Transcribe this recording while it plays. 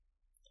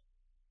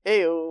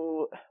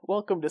Heyo!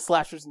 Welcome to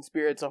Slashers and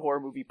Spirits, a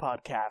horror movie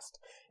podcast.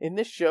 In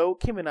this show,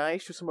 Kim and I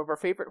show some of our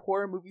favorite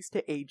horror movies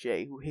to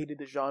AJ, who hated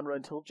the genre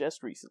until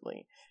just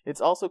recently. It's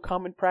also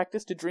common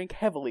practice to drink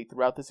heavily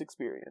throughout this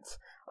experience.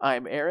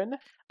 I'm Aaron.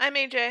 I'm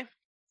AJ.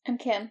 I'm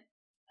Kim.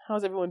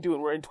 How's everyone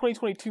doing? We're in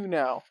 2022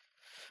 now.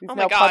 We've Oh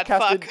now my God,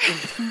 podcasted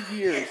fuck. in 2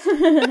 years.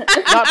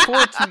 Not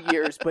for 2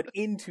 years, but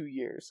in 2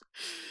 years.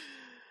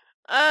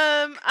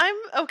 I'm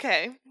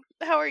okay.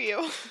 How are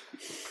you?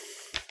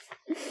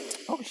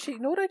 Oh shit, you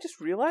know what I just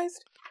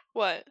realized?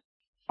 What?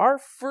 Our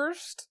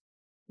first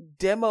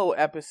demo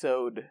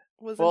episode,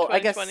 Was in well, I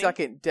guess 2020?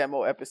 second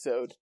demo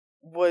episode,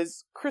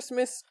 was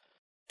Christmas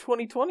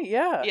 2020,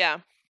 yeah. Yeah.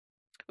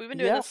 We've been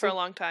doing Yeah, this for so- a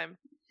long time.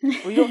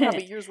 We don't have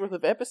a year's worth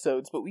of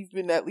episodes, but we've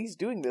been at least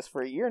doing this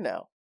for a year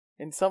now,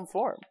 in some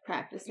form.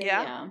 Practicing,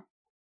 Yeah.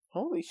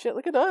 Holy shit,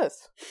 look at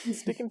us.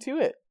 Sticking to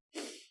it.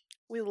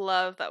 We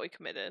love that we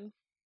committed.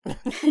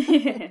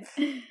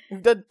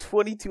 We've done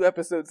 22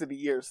 episodes in a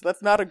year, so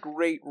that's not a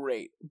great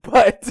rate,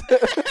 but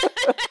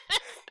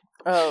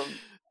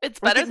It's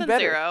we're better getting than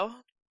better. 0.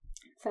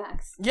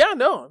 Facts. yeah,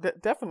 no,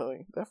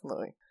 definitely.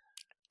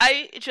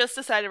 I just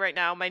decided right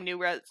now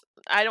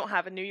I don't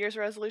have a New Year's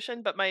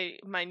resolution, but my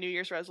New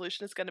Year's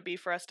resolution is going to be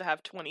for us to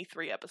have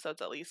 23 episodes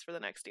at least for the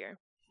next year.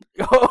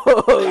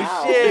 Oh,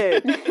 Wow.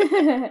 shit.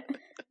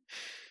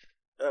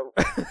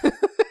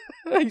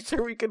 Are you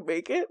sure we can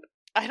make it?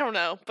 I don't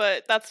know,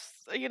 but that's,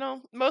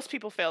 most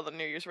people fail the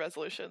New Year's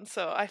resolution,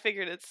 so I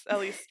figured it's at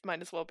least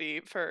might as well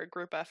be for a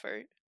group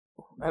effort.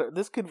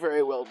 This could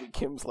very well be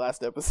Kim's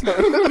last episode.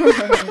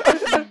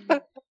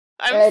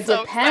 I'm It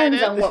so depends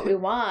excited. on what we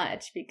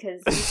watch,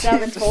 because you still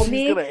haven't told She's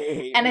me, gonna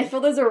hate and I me. feel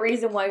there's a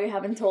reason why you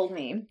haven't told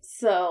me.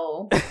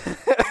 So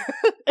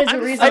there's I'm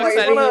a reason so why you're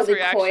excited being for this really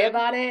coy reaction.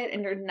 about it,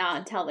 and you're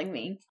not telling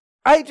me.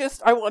 I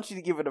want you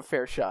to give it a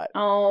fair shot.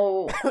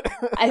 Oh,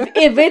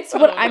 if it's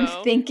what Oh, I'm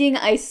no. thinking,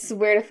 I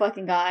swear to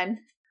fucking God.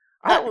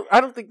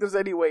 I don't think there's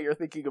any way you're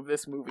thinking of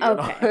this movie.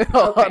 Okay. In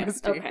all Okay.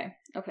 honesty.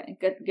 Okay.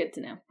 Good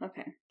to know.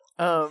 Okay.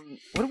 What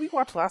did we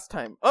watch last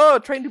time? Oh,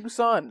 Train to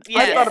Busan. I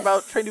Yes. thought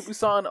about Train to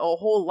Busan a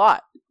whole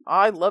lot.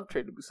 I love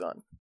Train to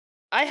Busan.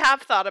 I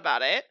have thought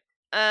about it.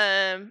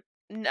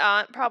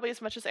 Not probably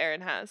as much as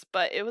Aaron has,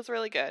 but it was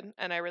really good,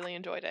 and I really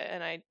enjoyed it,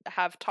 and I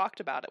have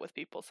talked about it with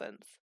people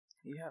since.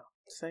 Yeah,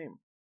 same.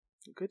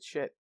 Good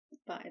shit.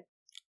 Fine.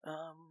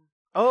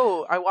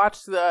 Oh, I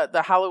watched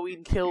the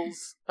Halloween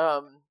Kills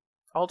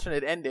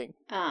alternate ending.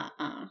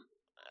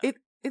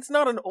 It's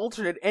not an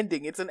alternate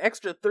ending. It's an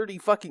extra 30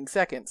 fucking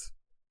seconds.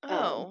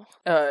 Oh.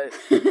 It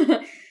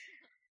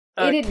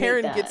didn't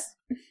Karen need that. gets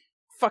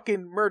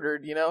fucking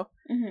murdered, you know?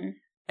 Mm-hmm.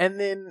 And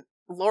then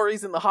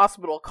Laurie's in the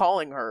hospital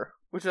calling her,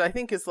 which I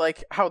think is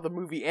like how the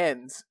movie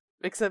ends.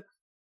 Except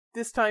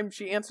this time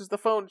she answers the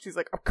phone and she's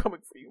like, "I'm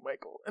coming for you,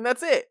 Michael." And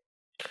that's it.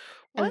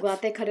 I'm What?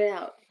 glad they cut it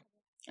out.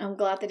 I'm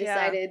glad they Yeah.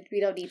 decided we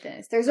don't need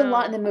this. There's a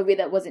lot in the movie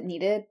that wasn't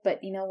needed,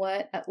 but you know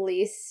what? At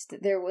least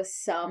there was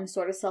some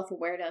sort of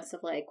self-awareness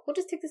of like, we'll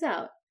just take this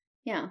out.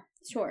 Yeah,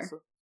 sure.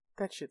 So,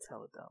 that shit's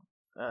hella dumb.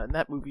 And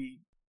that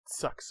movie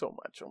sucks so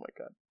much. Oh my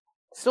god.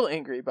 Still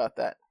angry about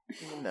that.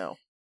 Even now.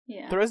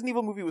 Yeah. The Resident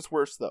Evil movie was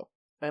worse though.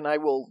 And I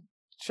will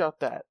shout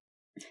that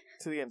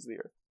to the ends of the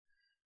earth.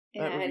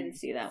 Yeah, that I movie didn't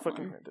see that fucking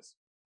one. horrendous.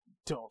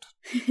 Don't.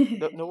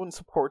 No one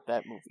support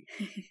that movie.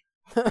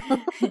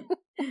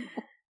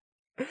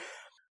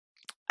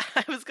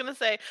 I was gonna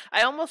say,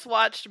 I almost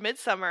watched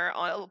Midsummer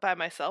by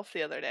myself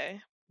the other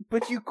day.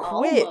 But you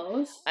quit.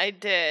 Almost. I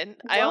did.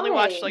 I only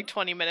watched Why? like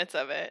 20 minutes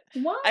of it.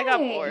 Why? I got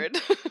bored.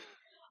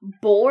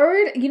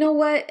 Bored? You know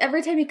what?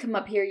 Every time you come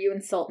up here, you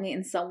insult me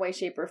in some way,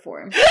 shape, or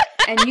form.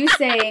 And you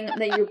saying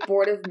that you're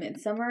bored of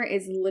Midsummer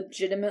is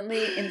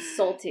legitimately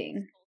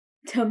insulting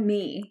to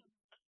me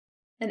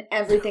and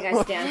everything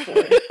I stand for.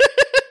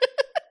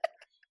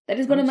 That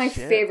is one Oh, of my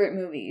shit. favorite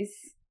movies.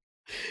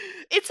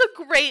 It's a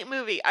great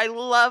movie. I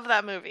love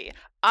that movie.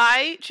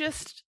 I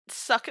just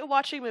suck at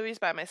watching movies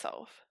by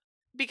myself.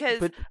 Because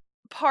But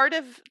part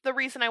of the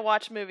reason I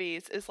watch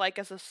movies is like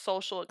as a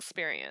social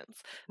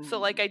experience. So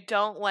like I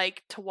don't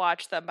like to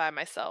watch them by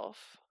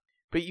myself.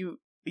 But you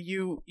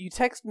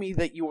text me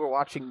that you were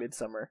watching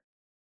Midsummer.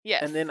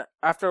 Yes. And then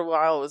after a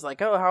while it was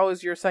like, "Oh, how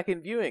was your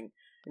second viewing?"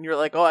 And you're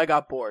like, "Oh, I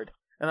got bored."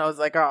 And I was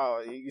like,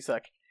 "Oh, you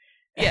suck."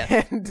 Yes.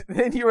 And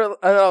then and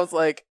I was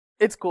like,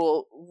 "It's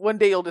cool. One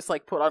day you'll just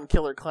like put on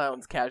Killer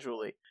Clowns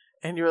casually."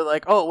 And you were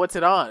like, "Oh, what's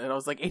it on?" And I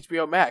was like,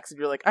 "HBO Max." And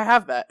you're like, "I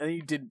have that." And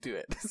you didn't do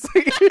it. It's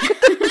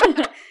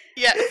like-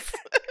 Yes.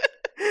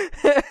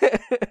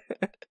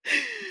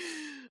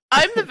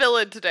 I'm the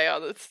villain today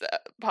on this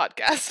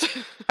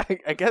podcast.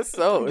 I guess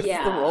so. Is this the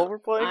Yeah, role we're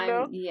playing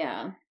now?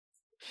 Yeah.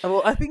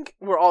 Well, I think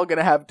we're all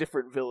gonna have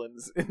different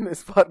villains in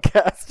this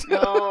podcast.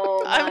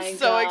 Oh, I'm my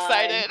so God.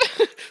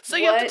 excited. So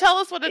you have to What tell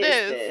us what it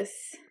is is.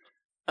 this?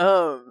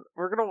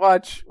 We're gonna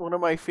watch one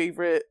of my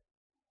favorite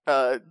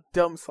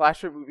dumb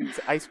slasher movies,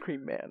 Ice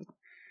Cream Man.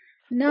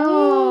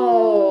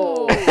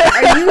 No. Ooh.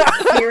 Are you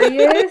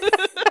serious?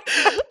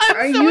 I'm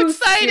Are so you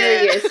excited.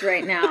 serious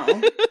right now?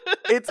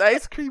 It's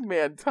Ice Cream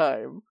Man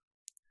time.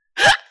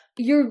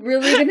 You're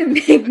really gonna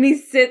make me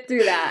sit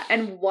through that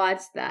and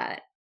watch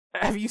that.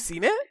 Have you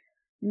seen it?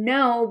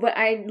 No, but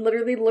I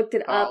literally looked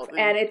it up,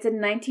 and it's a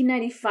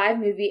 1995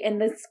 movie,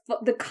 and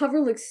the cover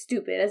looks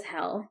stupid as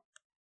hell.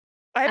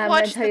 I've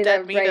watched the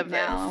dead meat of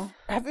now.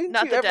 Haven't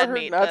you ever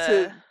heard not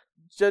to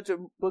judge a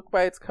book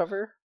by its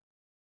cover?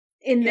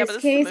 In this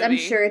case, I'm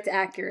sure it's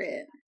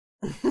accurate.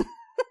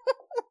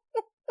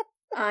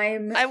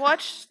 I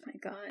watched oh my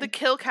God. the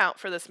kill count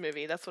for this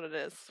movie. That's what it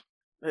is.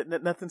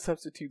 Nothing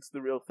substitutes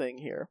the real thing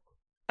here.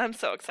 I'm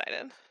so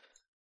excited.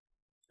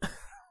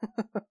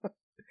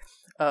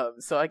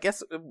 So I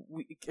guess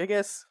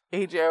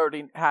AJ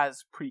already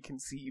has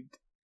preconceived.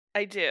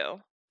 I do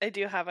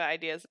have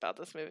ideas about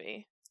this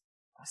movie.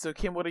 So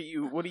Kim, what do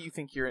you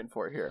think you're in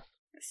for here?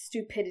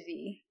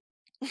 Stupidity.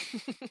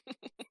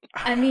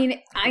 I mean,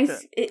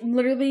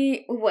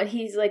 literally, what,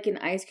 he's like an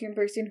ice cream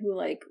person who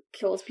like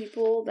kills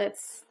people.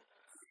 That's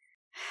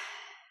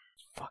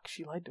fuck.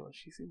 She lied to us.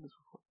 She's seen this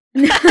before.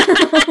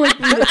 Like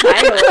the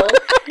title,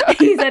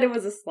 he said it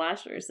was a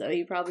slasher, so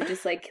he probably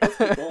just like kills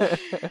people,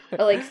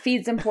 or like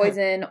feeds them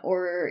poison,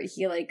 or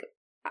he like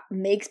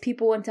makes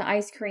people into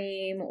ice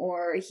cream,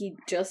 or he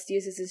just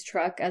uses his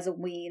truck as a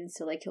means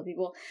to like kill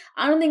people.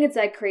 I don't think it's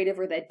that creative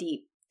or that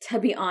deep, to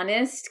be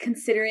honest,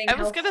 considering how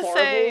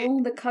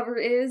horrible the cover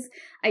is.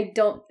 I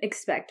don't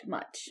expect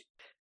much.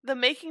 The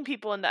making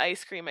people into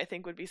ice cream, I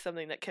think, would be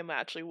something that Kim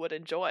actually would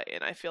enjoy,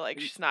 and I feel like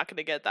she's not going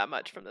to get that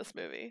much from this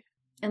movie.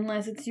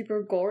 Unless it's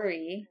super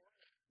gory.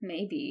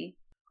 Maybe.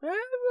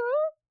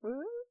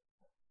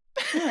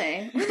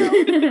 Anyway.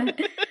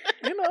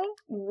 You know.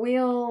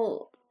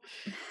 We'll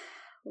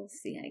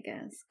see, I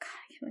guess. God,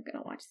 I'm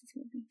gonna watch this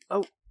movie.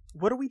 Oh,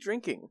 what are we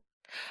drinking?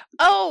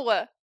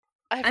 Oh!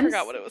 I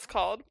forgot what it was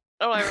called.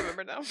 Oh, I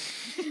remember now.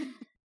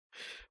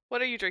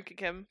 What are you drinking,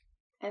 Kim?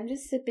 I'm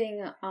just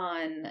sipping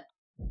on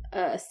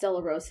a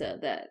Stella Rosa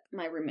that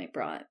my roommate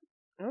brought.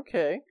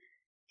 Okay.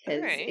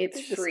 Because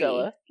it's free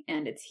Stella.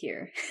 And it's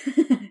here.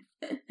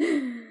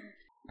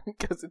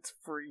 Because it's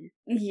free.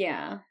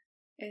 Yeah.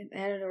 I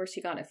don't know where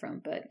she got it from,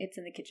 but it's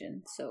in the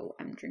kitchen, so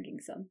I'm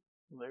drinking some.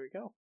 Well, there we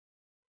go.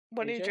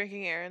 What are you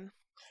drinking, Aaron?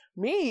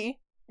 Me?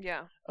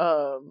 Yeah.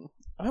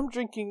 I'm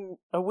drinking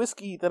a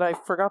whiskey that I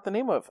forgot the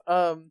name of.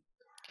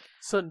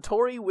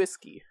 Suntory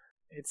whiskey.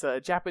 It's a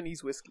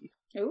Japanese whiskey.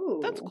 Ooh.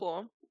 That's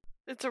cool.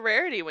 It's a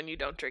rarity when you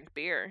don't drink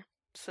beer,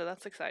 so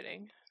that's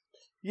exciting.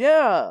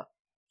 Yeah.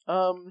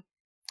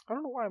 I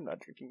don't know why I'm not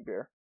drinking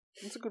beer.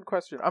 That's a good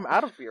question. I'm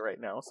out of beer right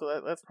now,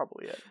 so that's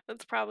probably it.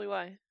 That's probably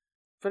why.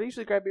 But I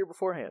usually grab beer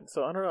beforehand,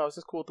 so I don't know. I was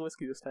just cool with the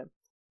whiskey this time.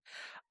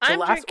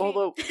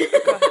 Although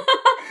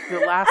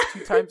the last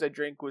two times I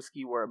drank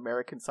whiskey were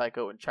American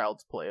Psycho and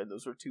Child's Play, and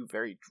those were two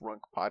very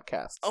drunk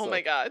podcasts. Oh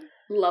my god.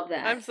 Love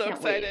that. I'm so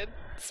excited.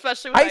 Wait.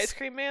 Especially with Ice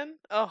Cream Man.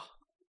 Oh.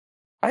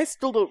 I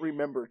still don't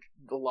remember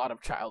a lot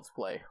of Child's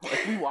Play.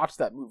 Like, we watched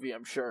that movie,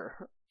 I'm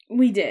sure.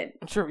 We did.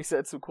 I'm sure we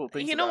said some cool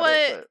things. You know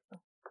what?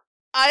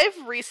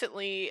 I've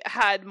recently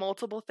had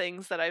multiple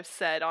things that I've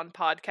said on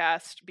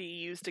podcast be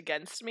used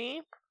against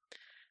me.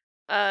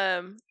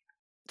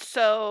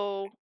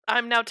 So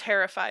I'm now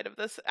terrified of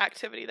this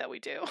activity that we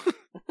do.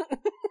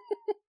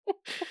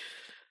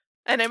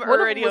 And I'm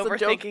already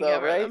overthinking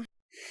everything.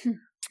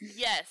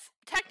 Yes.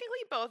 Technically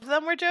both of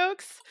them were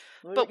jokes,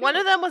 but one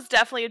of them was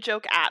definitely a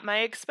joke at my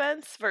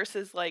expense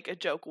versus like a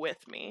joke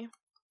with me.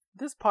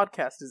 This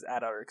podcast is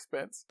at our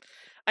expense.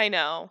 I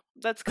know.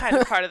 That's kind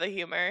of part of the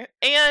humor.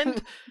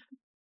 And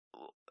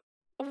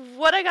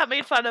what I got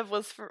made fun of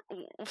was for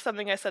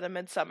something I said in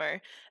Midsummer.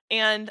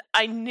 And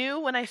I knew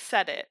when I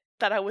said it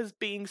that I was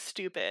being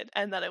stupid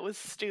and that it was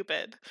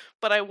stupid.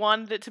 But I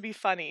wanted it to be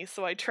funny,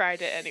 so I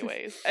tried it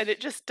anyways. And it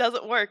just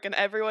doesn't work, and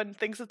everyone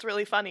thinks it's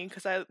really funny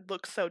because I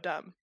look so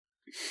dumb.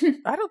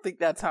 I don't think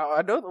that's how...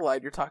 I know the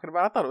line you're talking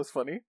about. I thought it was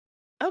funny.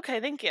 Okay,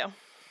 thank you.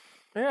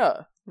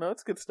 Yeah. No,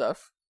 it's good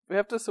stuff. We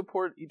have to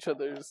support each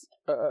other's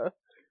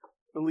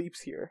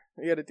leaps here.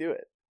 We gotta do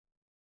it.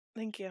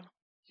 Thank you.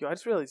 Yo, I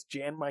just realized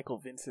Jan Michael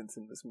Vincent's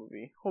in this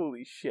movie.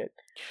 Holy shit.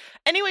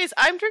 Anyways,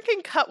 I'm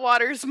drinking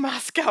Cutwater's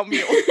Moscow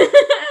Mule.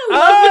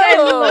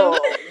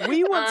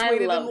 We once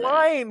waited in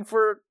line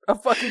for a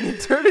fucking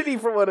eternity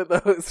for one of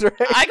those, right?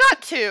 I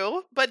got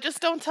two, but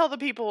just don't tell the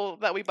people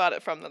that we bought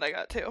it from that I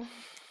got two.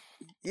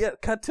 Yeah,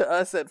 cut to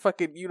us at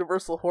fucking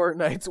Universal Horror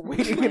Nights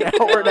waiting an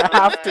hour and a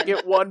half to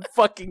get one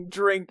fucking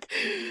drink.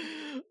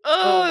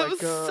 Oh, it was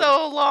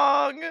so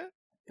long.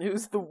 It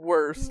was the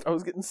worst. I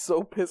was getting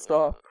so pissed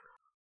off.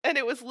 And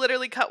it was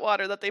literally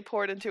Cutwater that they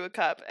poured into a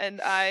cup.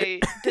 And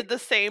I did the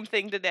same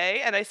thing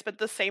today, and I spent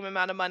the same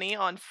amount of money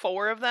on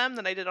 4 of them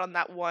than I did on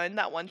that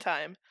one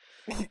time.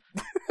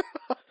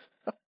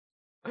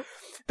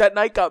 That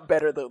night got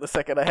better, though, the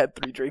second I had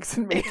 3 drinks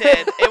in me. It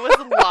did. It was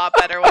a lot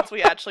better once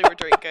we actually were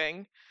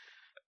drinking.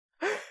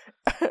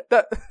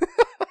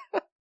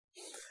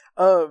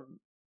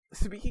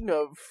 Speaking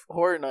of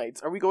Horror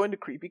Nights, are we going to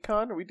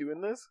CreepyCon? Are we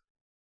doing this?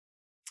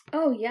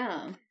 Oh,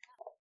 yeah.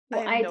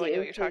 Well, I have no idea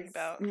what you're talking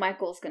about.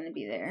 Michael's going to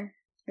be there.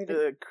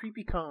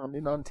 CreepyCon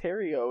in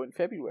Ontario in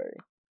February.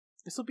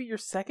 This will be your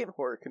second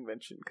horror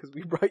convention because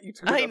we brought you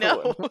to I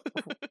another know. one.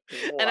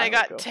 And I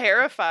got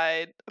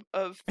terrified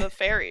of the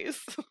fairies.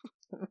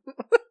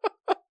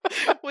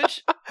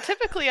 Which,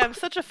 typically, I'm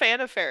such a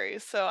fan of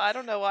fairies, so I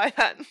don't know why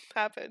that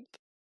happened.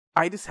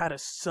 I just had a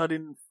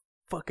sudden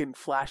fucking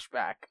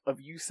flashback of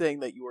you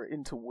saying that you were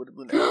into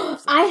woodland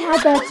elves. I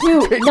had that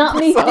too. Not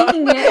me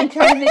thinking it and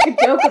trying to make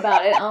a joke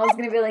about it. I was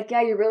gonna be like,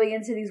 yeah, you're really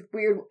into these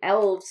weird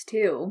elves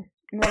too.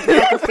 You want to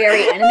like a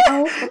fairy and an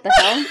elf? What the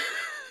hell?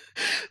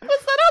 Was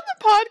that on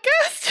the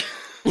podcast?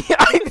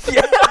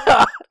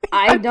 Yeah.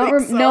 I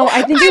don't so. no,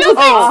 I think I it don't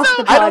was think off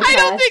so. the I podcast.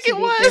 don't think to it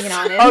be was. freaking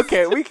honest.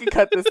 Okay, we can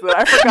cut this then.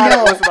 I forgot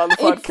it wasn't on the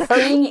podcast.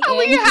 It's Oh,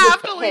 we into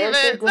have the to leave character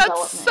it. That's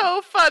development.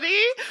 so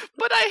funny,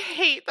 but I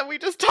hate that we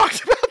just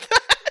talked about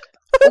that.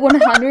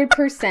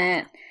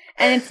 100%.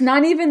 And it's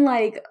not even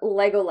like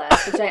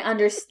Legolas, which I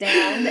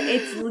understand.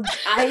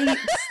 I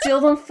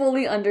still don't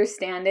fully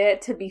understand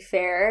it, to be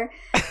fair,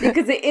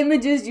 because the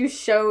images you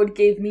showed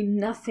gave me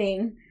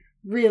nothing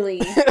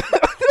really,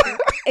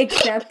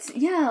 except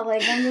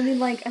like I'm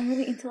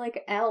really into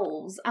like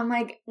elves. I'm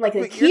like a But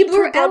you're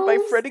Keebler turned on by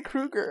elves. Freddy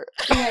Krueger.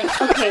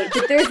 Like, okay,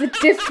 but there's a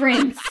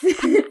difference.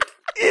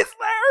 Is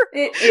there?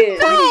 It is.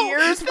 No, 20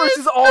 years there's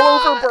versus all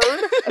not. over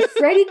Burn?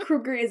 Freddy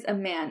Krueger is a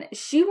man.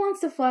 She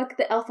wants to fuck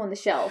the elf on the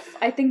shelf.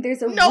 I think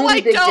there's a No, really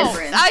I big don't.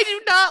 difference. I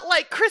do not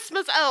like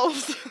Christmas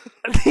elves.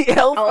 The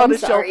elf Oh, on I'm the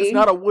shelf is sorry.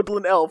 not a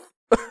woodland elf.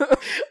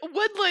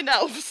 Woodland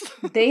elves.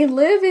 They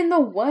live in the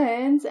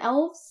woods.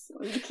 Elves,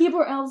 the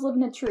Keebler elves live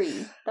in a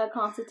tree that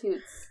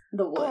constitutes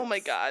the woods. Oh my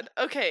god.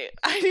 Okay,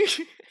 I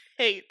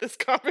hate this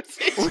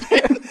conversation.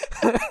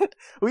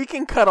 We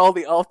can cut all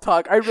the elf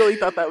talk. I really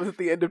thought that was at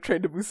the end of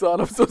Train to Busan.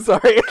 I'm so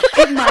sorry.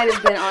 It might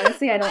have been,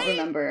 honestly. I don't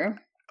remember.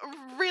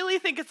 Really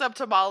think it's up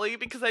to Molly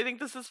because I think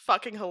this is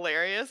fucking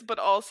hilarious, but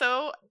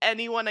also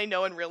anyone I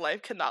know in real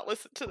life cannot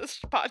listen to this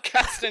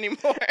podcast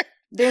anymore.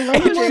 They're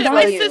learning more Shit, about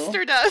my you.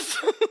 sister does.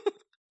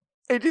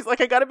 And she's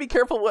like, I gotta be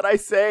careful what I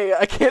say.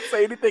 I can't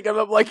say anything. And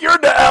I'm like, you're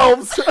the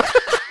elves.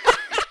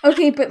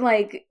 Okay, but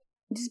like,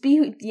 just be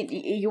who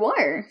you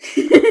are.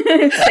 Say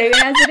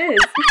it as it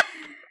is.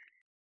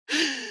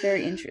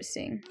 Very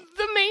interesting.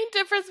 The main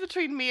difference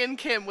between me and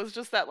Kim was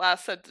just that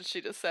last sentence she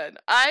just said.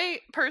 I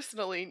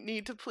personally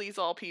need to please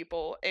all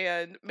people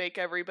and make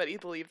everybody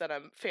believe that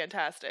I'm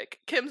fantastic.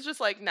 Kim's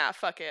just like, nah,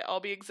 fuck it. I'll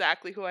be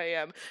exactly who I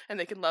am and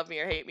they can love me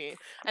or hate me.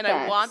 And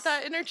I want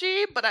that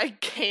energy, but I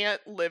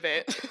can't live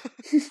it.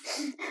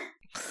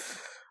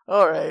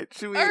 All right.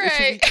 Should we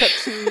Right.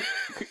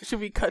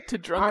 cut to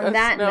drunk On us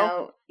that now?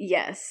 note,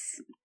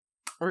 yes.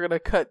 We're gonna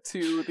cut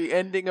to the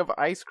ending of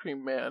Ice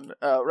Cream Man.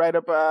 Right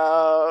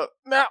about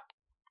now.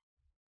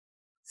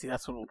 See,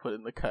 that's when we'll put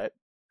in the cut.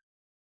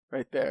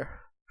 Right there.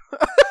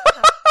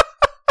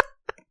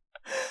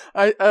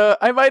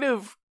 I might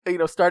have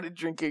started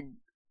drinking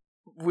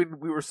when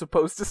we were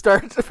supposed to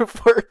start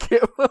before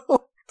Kim.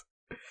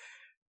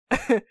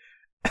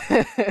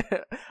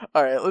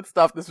 All right, let's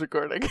stop this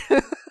recording.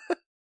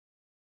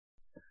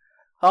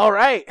 All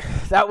right,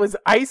 that was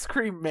Ice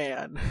Cream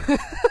Man.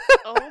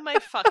 Oh my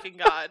fucking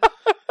god.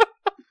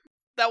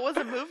 That was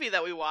a movie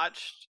that we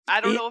watched. I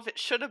don't know if it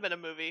should have been a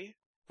movie.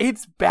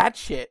 It's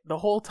batshit the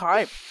whole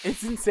time.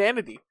 It's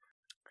insanity.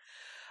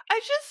 I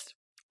just,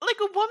 like,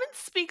 a woman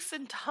speaks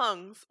in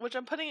tongues, which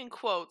I'm putting in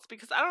quotes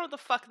because I don't know what the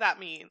fuck that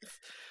means.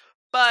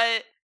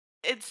 But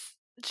it's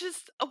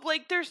just,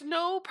 like, there's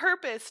no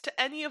purpose to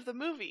any of the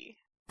movie.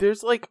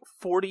 There's like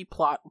 40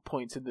 plot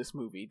points in this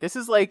movie. This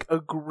is like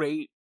a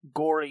great,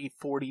 gory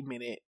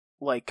 40-minute,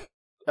 like,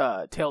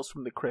 Tales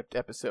from the Crypt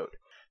episode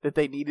that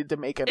they needed to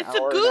make an It's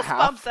hour a and a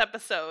half. Goosebumps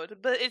episode,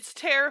 but it's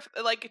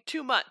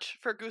too much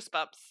for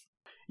Goosebumps.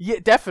 Yeah,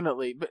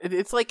 definitely. But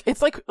it's like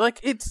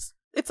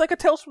a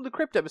Tales from the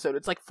Crypt episode.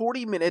 It's like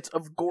 40 minutes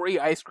of gory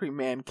Ice Cream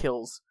Man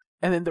kills,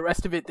 and then the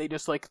rest of it they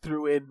just like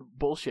threw in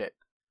bullshit.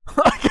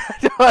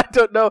 I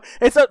don't know.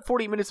 It's not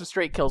 40 minutes of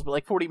straight kills, but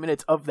like 40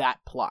 minutes of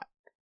that plot.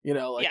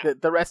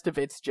 The rest of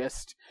it's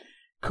just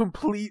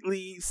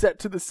completely set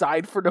to the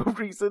side for no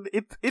reason.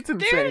 It's insane.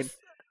 There's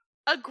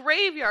a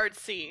graveyard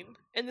scene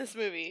in this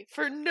movie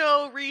for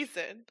no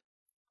reason.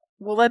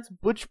 Well, that's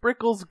Butch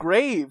Brickle's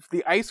grave,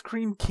 the Ice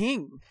Cream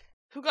King,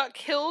 who got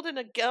killed in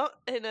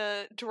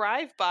a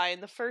drive-by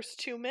in the first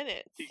 2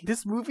 minutes.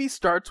 This movie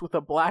starts with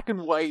a black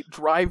and white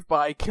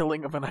drive-by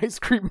killing of an ice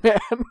cream man.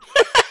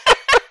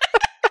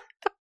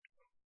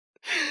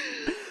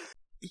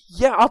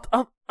 Yeah,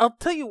 I'll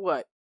tell you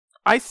what.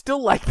 I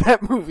still like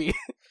that movie.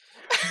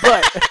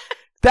 But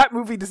that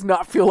movie does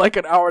not feel like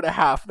an hour and a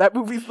half. That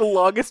movie's the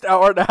longest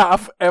hour and a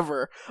half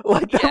ever.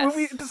 Like, that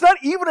movie, it's not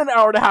even an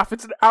hour and a half.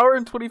 It's an hour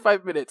and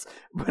 25 minutes.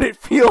 But it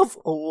feels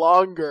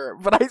longer.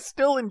 But I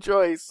still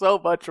enjoy so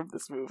much of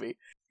this movie.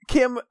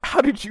 Kim,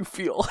 how did you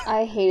feel?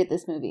 I hated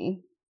this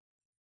movie.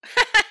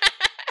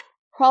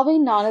 Probably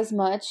not as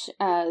much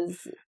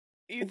as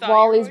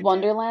Wally's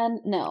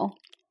Wonderland. No.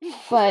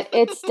 But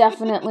it's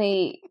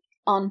definitely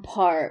on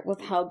par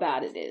with how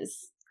bad it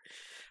is.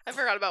 I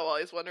forgot about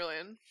Wally's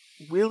Wonderland.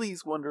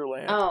 Willy's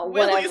Wonderland. Oh,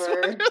 Willy's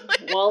whatever.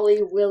 Wonderland.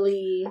 Wally,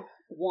 Willy,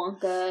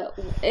 Wonka.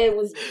 It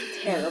was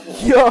terrible.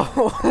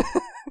 Yo!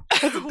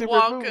 That's a different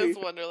Wonka's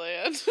movie.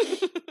 Wonderland.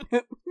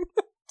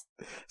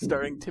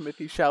 Starring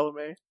Timothy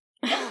Chalamet.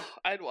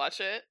 I'd watch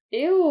it.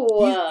 Ew.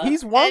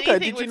 He's Wonka. Anything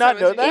Did you with not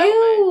know Timothy that?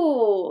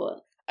 Ew.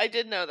 I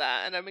did know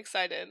that, and I'm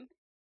excited.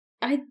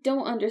 I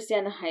don't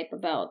understand the hype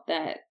about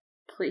that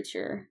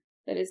creature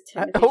that is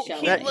Timothy That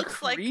Chalamet. He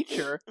looks like-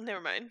 creature.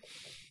 Never mind.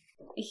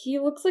 He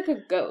looks like a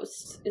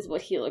ghost, is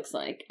what he looks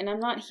like, and I'm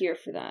not here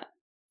for that.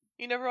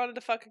 You never wanted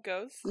to fuck a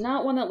ghost?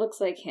 Not one that looks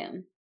like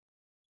him.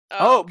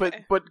 Oh,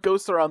 okay. but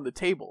ghosts are on the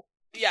table.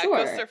 Yeah, sure.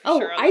 ghosts are for Oh,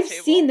 sure on I've the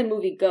table. seen the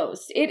movie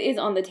Ghost. It is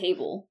on the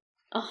table.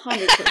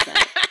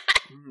 100%.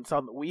 It's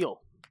on the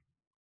wheel.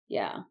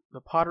 Yeah.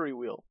 The pottery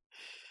wheel.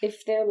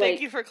 If they're like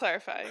Thank you for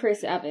clarifying.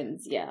 Chris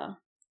Evans, yeah.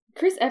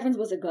 Chris Evans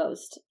was a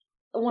ghost.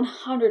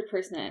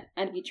 100%.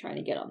 I'd be trying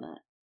to get on that.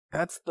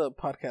 That's the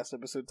podcast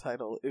episode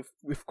title. If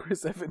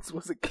Chris Evans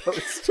was a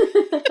ghost.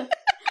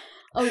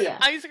 Oh yeah.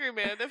 Ice Cream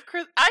Man.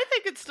 I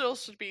think it still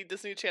should be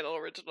Disney Channel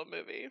original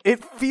movie.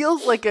 It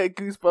feels like a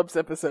Goosebumps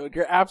episode.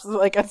 You're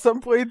absolutely like at some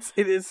points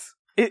it is.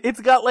 It's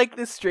got like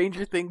this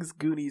Stranger Things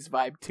Goonies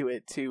vibe to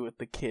it too with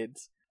the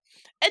kids.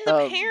 And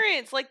the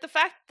parents, like the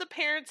fact that the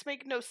parents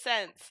make no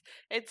sense.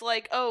 It's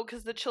like, oh,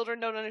 because the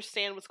children don't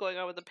understand what's going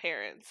on with the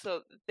parents,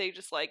 so they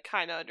just like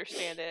kind of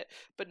understand it,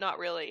 but not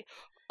really.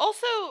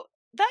 Also,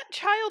 that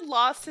child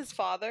lost his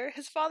father.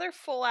 His father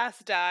full ass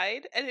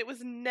died, and it was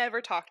never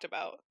talked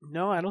about.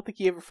 No, I don't think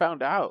he ever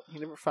found out. He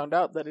never found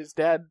out that his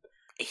dad.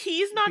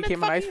 He's not in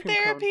Became an ice fucking cream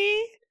cone.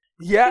 therapy.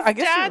 Yeah, His I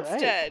guess dad's you're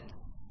right. dead.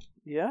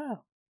 Yeah.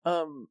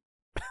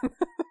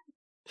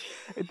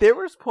 There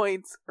was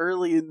points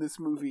early in this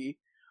movie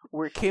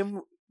where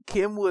Kim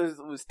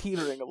was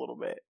teetering a little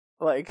bit.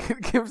 Like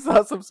Kim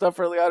saw some stuff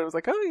early on and was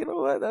like, "Oh, you know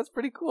what? That's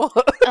pretty cool."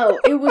 Oh,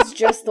 it was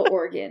just the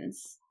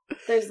organs.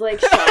 There's like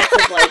shots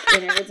of like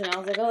innards, and I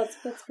was like, "Oh,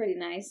 that's pretty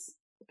nice."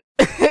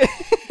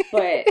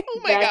 But Oh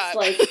my that's God.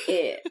 like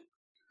it.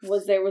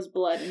 There was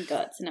blood and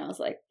guts, and I was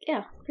like,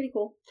 "Yeah, pretty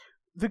cool."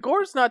 The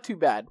gore's not too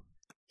bad.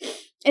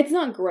 It's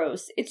not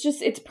gross.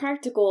 It's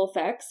practical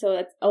effects, so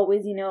that's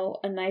always,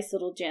 a nice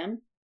little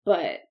gem.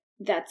 But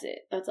that's it.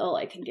 That's all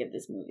I can give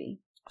this movie.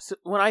 So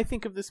when I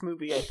think of this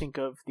movie, I think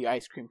of the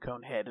ice cream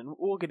cone head, and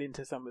we'll get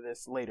into some of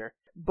this later.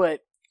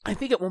 But I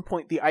think at one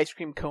point the ice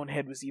cream cone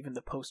head was even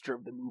the poster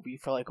of the movie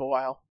for like a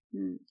while.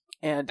 Hmm.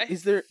 And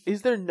is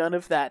there none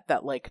of that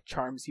like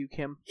charms you,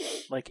 Kim?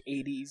 Like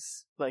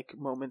 80s like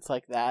moments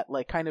like that,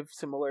 like kind of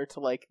similar to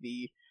like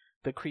the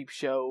Creep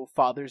Show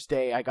Father's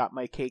Day I got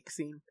my cake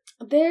scene.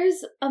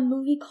 There's a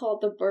movie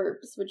called The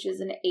Burbs, which is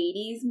an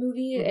 80s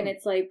movie, Mhm. and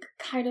it's like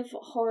kind of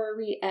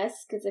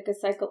horror-y-esque. It's like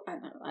a I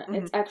don't know,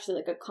 it's actually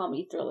like a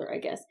comedy thriller, I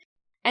guess.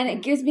 And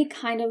it gives me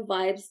kind of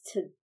vibes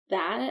to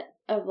that,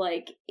 of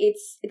like,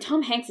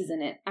 Tom Hanks is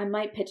in it. I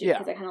might pitch it Yeah.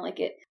 because I kind of like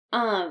it.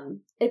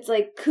 It's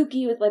like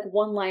kooky with like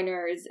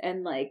one-liners,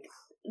 and like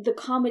the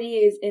comedy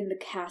is in the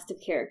cast of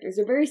characters.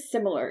 They're very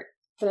similar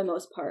for the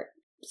most part.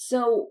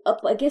 So,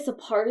 I guess a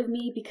part of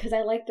me, because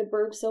I like The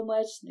Burbs so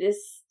much,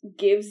 this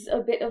gives a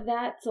bit of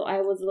that, so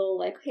I was a little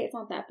like, okay, it's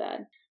not that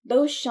bad.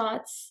 Those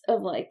shots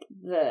of, like,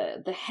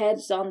 the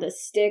heads on the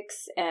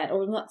sticks,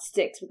 or not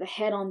sticks, but the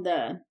head on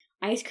the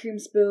ice cream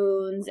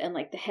spoons, and,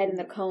 like, the head in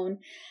the cone,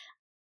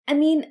 I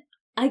mean,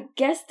 I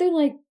guess they're,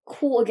 like,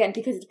 cool, again,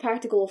 because it's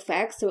practical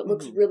effects, so it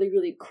looks really,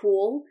 really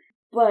cool,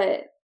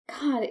 but,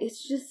 God,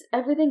 it's just,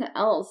 everything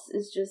else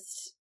is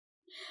just,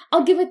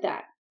 I'll give it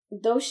that.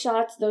 Those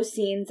shots, those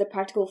scenes, the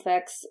practical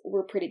effects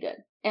were pretty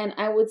good. And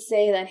I would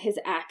say that his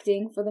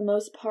acting, for the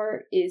most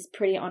part, is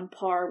pretty on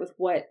par with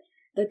what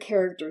the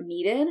character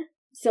needed.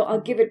 So I'll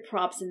give it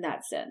props in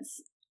that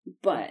sense.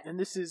 But And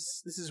this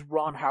is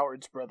Ron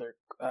Howard's brother,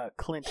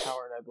 Clint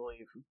Howard, I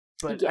believe.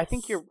 But I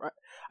think Yes. you're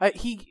right.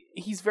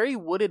 He's very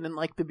wooden in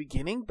like the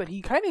beginning, but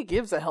he kind of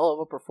gives a hell of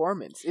a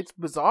performance. It's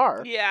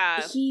bizarre.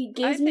 Yeah. he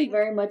gives me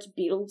very much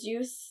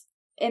Beetlejuice,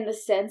 in the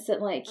sense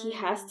that, like, he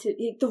has to,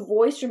 the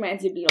voice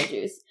reminds me of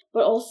Beetlejuice,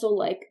 but also,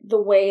 like,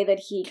 the way that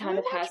he Can kind we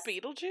of watch has...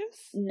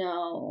 Beetlejuice?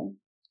 No.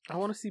 I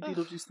want to see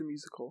Beetlejuice the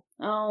musical.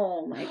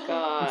 Oh my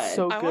god. It's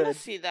so I good. want to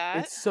see that.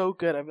 It's so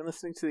good. I've been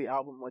listening to the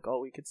album like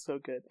all week. It's so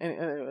good.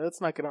 Anyway, let's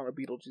not get on a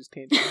Beetlejuice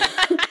tangent.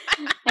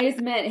 I just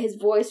meant his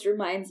voice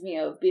reminds me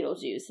of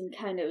Beetlejuice and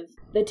kind of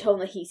the tone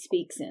that he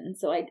speaks in.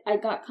 So I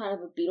got kind of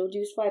a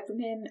Beetlejuice vibe from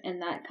him,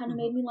 and that kind of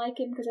made me like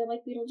him because I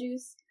like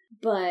Beetlejuice.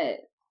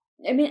 But,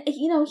 I mean,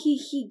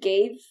 he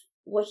gave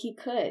what he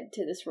could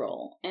to this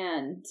role,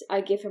 and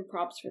I give him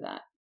props for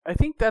that. I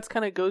think that's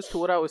kind of goes to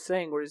what I was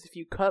saying, whereas if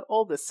you cut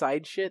all the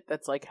side shit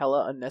that's like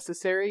hella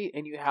unnecessary,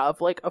 and you have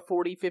like a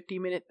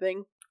 40-50 minute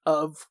thing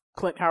of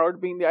Clint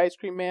Howard being the ice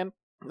cream man,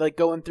 like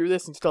going through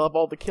this and still have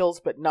all the kills,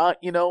 but not,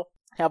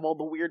 have all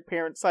the weird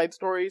parent side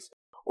stories,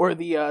 or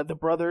the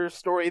brother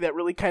story that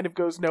really kind of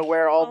goes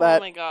nowhere, all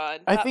that. Oh my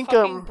god. I That think,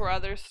 fucking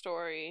brother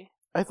story.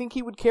 I think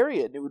he would carry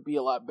it and it would be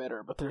a lot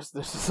better, but there's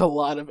just a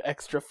lot of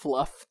extra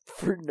fluff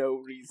for no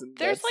reason.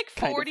 There's that's like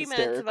kind 40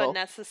 minutes of hysterical.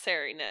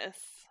 unnecessariness.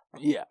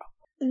 Yeah.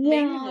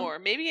 Maybe more.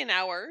 Maybe an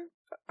hour.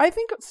 I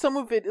think some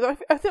of it,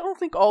 I don't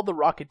think all the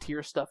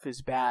Rocketeer stuff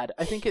is bad.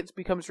 I think it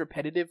becomes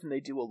repetitive and they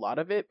do a lot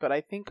of it, but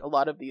I think a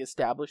lot of the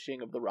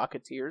establishing of the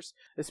Rocketeers,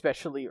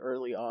 especially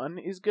early on,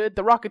 is good.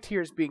 The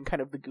Rocketeers being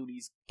kind of the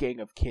Goonies gang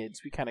of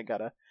kids, we kind of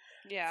gotta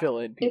fill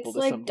in people it's to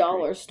like some degree.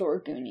 dollar store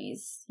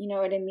Goonies. You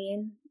know what I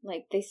mean?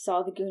 Like, they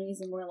saw the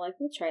Goonies and were like,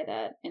 we'll try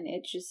that. And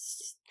it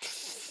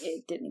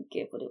didn't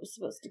give what it was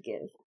supposed to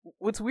give.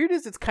 What's weird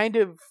is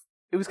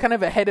it was kind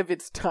of ahead of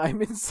its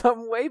time in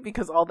some way,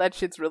 because all that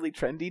shit's really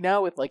trendy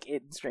now with, like,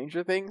 it and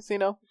Stranger Things, you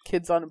know?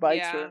 Kids on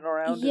bikes running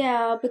around.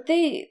 Yeah, but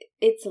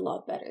it's a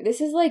lot better. This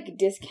is like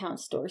discount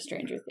store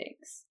Stranger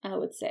Things, I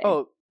would say.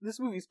 Oh, this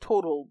movie's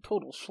total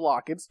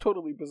schlock. It's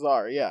totally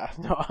bizarre, yeah.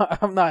 No,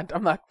 I'm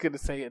not gonna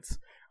say it's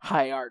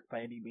high art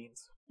by any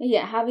means.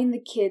 Yeah, having the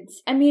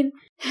kids, I mean,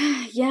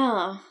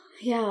 yeah,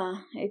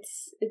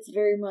 it's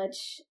very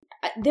much,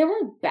 they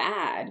weren't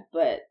bad,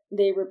 but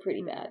they were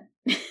pretty bad.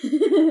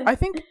 I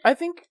think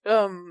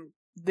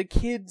the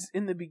kids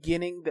in the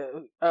beginning,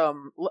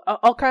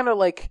 I'll kind of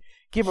like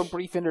give a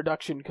brief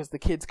introduction because the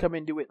kids come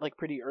into it like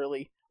pretty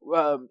early.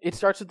 It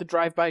starts with the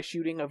drive-by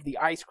shooting of the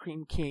Ice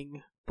Cream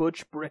King,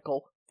 Butch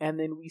Brickle, and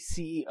then we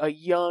see a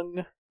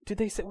young, did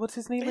they say, what's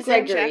his name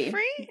again?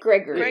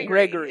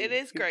 Gregory. It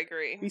is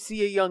Gregory. We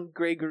see a young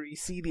Gregory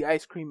see the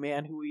Ice Cream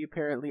Man, who he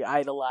apparently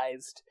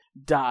idolized,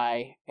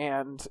 die,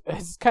 and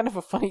it's kind of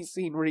a funny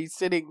scene where he's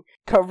sitting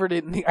covered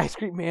in the Ice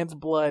Cream Man's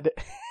blood.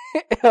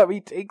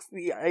 He takes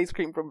the ice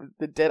cream from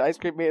the dead Ice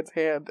Cream Man's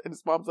hand, and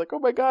his mom's like, "Oh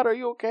my god, are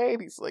you okay?"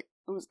 And he's like,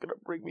 "Who's gonna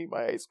bring me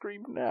my ice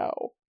cream now?"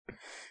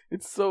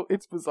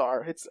 It's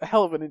bizarre. It's a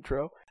hell of an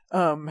intro.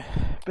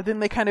 But then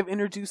they kind of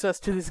introduce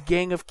us to this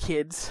gang of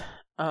kids.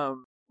 I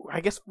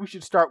guess we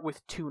should start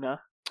with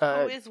Tuna. Who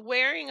is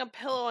wearing a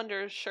pillow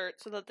under his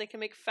shirt so that they can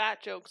make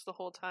fat jokes the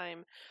whole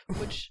time,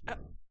 which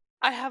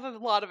I have a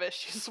lot of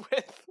issues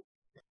with.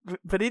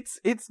 But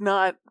it's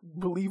not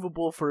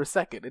believable for a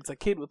second. It's a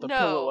kid with a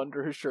pillow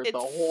under his shirt the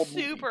whole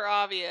movie. It's super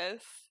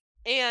obvious.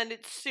 And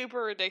it's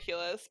super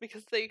ridiculous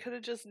because they could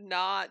have just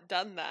not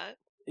done that.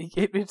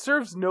 It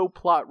serves no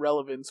plot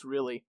relevance,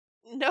 really.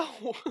 No.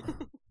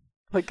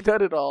 Like,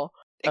 not at all.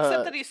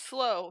 Except that he's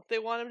slow. They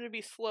want him to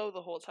be slow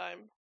the whole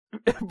time.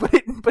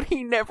 But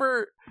he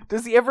never...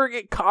 Does he ever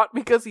get caught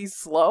because he's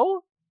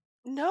slow?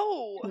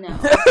 No.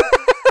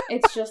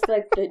 It's just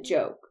like the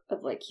joke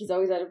of like, he's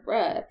always out of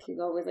breath. He's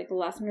always like the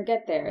last one to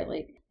get there.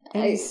 Like,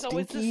 so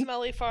it's a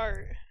smelly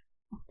fart.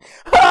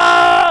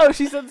 Oh!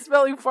 She said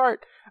smelly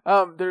fart.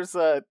 There's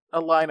a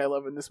line I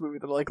love in this movie.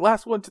 They're like,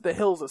 last one to the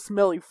hills, a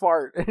smelly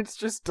fart. And it's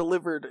just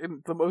delivered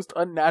in the most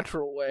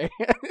unnatural way.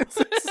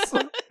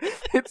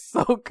 It's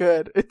so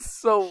good. It's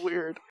so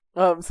weird.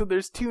 So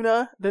there's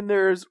Tuna, then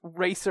there's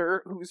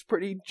Racer, who's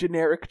pretty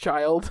generic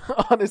child.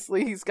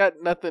 Honestly, he's got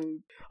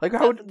nothing. Like,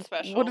 nothing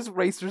special. What is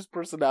Racer's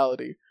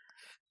personality?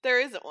 There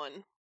isn't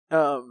one.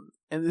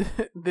 And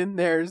then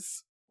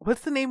there's,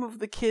 what's the name of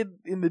the kid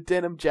in the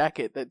denim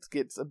jacket that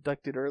gets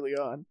abducted early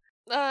on?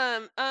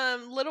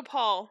 Little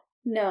Paul.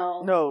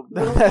 No.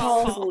 Little That's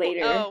Paul's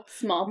later. Oh,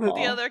 Small Paul.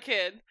 The other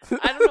kid.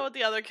 I don't know what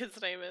the other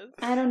kid's name is.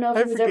 I don't know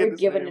if he was ever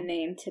given name. a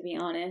name, to be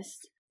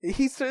honest.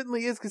 He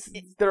certainly is, because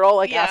they're all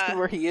like asking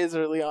where he is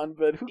early on,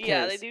 but who cares?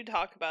 Yeah, they do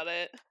talk about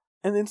it.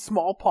 And then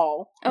Small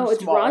Paul. Oh,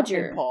 it's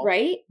Roger,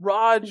 right?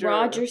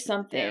 Roger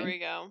something. There we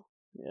go.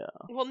 Yeah.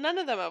 Well, none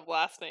of them have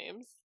last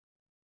names.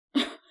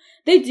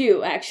 They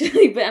do,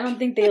 actually, but I don't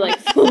think they like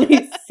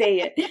fully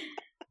say it.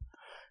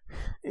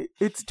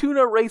 It's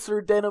Tuna, Racer,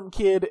 Denim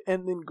Kid,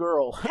 and then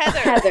girl.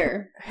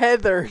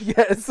 Heather,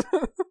 yes.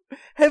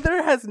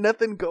 Heather has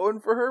nothing going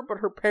for her, but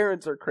her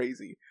parents are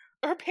crazy.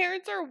 Her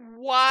parents are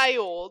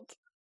wild.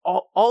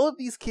 All of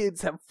these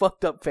kids have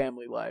fucked up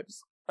family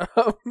lives.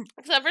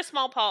 Except for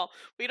Small Paul.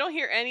 We don't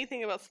hear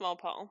anything about Small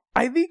Paul.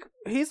 I think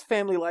his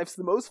family life's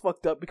the most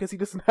fucked up because he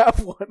doesn't have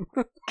one.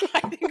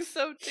 I think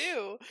so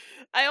too.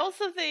 I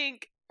also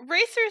think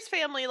Racer's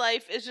family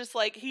life is just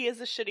like, he is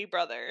a shitty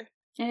brother.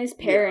 And his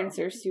parents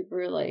are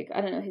super, like,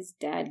 I don't know, his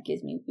dad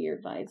gives me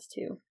weird vibes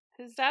too.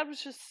 His dad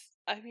was just,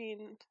 I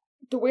mean...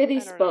 The way they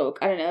spoke,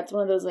 I don't know, it's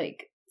one of those,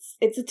 like,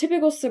 it's a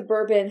typical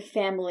suburban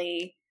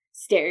family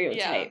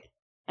stereotype,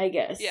 I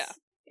guess. Yeah.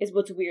 Is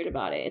what's weird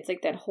about it. It's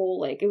like that whole,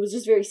 like, it was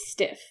just very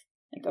stiff.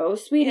 Like, oh,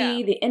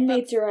 sweetie, the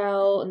inmates are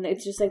out, and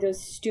it's just like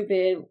those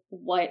stupid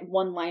white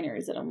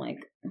one-liners that I'm like,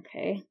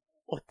 okay.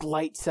 With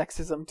light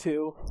sexism,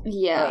 too.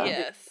 Yeah.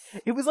 Yes.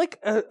 It was like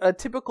a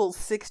typical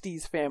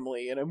 60s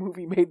family in a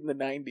movie made in the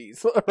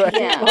 90s, right?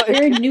 Yeah, like...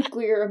 very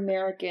nuclear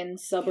American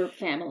suburb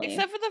family.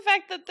 Except for the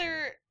fact that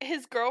they're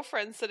his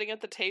girlfriend sitting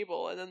at the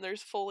table, and then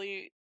there's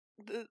fully...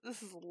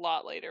 This is a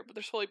lot later, but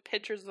there's fully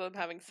pictures of them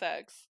having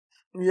sex.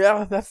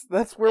 Yeah,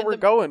 that's where we're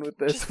going with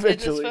this, just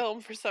eventually. in this film,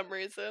 for some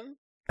reason.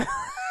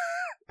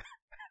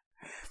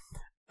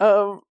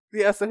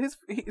 Yeah,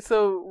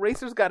 so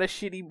Racer's got a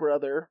shitty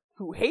brother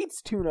who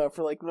hates Tuna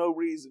for like no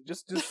reason,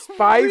 just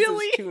despises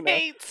Tuna.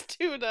 Hates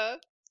Tuna.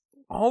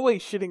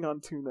 Always shitting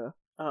on Tuna.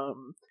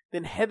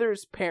 Then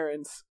Heather's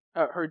parents,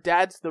 her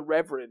dad's the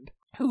Reverend,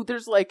 who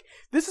there's like,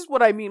 this is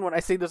what I mean when I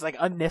say there's like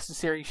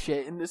unnecessary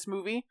shit in this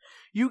movie.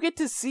 You get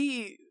to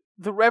see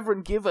the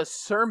Reverend give a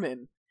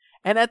sermon,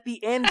 and at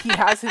the end he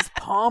has his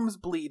palms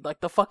bleed like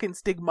the fucking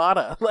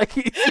stigmata. Like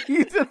he's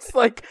it's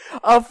like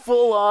a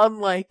full on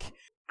like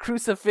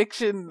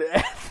crucifixion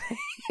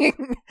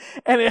thing,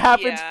 and it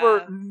happens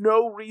for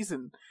no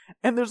reason.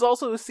 And there's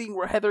also a scene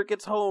where Heather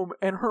gets home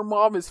and her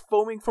mom is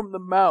foaming from the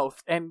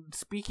mouth and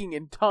speaking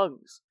in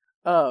tongues.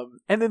 And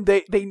then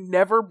they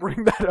never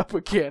bring that up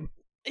again.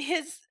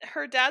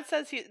 Her dad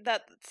says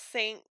that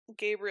Saint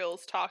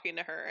Gabriel's talking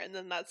to her, and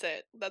then that's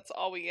it. That's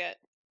all we get.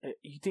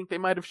 You think they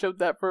might have showed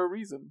that for a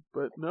reason,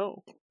 but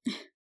no.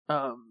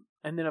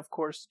 And then of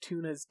course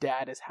Tuna's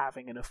dad is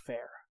having an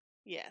affair.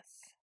 Yes.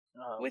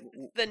 With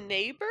the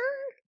neighbor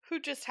who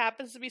just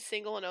happens to be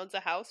single and owns a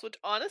house, which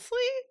honestly,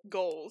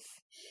 goals.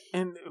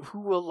 And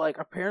who will like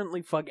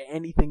apparently fuck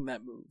anything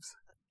that moves.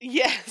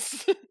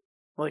 Yes.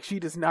 Like she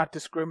does not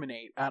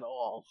discriminate at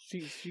all.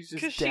 She's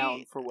just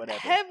down for whatever.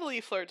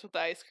 Heavily flirts with the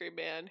ice cream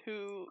man,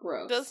 who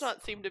Gross. does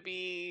not seem to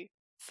be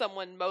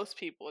someone most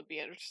people would be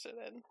interested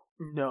in.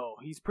 No,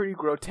 he's pretty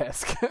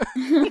grotesque.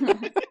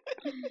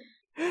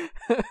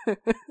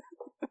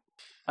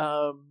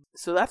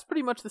 So that's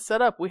pretty much the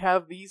setup. We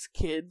have these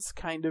kids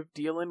kind of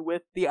dealing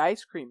with the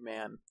ice cream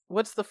man.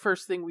 What's the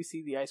first thing we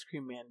see the ice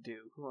cream man do?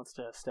 Who wants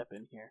to step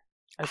in here?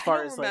 I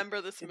don't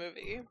remember this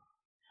movie.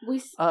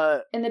 We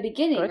in the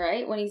beginning,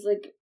 right? When he's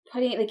like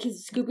putting, like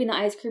he's scooping the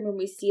ice cream, and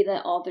we see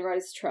that all throughout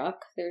his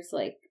truck, there's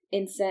like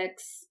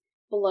insects,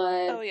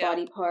 blood,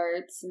 body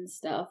parts, and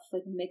stuff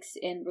like mixed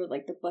in with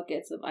like the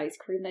buckets of ice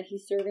cream that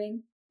he's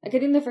serving. Like I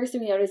think the first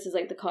thing we noticed is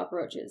like the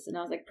cockroaches, and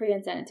I was like pretty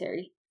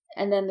unsanitary.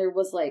 And then there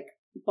was like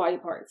body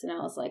parts, and I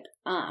was like,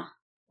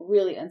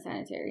 really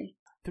unsanitary.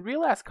 The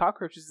real ass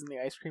cockroaches in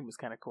the ice cream was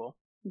kind of cool.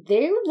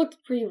 They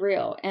looked pretty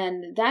real,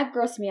 and that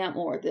grossed me out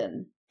more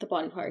than the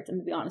body parts. I'm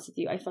gonna be honest with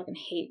you, I fucking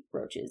hate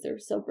roaches. They're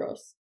so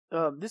gross.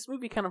 This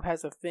movie kind of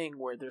has a thing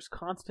where there's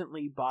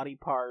constantly body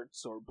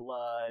parts or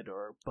blood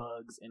or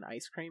bugs in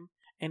ice cream,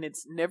 and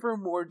it's never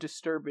more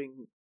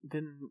disturbing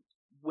than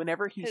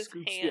whenever he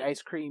scoops the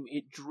ice cream,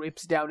 it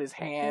drips down his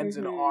hands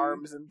and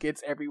arms and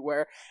gets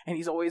everywhere, and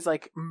he's always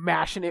like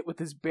mashing it with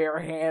his bare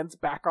hands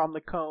back on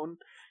the cone.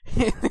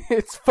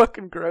 It's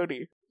fucking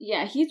grody.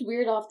 Yeah, he's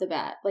weird off the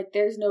bat. Like,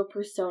 there's no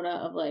persona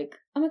of like,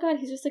 oh my god,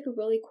 he's just like a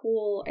really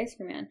cool ice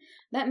cream man.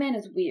 That man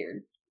is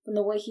weird. From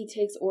the way he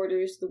takes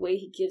orders, the way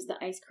he gives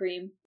the ice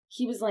cream.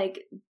 He was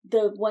like,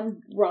 the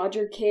one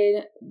Roger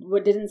kid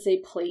didn't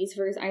say please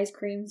for his ice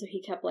cream, so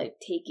he kept like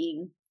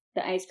taking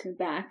the ice cream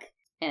back.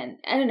 And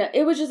I don't know,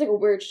 it was just like a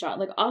weird shot.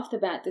 Like, off the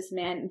bat, this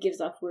man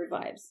gives off weird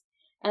vibes.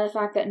 And the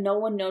fact that no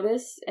one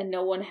noticed and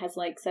no one has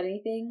like said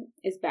anything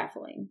is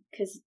baffling.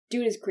 Because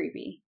dude is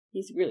creepy.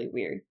 He's really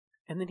weird.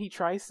 And then he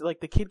tries,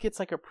 like, the kid gets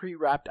like a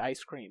pre-wrapped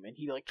ice cream, and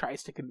he like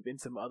tries to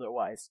convince him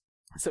otherwise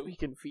so he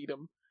can feed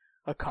him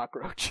a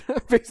cockroach,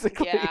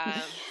 basically.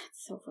 Yeah.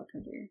 It's so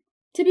fucking weird.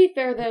 To be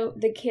fair, though,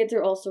 the kids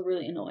are also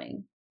really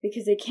annoying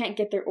because they can't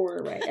get their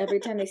order right. Every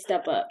time they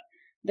step up,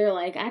 they're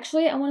like,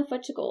 actually, I want a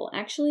fudgicle.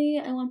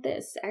 Actually, I want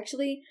this.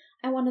 Actually,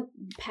 I want a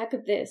pack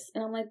of this.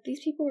 And I'm like, these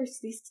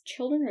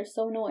children are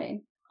so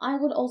annoying. I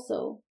would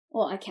also,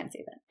 well, I can't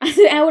say that. I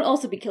said I would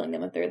also be killing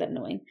them if they're that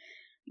annoying.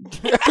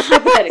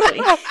 Hypothetically.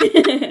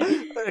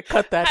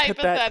 Cut that.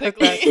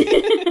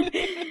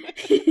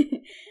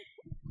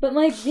 But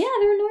like, yeah,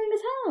 they're annoying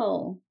as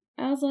hell.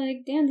 I was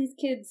like, damn, these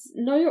kids,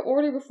 know your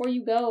order before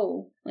you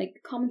go.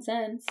 Like, common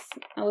sense.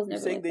 I was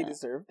never saying like they that.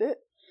 Deserved it?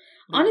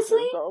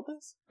 Honestly, all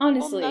this?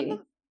 Honestly,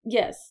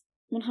 yes,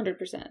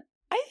 100%.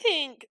 I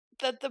think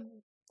that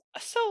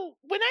so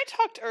when I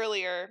talked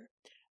earlier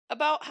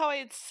about how I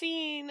had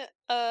seen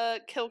a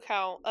kill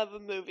count of a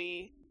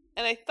movie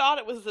and I thought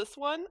it was this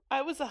one,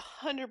 I was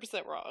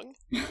 100% wrong.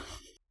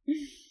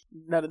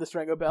 None of this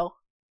rang a bell?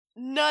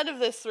 None of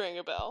this rang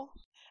a bell.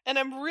 And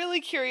I'm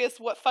really curious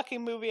what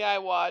fucking movie I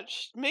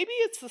watched. Maybe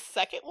it's the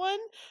second one?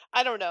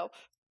 I don't know.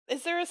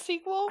 Is there a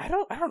sequel? I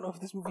don't know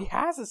if this movie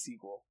has a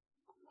sequel.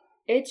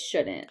 It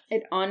shouldn't.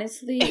 It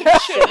honestly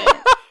shouldn't.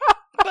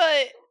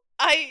 But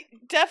I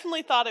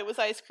definitely thought it was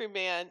Ice Cream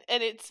Man,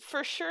 and it's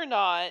for sure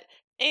not.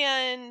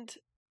 And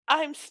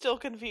I'm still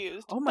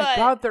confused. Oh my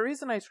god, there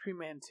is an Ice Cream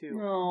Man too.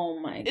 Oh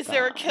my god. Is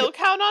there a kill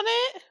count on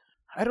it?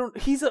 I don't.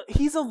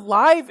 He's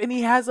alive and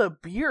he has a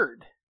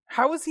beard.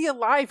 How is he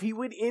alive? He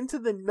went into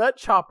the nut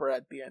chopper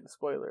at the end.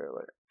 Spoiler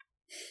alert.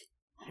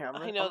 Yeah,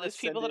 I know there's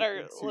people that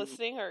are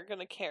listening are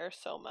gonna care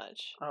so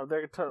much. Oh,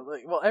 they're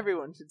totally. Well,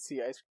 everyone should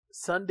see Ice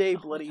Sunday.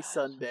 Bloody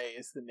Sunday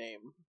is the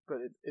name, but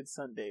it's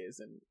Sunday is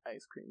in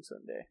Ice Cream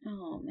Sunday.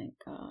 Oh my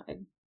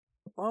god.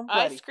 Well,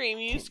 I scream,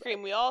 you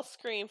scream, we all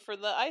scream for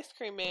the Ice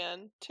Cream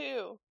Man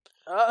too.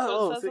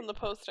 Oh, it says on the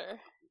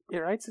poster. It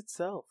writes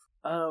itself.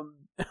 The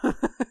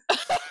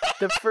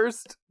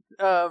first,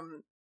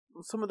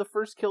 some of the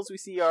first kills we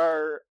see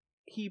are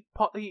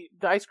the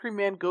Ice Cream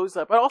Man goes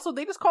up, but also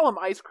they just call him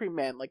Ice Cream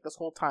Man like this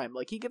whole time.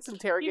 Like he gets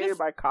interrogated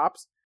by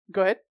cops.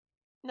 Go ahead.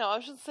 No, I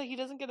was just saying he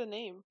doesn't get a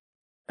name.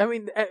 I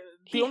mean,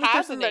 the only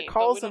person that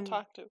calls him.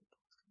 Talk to.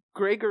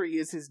 Gregory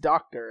is his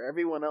doctor.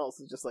 Everyone else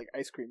is just like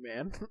Ice Cream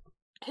Man.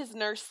 His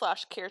nurse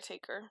 /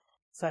 caretaker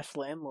 /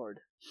 landlord.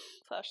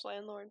 /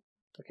 landlord.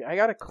 Okay, I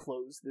gotta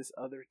close this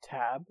other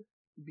tab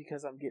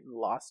because I'm getting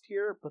lost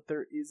here, but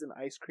there is an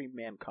Ice Cream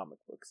Man comic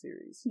book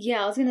series.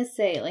 Yeah, I was gonna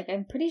say, like,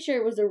 I'm pretty sure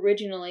it was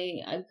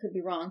originally, I could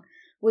be wrong,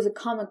 was a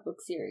comic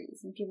book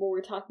series. And people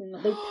were talking,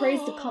 they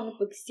praised the comic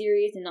book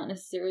series and not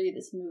necessarily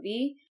this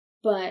movie.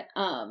 But,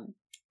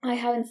 I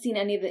haven't seen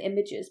any of the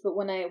images, but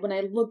when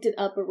I looked it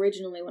up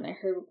originally, when I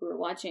heard what we were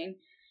watching,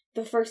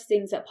 the first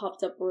things that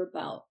popped up were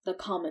about the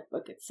comic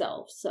book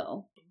itself,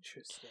 so.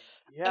 Interesting.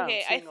 Yeah.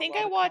 Okay, I think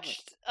I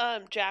watched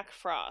Jack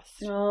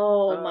Frost.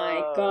 Oh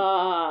my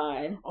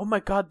god. Oh my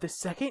god, the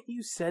second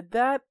you said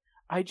that,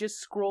 I just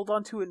scrolled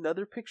onto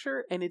another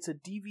picture, and it's a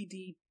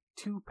DVD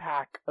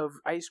 2-pack of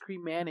Ice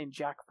Cream Man and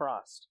Jack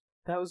Frost.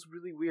 That was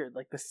really weird.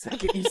 Like, the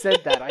second you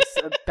said that, I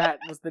said that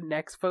was the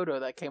next photo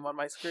that came on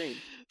my screen.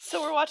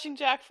 So we're watching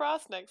Jack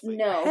Frost next week.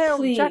 No, Hell,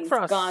 please, Jack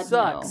Frost God,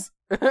 sucks.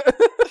 No.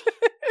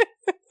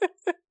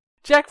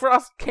 Jack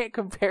Frost can't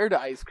compare to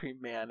Ice Cream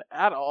Man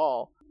at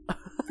all.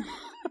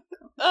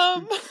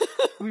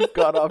 We've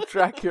got off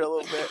track here a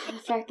little bit.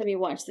 The fact that we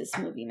watched this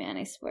movie, man,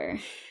 I swear.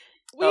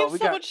 We have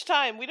so much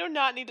time. We do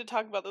not need to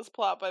talk about this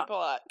plot by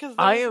plot, because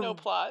there's no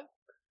plot.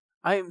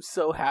 I am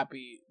so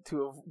happy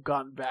to have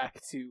gone back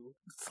to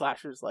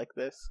slashers like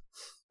this.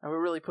 And we're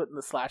really putting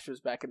the slashers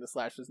back into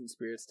Slashers and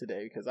Spirits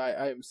today, because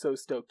I am so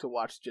stoked to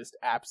watch just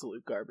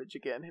absolute garbage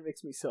again. It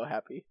makes me so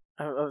happy.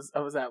 I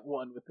was at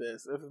one with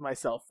this. It was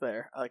myself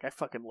there. Like, I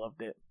fucking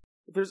loved it.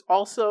 There's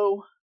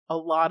also a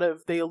lot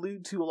of, they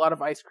allude to a lot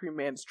of Ice Cream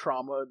Man's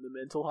trauma in the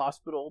mental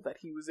hospital that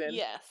he was in.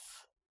 Yes.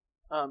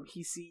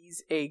 He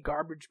sees a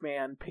garbage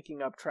man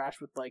picking up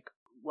trash with, like,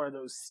 one of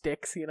those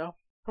sticks, you know?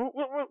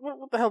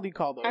 What the hell do you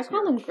call those? I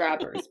call them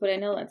grabbers, but I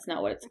know that's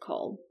not what it's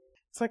called.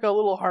 It's like a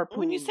little harpoon.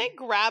 When you say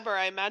grabber,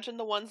 I imagine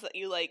the ones that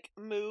you, like,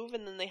 move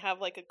and then they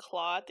have, like, a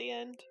claw at the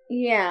end.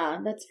 Yeah,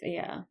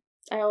 yeah.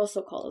 I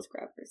also call those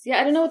grabbers. Yeah,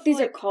 I don't know what these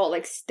are called.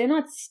 Like, they're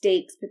not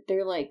stakes, but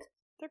they're like...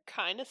 They're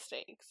kind of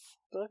stakes.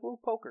 They're like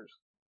little pokers.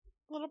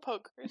 Little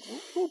pokers.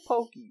 Little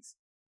pokies.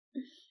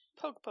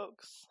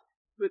 Pokes.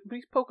 But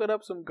he's poking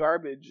up some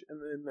garbage, and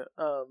then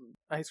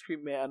Ice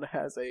Cream Man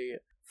has a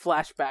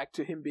flashback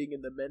to him being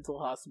in the mental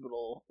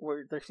hospital,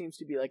 where there seems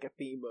to be, like, a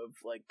theme of,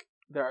 like,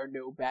 there are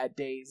no bad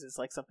days is,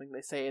 like, something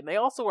they say. And they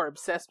also are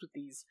obsessed with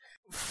these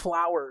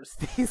flowers,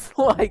 these,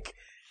 like,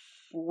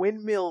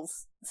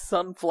 windmills,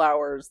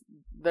 sunflowers.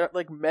 They're,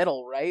 like,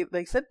 metal, right?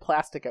 They said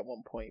plastic at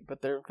one point,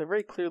 but they're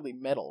very clearly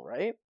metal,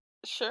 right?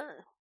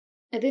 Sure.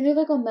 I think they're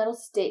like on metal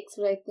stakes,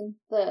 but I think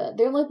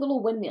they're like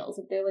little windmills.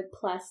 Like, they're like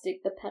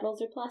plastic. The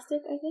petals are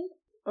plastic, I think.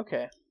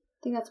 Okay. I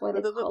think that's why they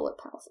call it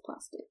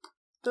plastic.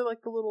 They're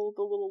like the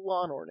little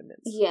lawn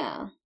ornaments.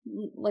 Yeah.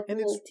 Like the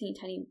little teeny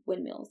tiny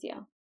windmills,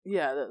 yeah.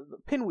 Yeah, the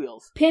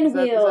pinwheels.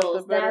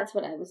 Pinwheels, that's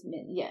what I was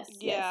meant. Yes.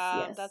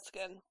 Yeah, yes. That's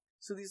good.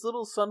 So these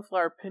little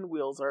sunflower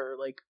pinwheels are,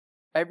 like,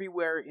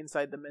 everywhere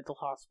inside the mental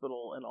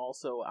hospital and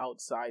also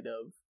outside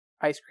of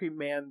Ice Cream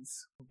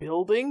Man's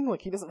building.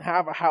 Like, he doesn't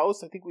have a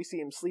house. I think we see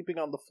him sleeping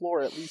on the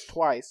floor at least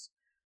twice.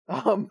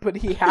 But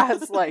he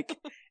has, like,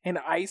 an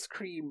ice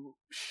cream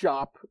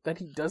shop that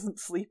he doesn't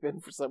sleep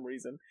in for some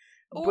reason.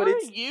 Or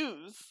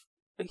use.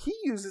 He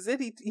uses it.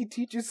 He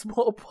teaches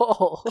Small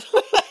Paul.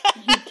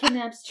 He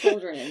kidnaps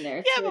children in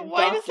there. Yeah, but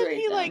why doesn't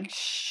he, them. like,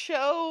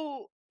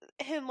 show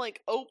him,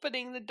 like,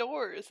 opening the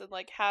doors and,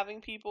 like,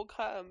 having people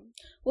come?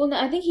 Well, no,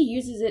 I think he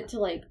uses it to,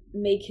 like,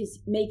 make his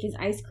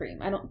ice cream.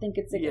 I don't think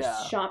it's like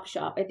a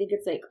shop. I think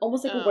it's like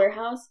almost like a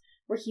warehouse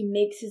where he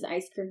makes his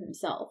ice cream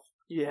himself.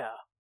 Yeah.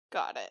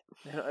 Got it.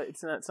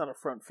 It's not a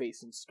front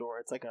facing store.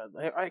 It's like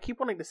I keep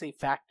wanting to say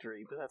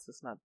factory, but that's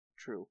just not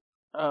true.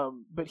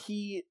 But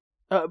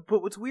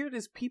what's weird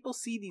is people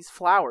see these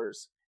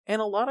flowers, and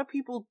a lot of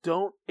people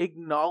don't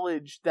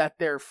acknowledge that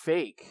they're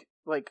fake.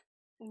 Like,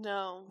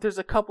 no. There's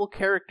a couple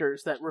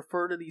characters that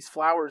refer to these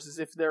flowers as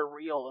if they're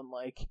real and,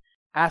 like,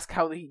 ask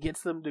how he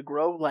gets them to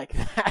grow like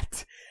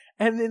that.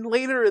 And then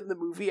later in the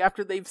movie,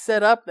 after they've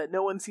set up that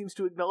no one seems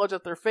to acknowledge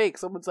that they're fake,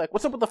 someone's like,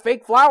 what's up with the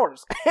fake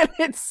flowers? And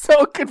it's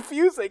so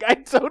confusing. I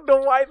don't know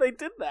why they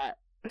did that.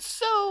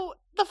 So,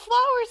 the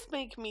flowers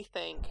make me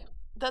think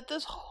that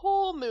this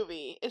whole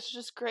movie is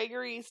just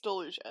Gregory's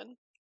delusion.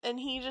 And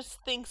he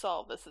just thinks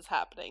all of this is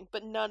happening,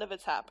 but none of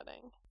it's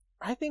happening.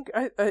 I think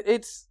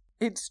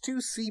it's too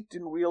seeped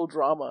in real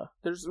drama.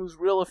 There's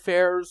real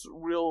affairs,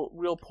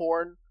 real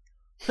porn.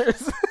 I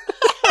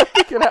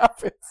think it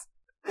happens.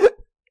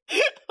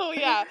 Oh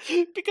yeah,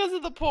 because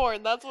of the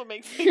porn, that's what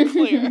makes it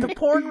clear. The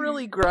porn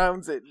really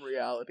grounds it in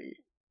reality.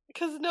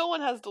 Because no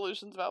one has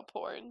delusions about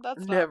porn.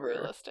 That's not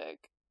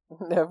realistic.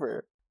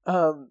 Never.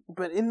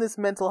 But in this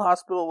mental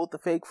hospital with the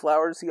fake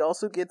flowers, he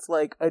also gets,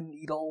 like, a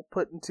needle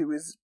put into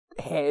his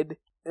head,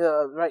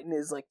 right in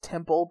his, like,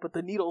 temple, but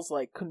the needle's,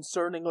 like,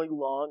 concerningly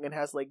long and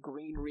has, like,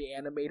 green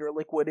reanimator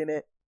liquid in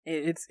it.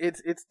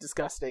 It's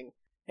disgusting.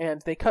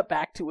 And they cut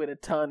back to it a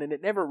ton, and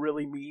it never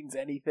really means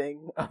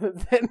anything other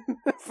than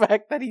the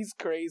fact that he's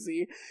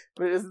crazy,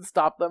 but it doesn't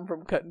stop them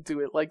from cutting to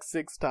it, like,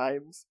 6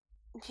 times.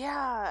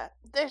 Yeah,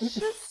 there's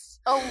just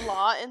a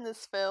lot in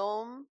this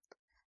film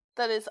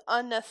that is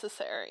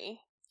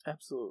unnecessary.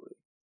 Absolutely.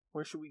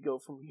 Where should we go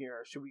from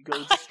here? Should we go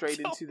just straight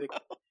into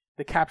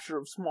the capture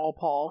of Small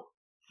Paul?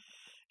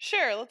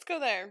 Sure, let's go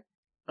there.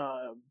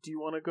 Do you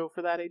want to go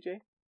for that,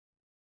 AJ?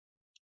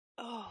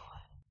 Oh.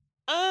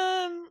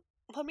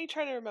 Let me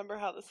try to remember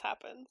how this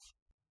happens.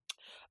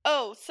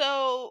 Oh,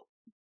 so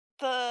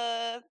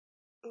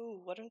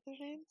what are their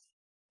names?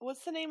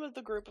 What's the name of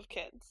the group of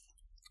kids?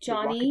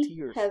 Johnny,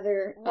 Rocketeers.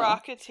 Heather,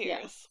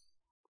 Rocketeers.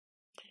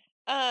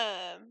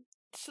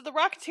 So the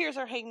Rocketeers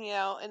are hanging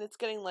out, and it's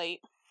getting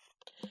late.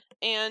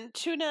 And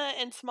Tuna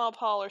and Small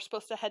Paul are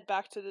supposed to head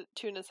back to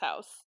Tuna's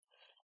house.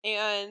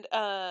 And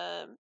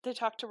they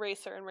talk to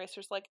Racer, and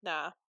Racer's like,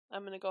 "Nah,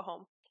 I'm gonna go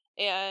home."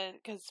 And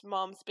because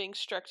Mom's being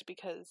strict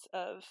because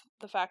of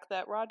the fact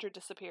that Roger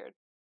disappeared.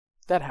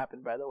 That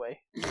happened, by the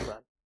way. Yeah.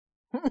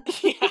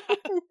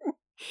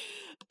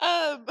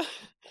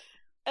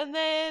 And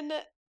then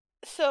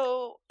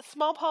so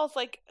Small Paul's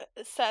like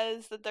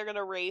says that they're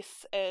gonna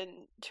race,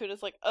 and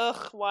Tuna's like,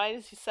 "Ugh, why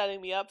is he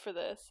setting me up for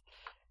this?"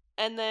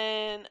 And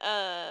then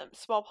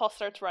Small Paul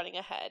starts running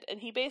ahead, and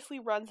he basically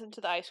runs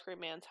into the ice cream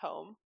man's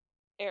home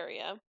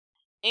area.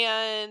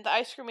 And the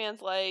ice cream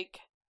man's like,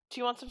 "Do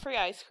you want some free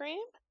ice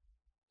cream?"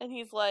 And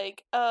he's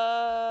like,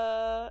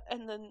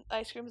 and then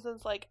ice cream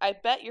man's like, "I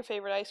bet your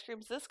favorite ice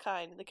cream's this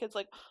kind." And the kid's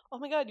like, "Oh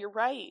my god, you're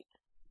right."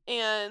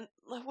 And,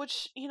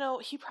 which, you know,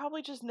 he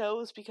probably just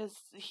knows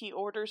because he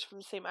orders from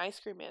the same ice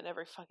cream man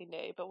every fucking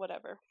day, but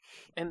whatever.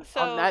 And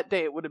on that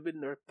day, it would have been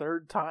their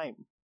third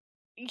time.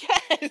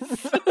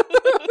 Yes!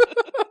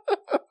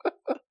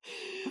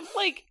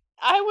 Like,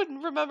 I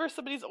wouldn't remember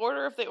somebody's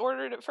order if they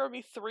ordered it for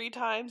me 3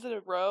 times in a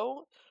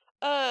row.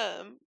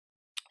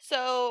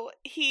 So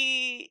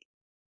he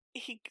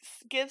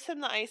gives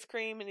him the ice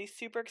cream, and he's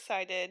super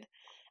excited,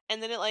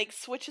 and then it, like,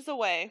 switches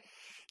away,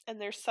 and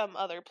there's some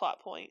other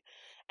plot point.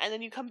 And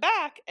then you come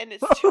back, and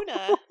it's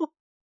Tuna.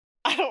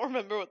 I don't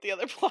remember what the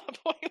other plot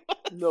point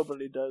was.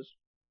 Nobody does.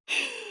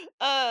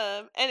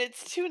 And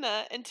it's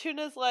Tuna, and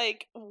Tuna's,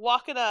 like,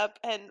 walking up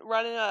and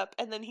running up,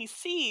 and then he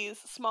sees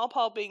Small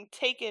Paul being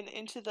taken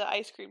into the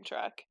ice cream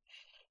truck.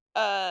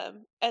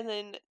 And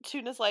then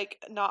Tuna's,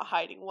 like, not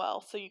hiding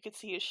well, so you could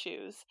see his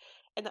shoes.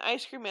 And the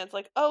ice cream man's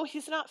like, "Oh,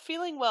 he's not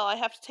feeling well. I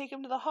have to take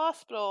him to the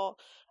hospital.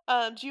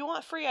 Do you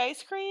want free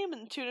ice cream?"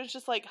 And Tuna's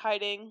just, like,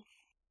 hiding.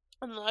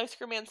 And the ice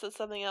cream man says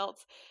something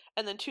else,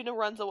 and then Tuna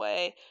runs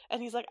away,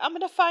 and he's like, "I'm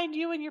gonna find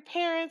you and your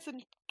parents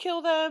and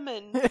kill them,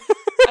 and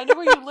I know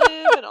where you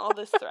live," and all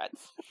this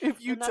threats.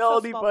 If you tell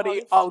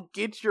anybody, I'll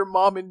get your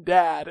mom and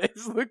dad,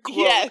 is the quote,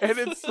 yes. And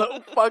it's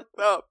so fucked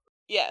up.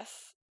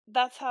 Yes,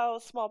 that's how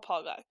Small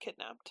Paul got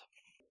kidnapped.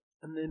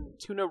 And then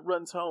Tuna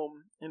runs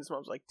home, and his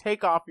mom's like,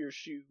 "Take off your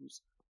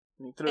shoes."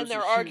 And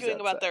they're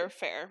arguing about their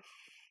affair.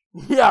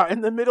 Yeah,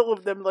 in the middle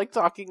of them, like,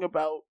 talking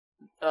about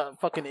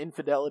fucking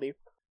infidelity.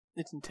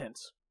 It's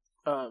intense.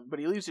 But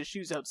he leaves his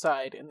shoes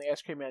outside, and the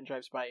ice cream man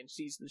drives by and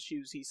sees the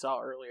shoes he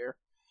saw earlier,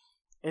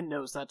 and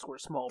knows that's where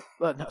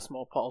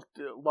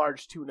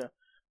large Tuna.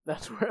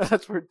 That's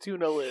where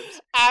Tuna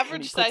lives.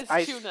 Average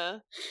size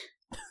tuna.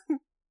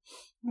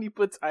 He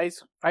puts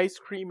ice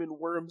cream and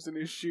worms in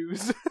his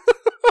shoes.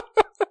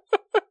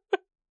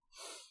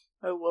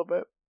 I love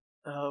it.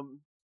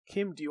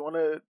 Kim, do you want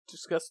to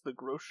discuss the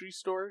grocery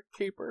store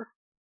caper?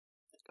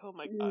 Oh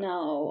my god.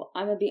 No,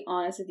 I'm gonna be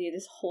honest with you.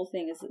 This whole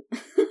thing is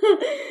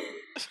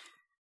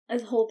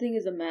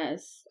a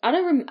mess.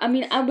 I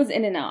mean, I was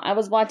in and out. I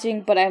was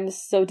watching, but I'm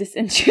so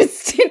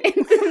disinterested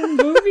in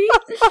the movie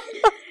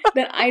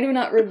that I do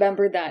not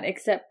remember that,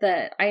 except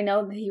that I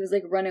know that he was,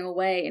 like, running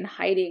away and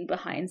hiding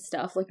behind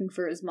stuff looking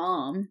for his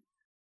mom.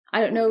 I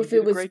don't know if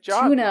it was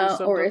Tuna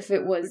or if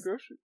it was...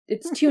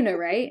 It's Tuna,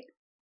 right?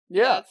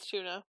 Yeah, it's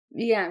Tuna.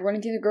 Yeah,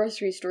 running through the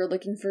grocery store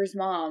looking for his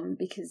mom,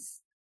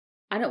 because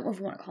I don't know if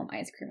I want to call him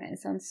Ice Cream Man. It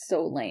sounds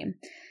so lame.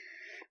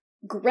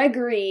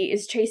 Gregory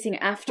is chasing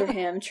after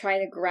him, trying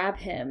to grab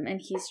him,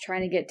 and he's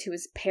trying to get to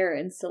his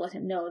parents to let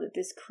him know that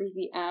this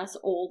creepy-ass,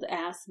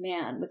 old-ass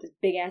man with his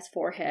big-ass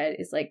forehead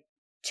is, like,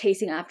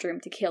 chasing after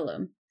him to kill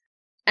him.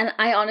 And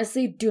I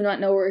honestly do not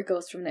know where it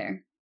goes from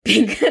there.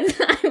 Because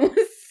I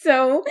was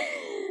so...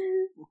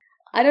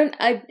 I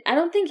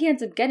don't think he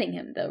ends up getting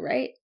him, though,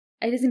 right?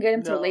 He doesn't get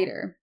him till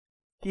later.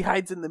 He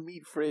hides in the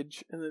meat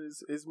fridge, and then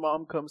his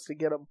mom comes to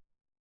get him.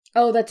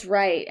 Oh, that's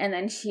right. And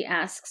then she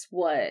asks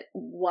why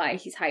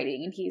he's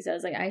hiding, and he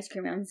says, like, "Ice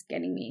Cream Man's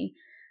getting me,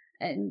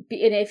 and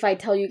if I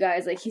tell you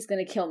guys, like, he's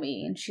gonna kill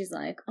me." And she's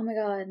like, "Oh my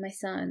god, my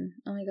son,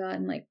 oh my god,"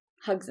 and, like,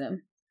 hugs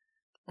him.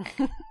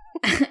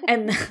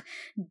 And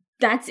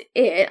that's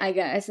it, I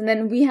guess. And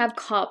then we have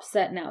cops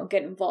that now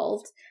get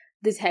involved.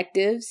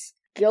 Detectives.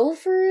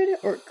 Guilford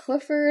or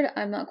Clifford,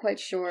 I'm not quite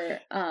sure,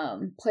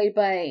 played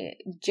by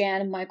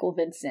Jan Michael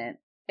Vincent,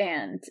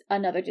 and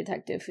another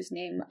detective whose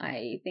name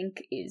I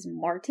think is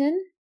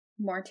Martin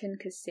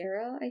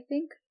Casera, I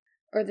think,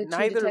 or the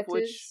Neither two detectives. of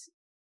which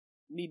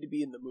need to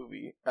be in the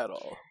movie at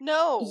all.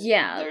 No,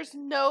 yeah, there's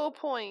no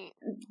point.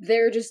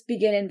 They're just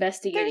begin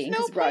investigating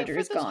because Roger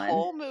is gone.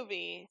 Whole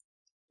movie.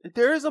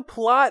 There is a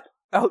plot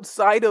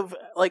outside of,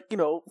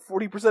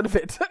 40% of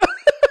it.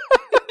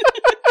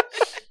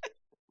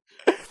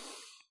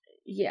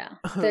 Yeah,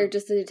 they're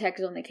just the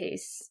detectives on the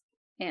case,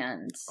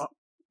 and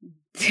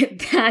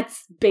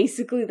that's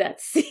basically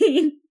that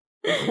scene.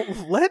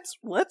 Let's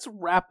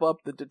wrap up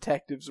the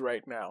detectives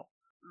right now.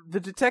 The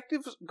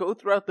detectives go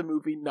throughout the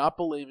movie not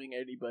believing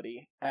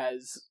anybody,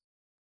 as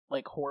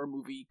horror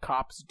movie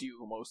cops do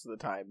most of the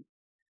time.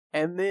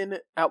 And then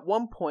at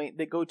one point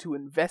they go to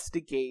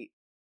investigate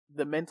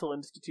the mental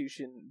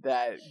institution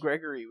that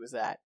Gregory was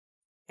at,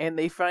 and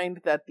they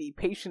find that the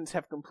patients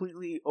have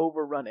completely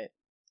overrun it.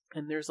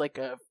 And there's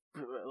a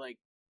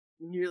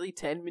nearly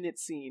 10-minute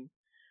scene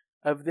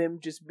of them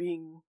just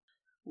being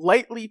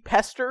lightly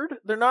pestered.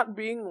 They're not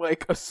being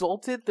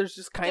assaulted. There's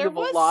just kind of a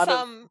lot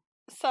of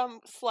some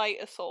slight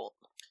assault.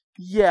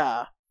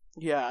 Yeah.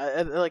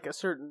 At a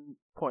certain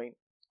point,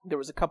 there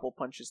was a couple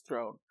punches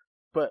thrown,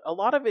 but a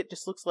lot of it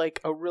just looks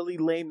like a really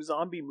lame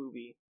zombie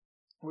movie,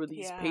 where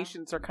these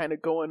patients are kind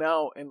of going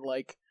out and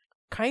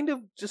kind of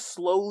just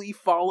slowly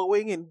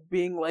following and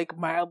being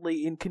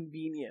mildly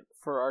inconvenient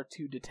for our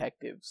two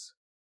detectives.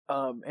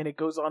 And it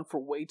goes on for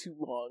way too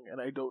long,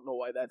 and I don't know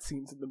why that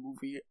scene's in the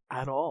movie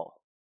at all.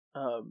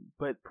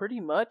 But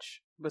pretty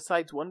much,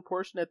 besides one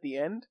portion at the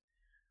end,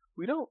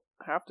 we don't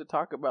have to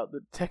talk about the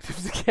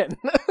detectives again.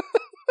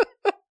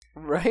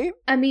 Right?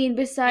 I mean,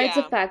 besides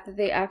the fact that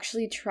they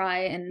actually try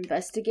and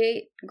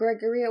investigate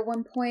Gregory at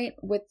one point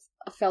with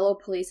a fellow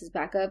police as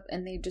backup,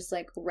 and they just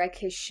wreck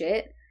his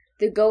shit.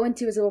 They go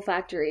into his little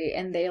factory,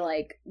 and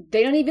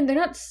they're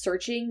not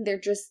searching, they're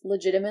just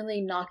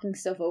legitimately knocking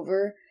stuff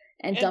over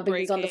and dumping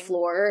things on the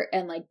floor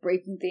and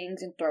breaking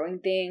things and throwing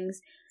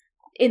things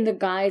in the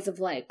guise of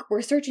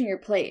we're searching your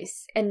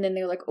place. And then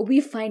they're oh,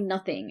 we find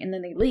nothing, and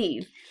then they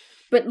leave.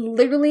 But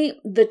literally,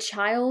 the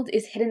child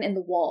is hidden in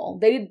the wall.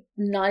 They did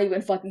not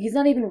even he's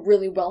not even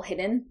really well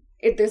hidden.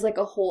 There's a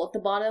hole at the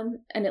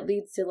bottom, and it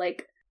leads to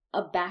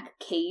a back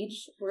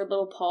cage where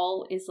little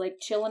Paul is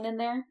chilling in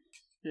there.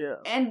 Yeah.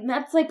 And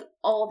that's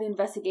all the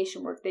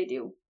investigation work they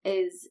do,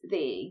 is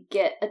they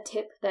get a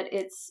tip that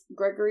it's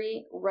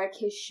Gregory, wreck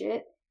his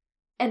shit,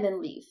 and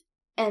then leave.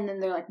 And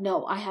then they're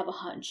no, I have a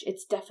hunch.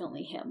 It's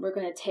definitely him. We're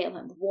going to tail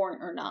him,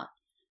 warrant or not.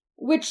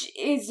 Which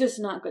is just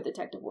not good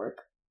detective work.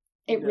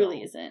 It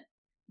really isn't.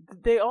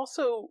 They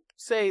also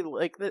say,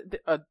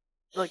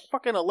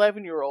 fucking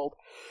 11-year-old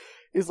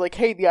is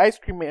hey, the ice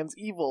cream man's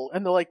evil.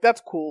 And they're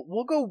that's cool.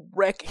 We'll go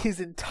wreck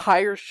his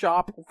entire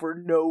shop for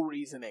no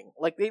reasoning.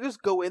 They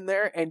just go in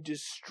there and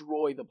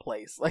destroy the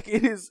place.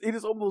 It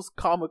is almost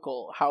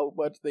comical how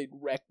much they'd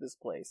wreck this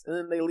place. And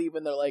then they leave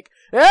and they're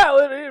yeah,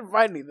 we didn't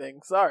find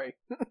anything. Sorry.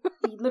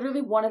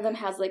 Literally, one of them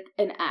has,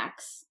 an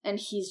axe. And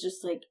he's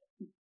just it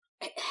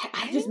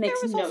just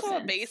makes no sense. There was also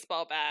a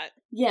baseball bat.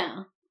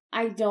 Yeah.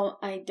 I don't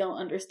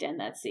understand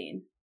that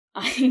scene.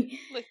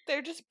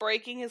 They're just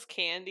breaking his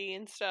candy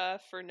and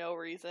stuff for no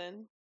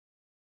reason.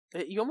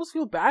 You almost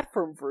feel bad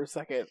for him for a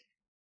second.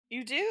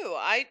 You do.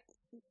 I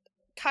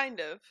kind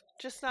of,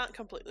 just not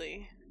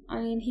completely. I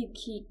mean,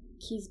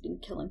 he's been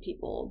killing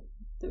people.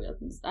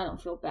 I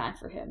don't feel bad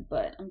for him,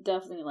 but I'm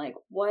definitely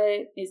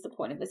what is the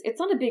point of this?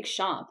 It's not a big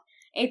shop.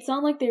 It's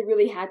not like they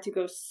really had to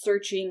go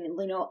searching,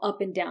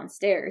 up and down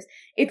stairs.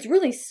 It's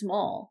really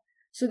small,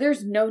 so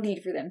there's no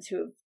need for them to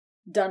have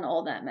done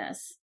all that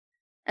mess.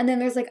 And then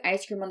there's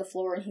ice cream on the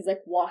floor, and he's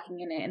walking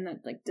in it, and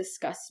that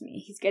disgusts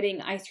me. He's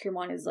getting ice cream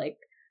on his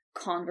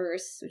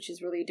Converse, which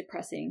is really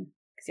depressing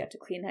because you have to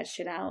clean that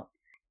shit out.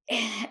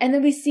 And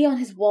then we see on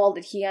his wall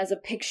that he has a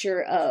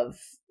picture of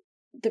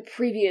the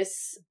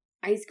previous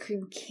ice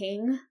cream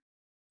king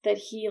that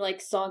he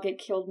saw get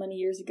killed many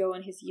years ago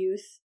in his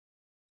youth.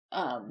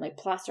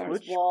 Plastered on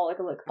his wall,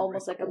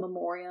 almost like a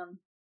memoriam.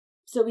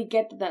 So we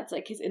get that that's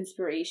his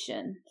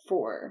inspiration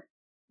for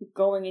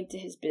going into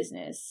his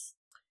business.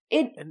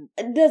 It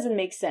doesn't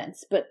make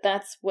sense, but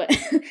that's what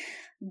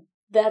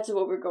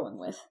we're going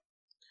with.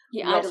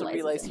 You also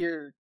realize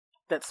here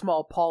that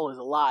Small Paul is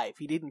alive.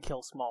 He didn't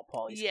kill Small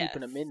Paul. He's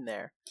keeping him in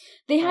there.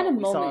 They had a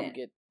moment.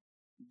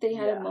 They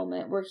had a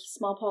moment where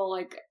Small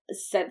Paul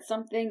said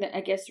something that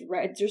I guess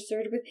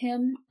registered with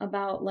him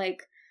about the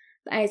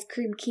Ice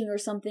Cream King or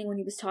something when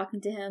he was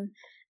talking to him,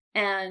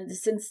 and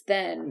since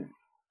then,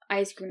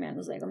 Ice Cream Man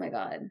was oh my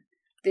god,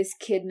 this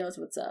kid knows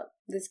what's up.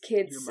 This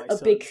kid's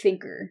a big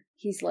thinker.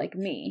 He's like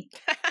me.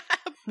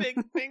 Big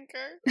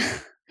thinker.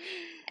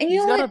 And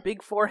he's got a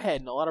big forehead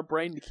and a lot of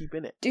brain to keep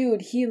in it.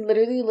 Dude, he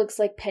literally looks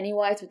like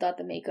Pennywise without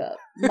the makeup.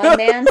 My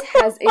man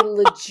has a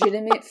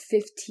legitimate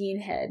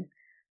 15 head.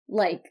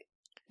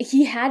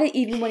 He had it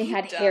even when he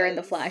had hair in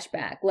the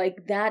flashback.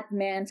 That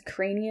man's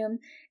cranium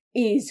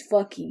is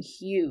fucking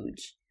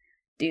huge.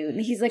 Dude,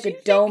 he's a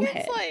dome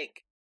head.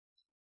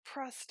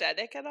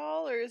 Prosthetic at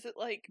all, or is it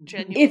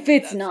genuine? If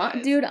it's not,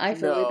 size? Dude, I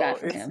feel really bad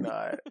for him.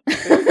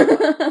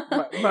 It's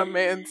not.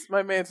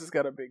 my man's just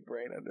got a big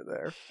brain under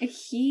there.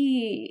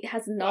 He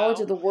has knowledge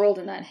of the world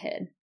in that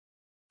head.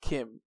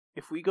 Kim,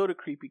 if we go to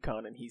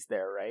CreepyCon and he's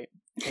there, right,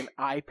 and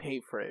I pay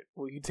for it,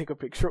 will you take a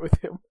picture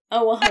with him?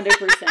 Oh,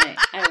 100%.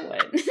 I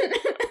would.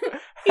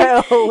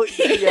 Hell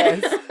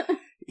yes.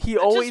 he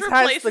always just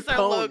has the replaces our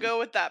cone. logo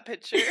with that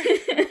picture.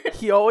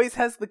 He always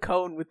has the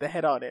cone with the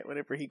head on it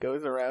whenever he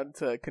goes around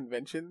to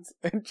conventions,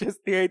 and just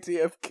the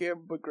idea of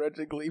Kim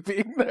begrudgingly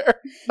being there.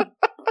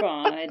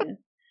 God.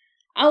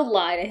 I'll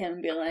lie to him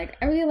and be like,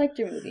 I really liked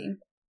your movie.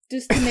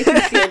 Just to make him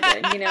feel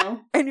good, you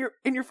know? And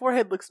your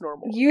forehead looks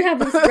normal. You have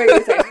this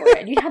regular size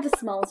forehead. You have the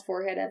smallest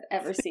forehead I've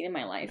ever seen in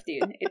my life,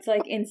 dude. It's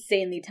like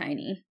insanely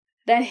tiny.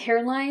 That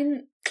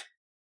hairline,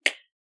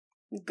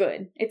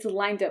 good. It's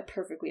lined up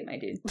perfectly, my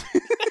dude.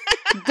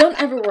 Don't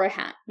ever wear a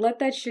hat. Let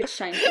that shit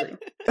shine through.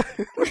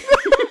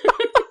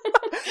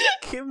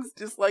 Kim's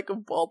dislike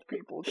of bald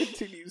people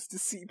continues to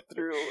seep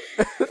through.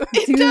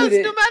 It Dude. does,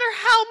 no matter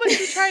how much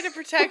you try to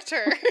protect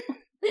her.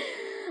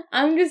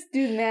 I'm just,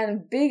 dude,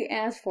 man, big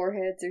ass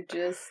foreheads are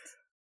just...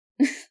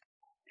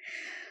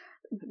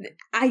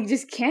 I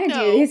just can't,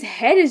 No. dude. His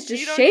head is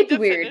just You don't shaped need to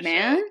weird, finish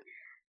man. it.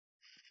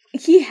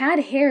 He had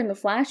hair in the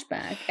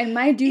flashback, and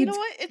my dude's You know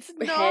what? It's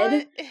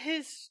head- not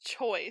his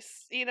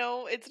choice. You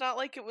know, it's not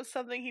like it was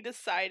something he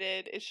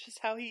decided. It's just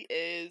how he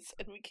is,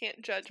 and we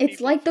can't judge. It's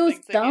people like for those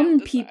things they can't dumb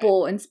decide.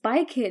 people in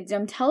Spy Kids.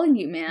 I'm telling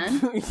you, man.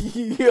 Yo,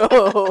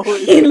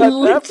 It it's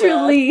not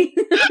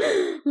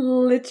that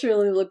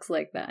literally looks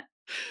like that.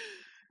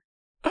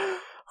 bad.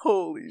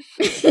 Holy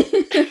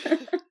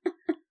shit.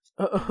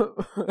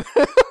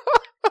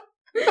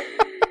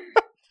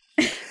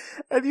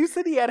 And you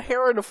said he had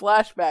hair in a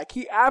flashback.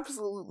 He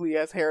absolutely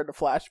has hair in a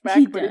flashback,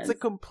 He but it's a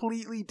does.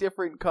 completely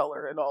different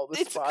color in all the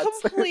It's spots.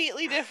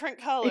 completely different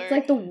color. It's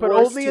like the But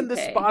worst only in the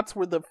toupee. spots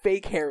where the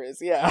fake hair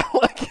is, yeah.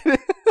 Like,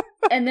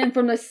 And then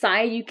from the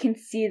side, you can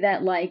see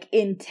that, like,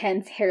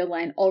 intense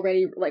hairline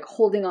already, like,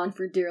 holding on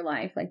for dear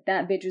life. Like,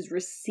 that bitch is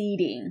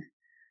receding.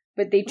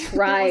 But they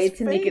tried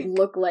to make it fake.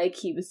 look like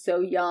he was so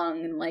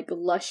young and, like,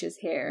 luscious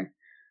hair.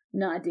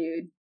 Nah,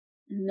 dude.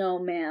 No,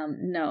 ma'am.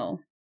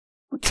 No.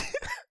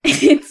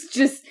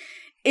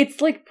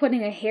 It's like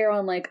putting a hair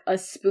on, like, a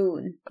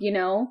spoon, you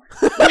know?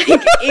 Like,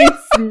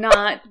 it's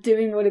not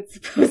doing what it's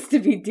supposed to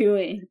be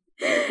doing.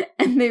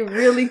 And they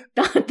really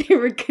thought they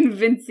were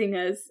convincing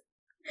us.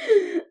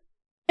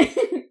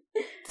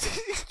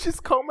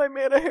 just call my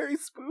man a hairy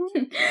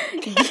spoon?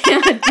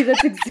 Yeah, dude,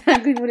 that's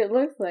exactly what it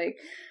looks like.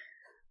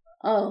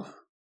 Oh,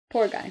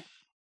 poor guy.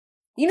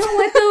 You know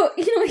what, though?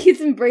 You know,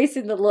 he's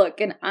embracing the look,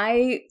 and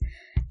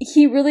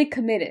he really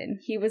committed.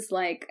 He was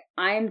like,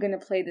 I am gonna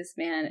play this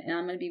man, and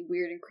I'm gonna be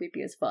weird and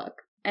creepy as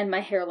fuck. And my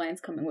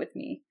hairline's coming with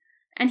me.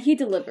 And he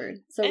delivered,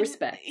 so And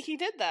respect. He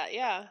did that,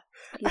 yeah.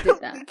 He I did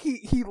don't that. think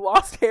he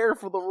lost hair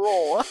for the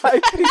role. I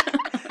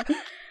think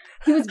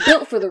He was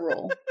built for the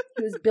role.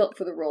 He was built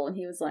for the role, and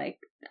he was like,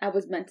 I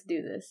was meant to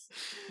do this.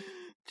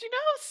 Do you know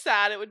how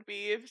sad it would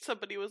be if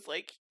somebody was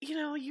like, you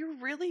know, you're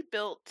really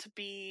built to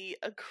be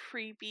a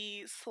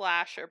creepy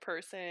slasher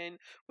person,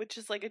 which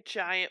is like a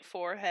giant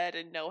forehead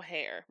and no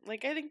hair.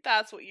 Like, I think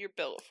that's what you're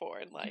built for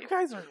in life. you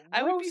guys are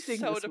I would be roasting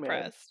so this man.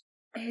 depressed.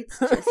 It's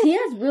just, he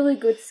has really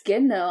good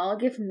skin, though. I'll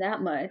give him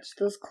that much.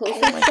 Those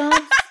close-up Oh my-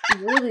 shots,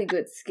 really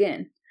good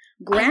skin.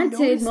 Granted,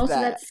 noticed most of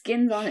that. that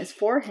skin's on his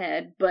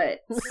forehead,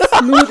 but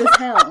smooth as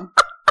hell.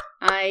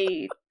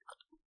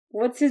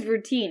 What's his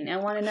routine? I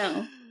want to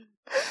know.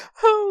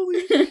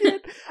 Holy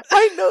shit.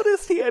 I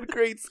noticed he had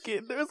great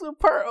skin. There was a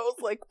part I was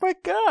like, my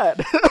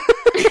god.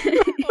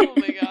 Oh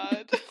my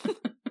god.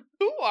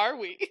 Who are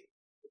we?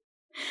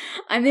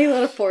 I make a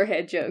lot of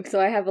forehead jokes, so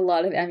I have a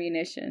lot of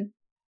ammunition.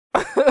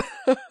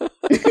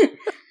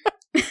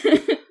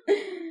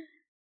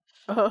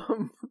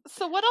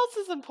 So what else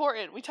is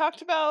important? We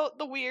talked about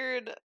the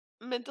weird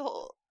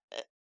mental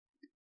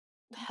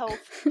health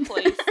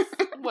place,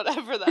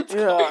 whatever that's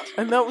yeah, called.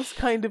 and that was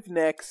kind of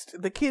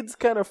next. The kids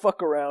kind of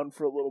fuck around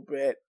for a little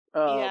bit.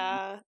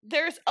 Yeah.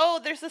 There's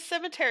a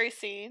cemetery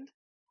scene.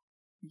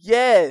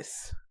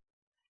 Yes.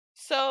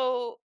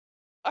 So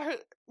our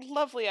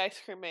lovely ice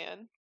cream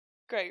man,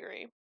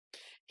 Gregory,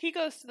 he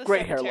goes to the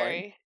Great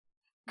cemetery.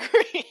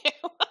 Great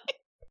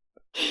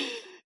hairline.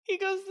 He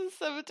goes to the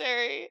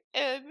cemetery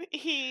and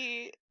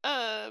he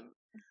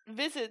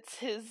visits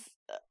his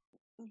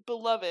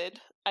beloved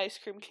ice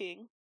cream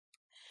king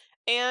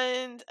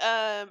and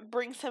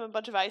brings him a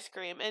bunch of ice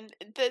cream, and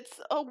that's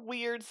a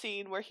weird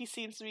scene where he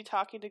seems to be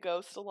talking to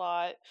ghosts a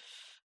lot.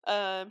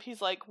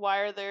 He's like,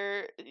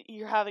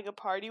 you're having a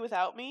party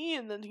without me?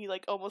 And then he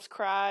like almost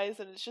cries,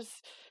 and it's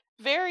just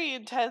very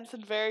intense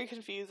and very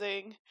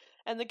confusing.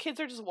 And the kids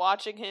are just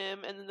watching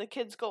him, and then the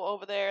kids go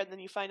over there, and then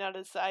you find out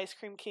it's the ice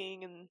cream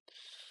king, and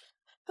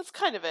that's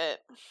kind of it.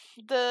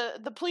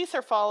 The police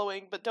are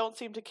following, but don't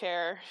seem to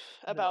care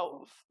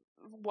about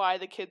why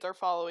the kids are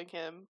following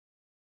him.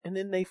 And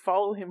then they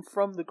follow him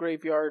from the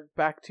graveyard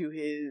back to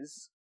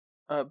his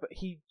but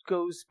he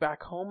goes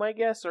back home, I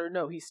guess, or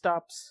no, he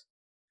stopped.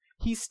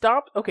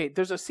 Okay,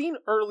 there's a scene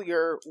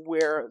earlier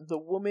where the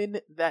woman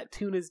that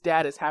Tuna's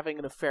dad is having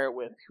an affair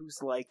with, who's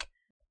like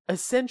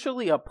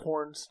essentially a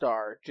porn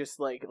star, just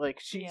like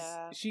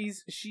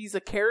she's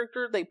a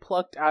character they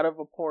plucked out of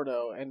a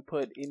porno and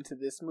put into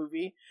this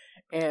movie,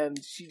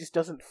 and she just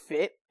doesn't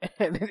fit,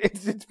 and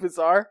it's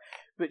bizarre.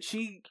 But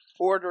she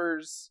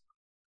orders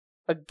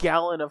a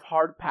gallon of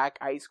hard pack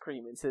ice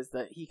cream and says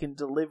that he can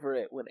deliver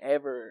it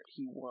whenever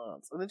he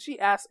wants. And then she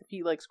asks if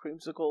he likes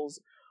creamsicles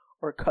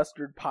or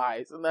custard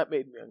pies, and that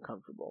made me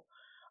uncomfortable.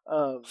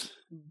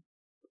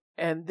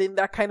 And then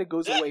that kind of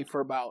goes away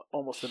for about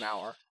almost an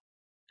hour.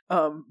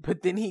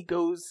 But then he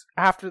goes,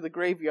 after the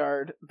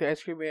graveyard, the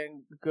ice cream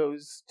man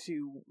goes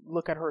to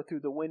look at her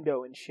through the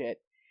window and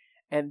shit.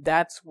 And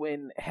that's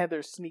when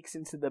Heather sneaks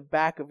into the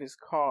back of his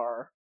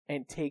car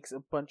and takes a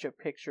bunch of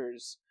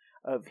pictures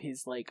of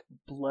his, like,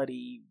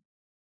 bloody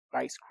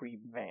ice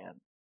cream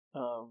van.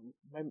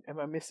 Am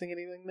I missing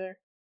anything there?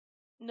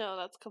 No,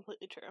 that's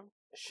completely true.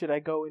 Should I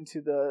go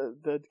into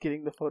the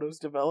getting the photos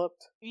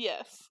developed?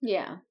 Yes.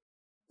 Yeah.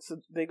 So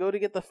they go to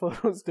get the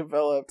photos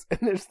developed, and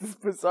there's this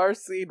bizarre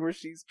scene where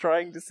she's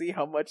trying to see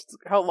how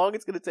long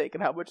it's going to take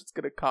and how much it's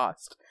going to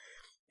cost.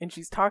 And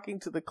she's talking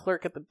to the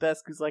clerk at the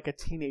desk who's like a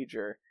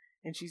teenager,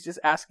 and she's just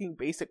asking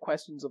basic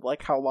questions of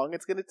like how long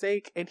it's going to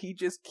take, and he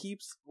just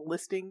keeps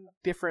listing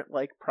different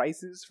like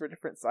prices for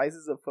different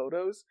sizes of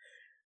photos.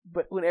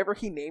 But whenever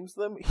he names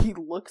them, he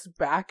looks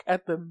back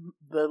at the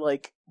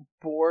like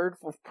board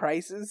of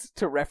prices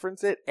to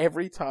reference it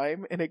every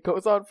time, and it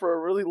goes on for a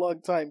really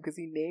long time because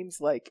he names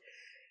like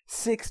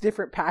 6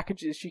 different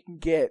packages she can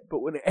get, but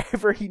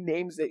whenever he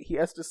names it, he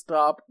has to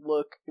stop,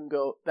 look, and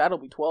go, that'll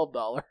be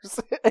 $12.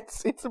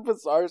 It's a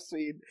bizarre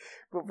scene,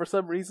 but for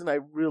some reason I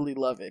really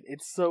love it.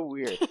 It's so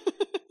weird.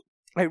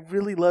 I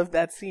really love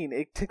that scene.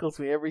 It tickles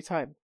me every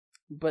time.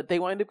 But they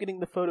wind up getting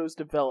the photos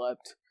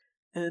developed,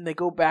 and then they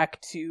go back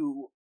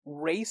to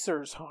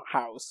Racer's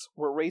house,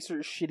 where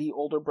Racer's shitty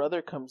older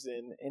brother comes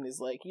in and is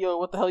like, yo,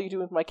 what the hell are you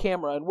doing with my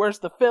camera, and where's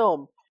the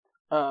film?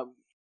 And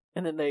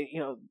then they,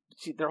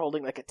 they're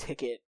holding like a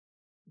ticket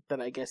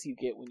that I guess you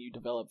get when you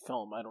develop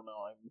film. I don't know.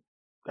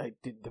 I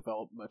didn't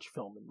develop much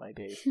film in my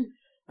days.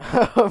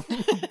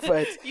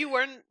 But you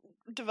weren't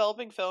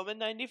developing film in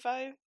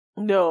 95?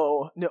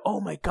 No. Oh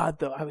my god,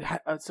 though.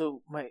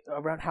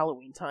 Around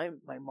Halloween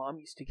time, my mom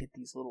used to get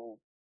these little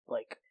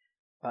like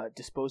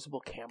disposable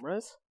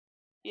cameras.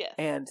 Yes.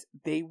 And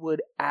they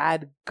would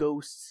add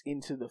ghosts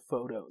into the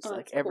photos. Oh, like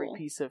that's every cool.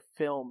 piece of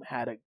film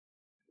had a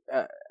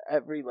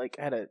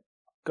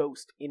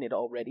ghost in it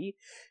already,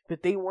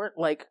 but they weren't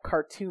like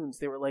cartoons.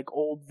 They were like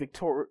old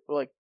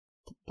like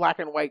black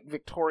and white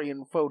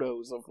Victorian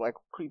photos of like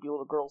creepy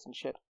little girls and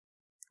shit.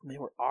 And they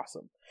were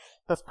awesome.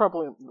 That's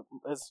probably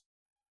as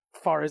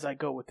far as I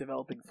go with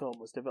developing film,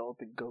 was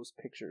developing ghost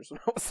pictures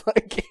when I was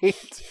like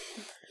 8.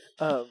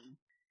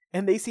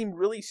 And they seem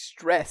really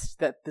stressed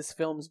that this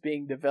film's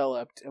being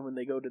developed, and when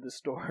they go to the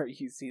store,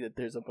 you see that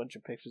there's a bunch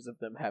of pictures of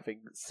them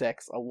having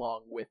sex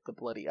along with the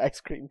bloody ice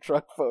cream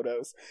truck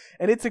photos.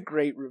 And it's a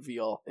great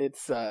reveal.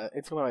 It's one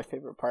of my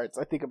favorite parts.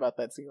 I think about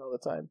that scene all the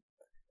time.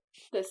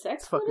 The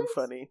sex It's fucking photos?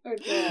 funny. Or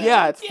the...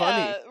 Yeah, it's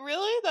funny. Yeah,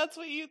 really? That's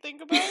what you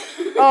think about?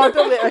 Oh,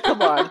 don't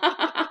come on.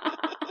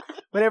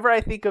 Whenever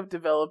I think of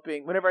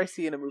developing, whenever I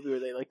see in a movie where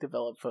they like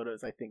develop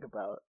photos, I think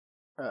about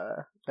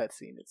that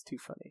scene. It's too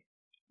funny.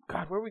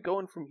 God, where are we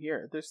going from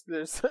here? There's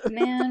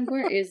Man,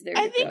 where is there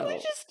I to think go, we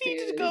just need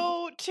to dude?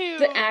 go to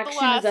The action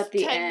last is at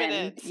the 10 end.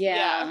 minutes.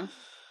 Yeah.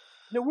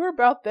 No, we're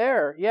about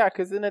there. Yeah,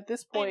 because then at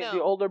this point, know.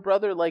 the older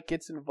brother like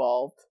gets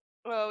involved,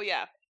 Oh,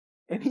 yeah.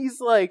 and he's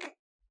like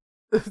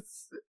a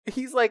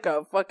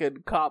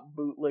fucking cop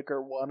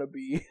bootlicker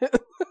wannabe.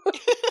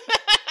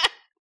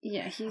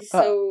 Yeah, he's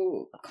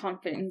so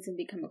confident he's gonna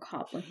become a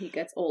cop when he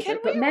gets older. Can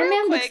But we Man real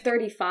Man looks quick-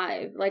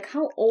 35. Like,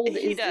 how old He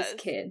is this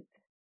does. kid?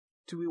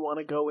 Do we want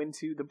to go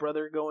into the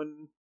brother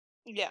going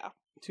Yeah.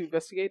 to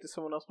investigate? Does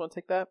someone else want to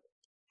take that?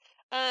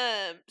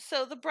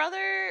 So the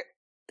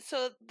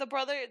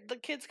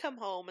kids come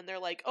home and they're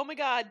like, oh my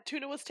god,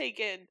 Tuna was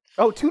taken.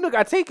 Oh, Tuna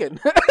got taken.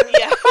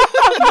 Yeah.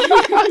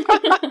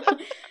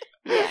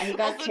 Yeah, he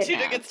got Also, Tuna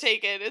kidnapped. gets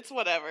taken. It's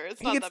whatever. It's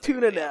He not gets that big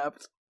of Tuna a deal.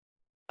 napped.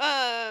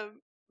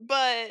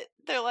 But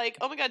they're like,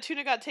 oh my god,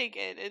 Tuna got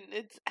taken, and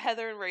it's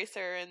Heather and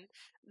Racer, and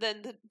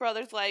then the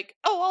brother's like,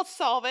 oh, I'll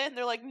solve it, and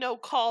they're like, no,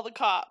 call the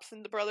cops,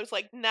 and the brother's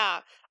like, nah,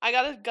 I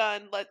got a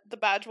gun, the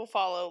badge will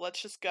follow,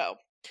 let's just go.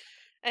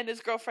 And his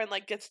girlfriend,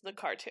 like, gets in the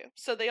car, too.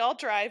 So they all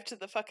drive to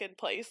the fucking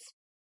place,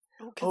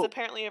 because Oh.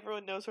 apparently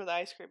everyone knows where the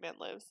ice cream man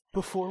lives.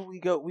 Before we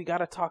go, we got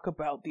to talk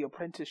about the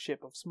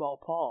apprenticeship of Small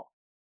Paul.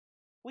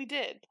 We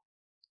did.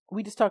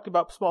 We just talked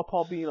about Small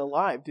Paul being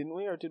alive, didn't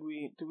we? Or did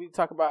we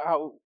talk about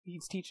how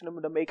he's teaching him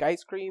to make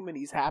ice cream and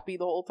he's happy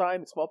the whole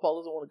time and Small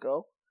Paul doesn't want to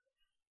go?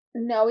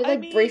 No, we I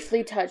mean,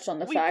 briefly touched on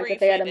the we fact that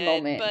they had a briefly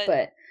did, moment, but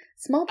but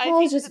Small I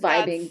Paul's think just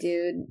that vibing, that's-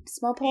 dude.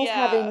 Small Paul's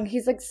Yeah.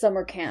 he's like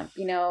summer camp,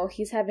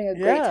 he's having a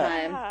great Yeah.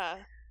 time. Yeah.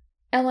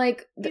 And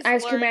like the He's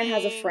ice cream man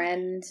has a learning.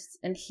 friend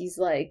and he's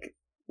like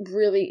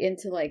really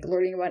into like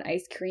learning about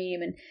ice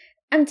cream, and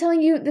I'm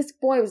telling you, this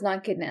boy was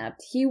not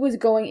kidnapped. He was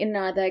going in and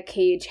out of that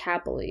cage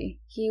happily.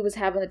 He was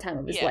having the time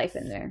of his Yes. life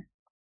in there.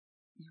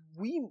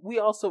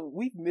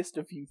 We've missed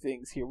a few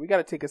things here. We got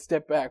to take a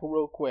step back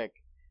real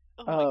quick.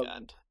 Oh my Um,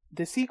 god.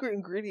 The secret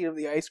ingredient of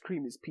the ice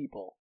cream is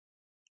people.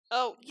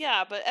 Oh,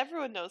 yeah, but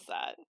everyone knows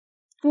that.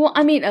 Well,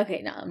 I mean,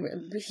 okay, no,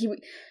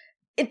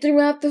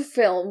 throughout the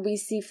film, we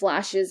see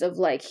flashes of,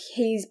 like,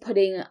 he's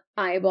putting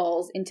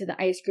eyeballs into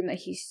the ice cream that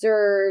he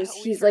serves.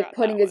 Oh, we He's, like, forgot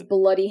putting that his one.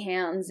 bloody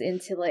hands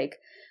into, like,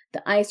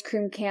 the ice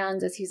cream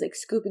cans as he's, like,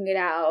 scooping it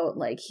out.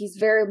 Like, he's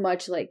very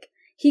much, like,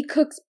 he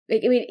cooks,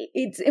 like, I mean,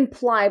 it's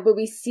implied, but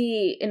we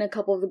see in a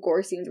couple of the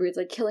gore scenes where he's,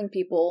 like, killing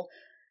people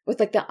with,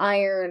 like, the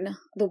iron,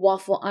 the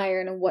waffle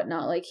iron and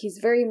whatnot. Like, he's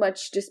very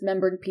much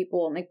dismembering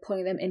people and, like,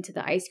 putting them into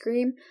the ice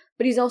cream.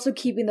 But he's also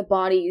keeping the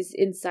bodies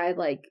inside,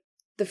 like,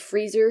 the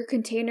freezer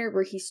container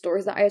where he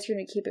stores the ice cream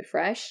to keep it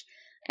fresh.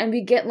 And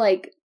we get,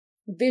 like,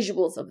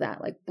 visuals of that,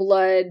 like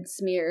blood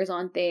smears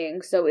on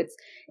things. So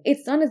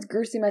it's not as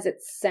gruesome as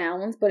it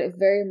sounds, but it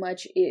very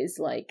much is,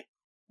 like,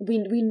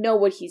 we know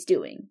what he's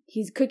doing.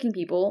 He's cooking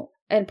people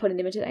and putting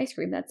them into the ice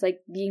cream. That's, like,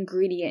 the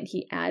ingredient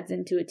he adds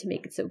into it to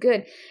make it so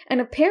good.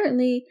 And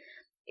apparently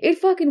it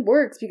fucking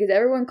works because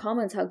everyone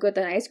comments how good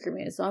that ice cream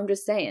is. So I'm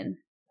just saying,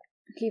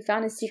 he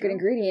found his secret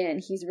ingredient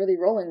and he's really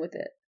rolling with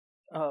it.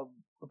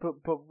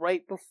 But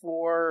right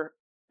before,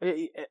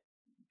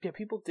 yeah,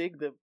 people dig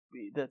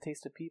the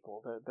taste of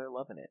people. They're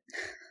loving it.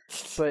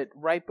 But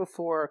right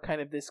before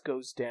kind of this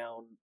goes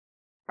down,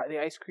 the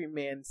ice cream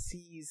man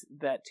sees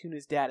that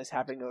Tuna's dad is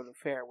having an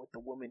affair with the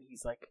woman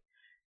he's, like,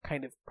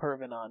 kind of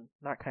perving on.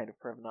 Not kind of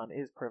perving on,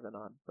 is perving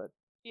on, but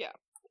Yeah.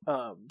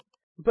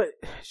 But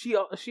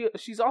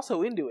she's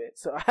also into it,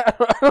 so I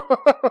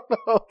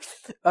don't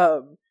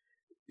know.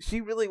 She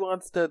really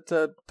wants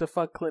to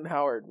fuck Clint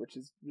Howard, which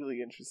is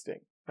really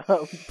interesting.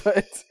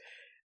 But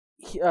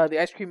the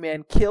ice cream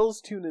man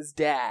kills Tuna's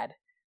dad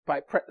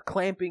by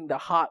clamping the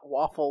hot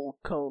waffle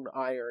cone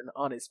iron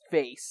on his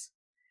face,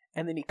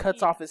 and then he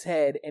cuts off his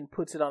head and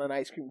puts it on an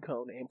ice cream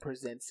cone and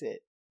presents it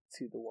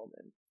to the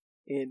woman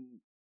in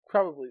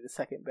probably the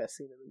second best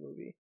scene of the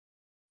movie.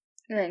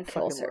 And then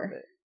kills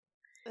her.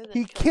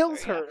 He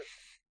kills her,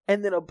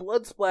 and then a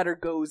blood splatter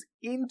goes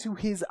into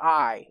his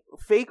eye.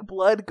 Fake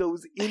blood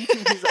goes into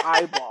his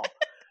eyeball,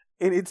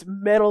 and it's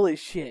metal as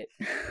shit.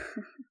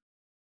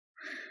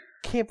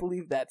 Can't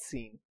believe that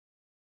scene.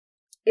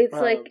 It's,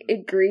 like,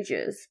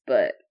 egregious,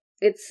 but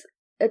it's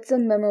a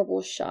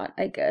memorable shot,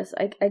 I guess.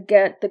 I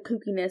get the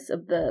kookiness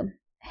of the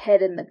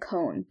head and the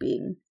cone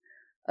being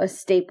a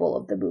staple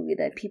of the movie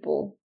that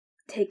people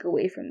take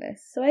away from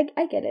this. So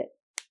I get it.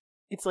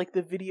 It's like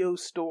the video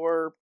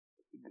store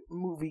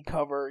movie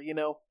cover, you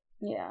know?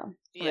 Yeah.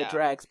 And it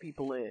drags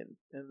people in.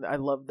 And I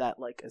love that,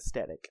 like,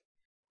 aesthetic.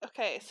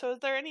 Okay, so is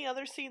there any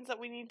other scenes that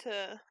we need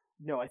to...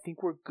 No, I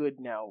think we're good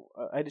now.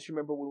 I just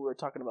remember when we were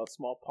talking about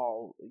Small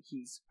Paul,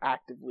 he's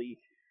actively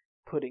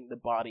putting the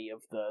body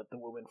of the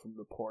woman from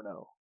the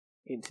porno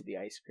into the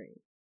ice cream.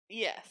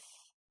 Yes.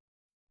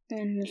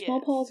 And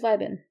Small Paul's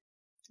vibing.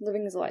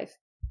 Living his life.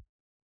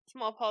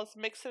 Small Paul's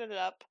mixing it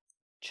up,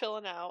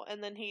 chilling out,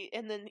 and then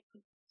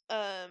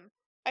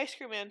Ice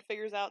Cream Man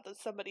figures out that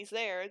somebody's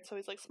there, and so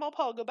he's like, Small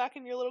Paul, go back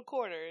in your little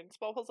corner, and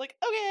Small Paul's like,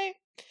 okay!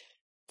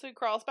 So he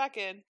crawls back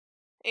in,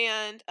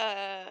 and,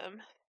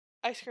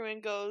 Ice Cream Man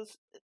goes,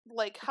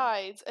 like,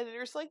 hides, and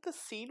there's, like, the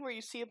scene where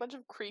you see a bunch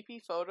of creepy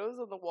photos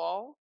on the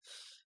wall,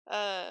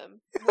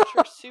 which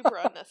are super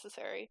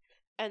unnecessary,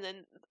 and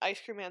then Ice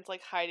Cream Man's,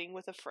 like, hiding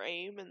with a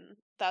frame, and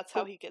that's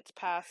how he gets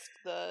past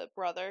the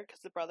brother, because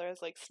the brother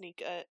has, like,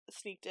 sneaked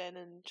in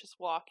and just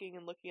walking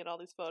and looking at all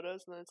these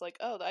photos, and then it's like,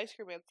 oh, the Ice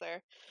Cream Man's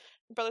there.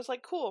 The brother's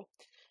like, cool.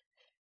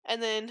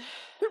 And then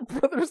The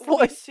brother's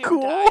like,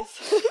 cool?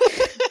 dies.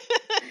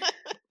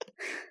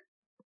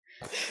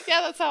 Yeah,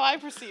 that's how I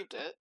perceived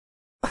it.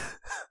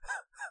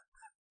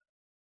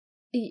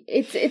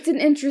 It's an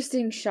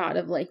interesting shot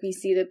of, like, we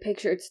see the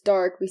picture, it's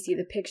dark, we see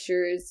the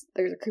pictures,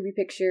 there's a creepy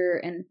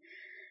picture, and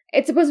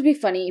it's supposed to be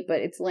funny,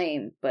 but it's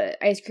lame. But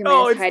Ice Cream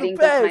Man is hiding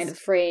behind a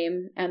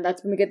frame, and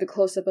that's when we get the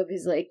close-up of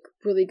his, like,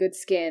 really good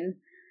skin.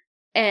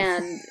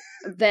 And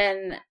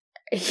then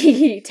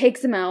he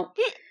takes him out.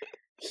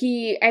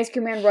 Ice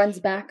Cream Man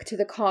runs back to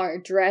the car,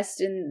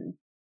 dressed in,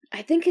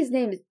 I think his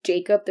name is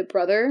Jacob, the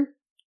brother,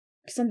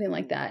 something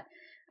like that.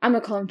 I'm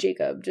gonna call him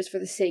Jacob, just for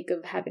the sake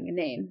of having a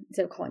name,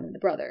 instead of calling him the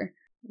brother.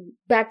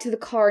 Back to the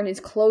car in his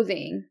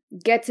clothing,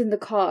 gets in the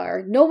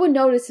car. No one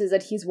notices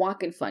that he's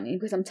walking funny,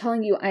 because I'm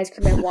telling you, Ice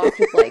Cream Man walks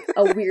with, like,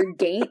 a weird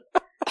gait.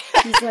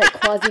 He's, like,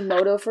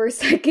 Quasimodo for a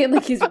second,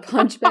 like, he's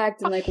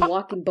hunchbacked and, like,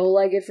 walking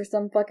bow-legged for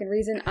some fucking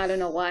reason. I don't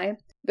know why.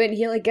 But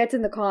he, like, gets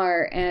in the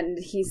car, and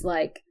he's,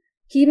 like,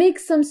 he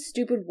makes some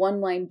stupid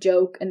one-line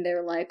joke, and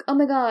they're like, oh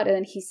my god, and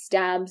then he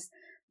stabs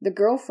the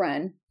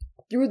girlfriend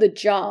through the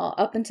jaw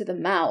up into the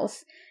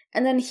mouth,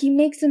 and then he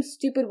makes some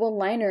stupid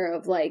one-liner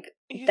of, like,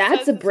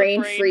 that's a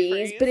brain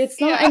freeze, but it's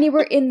not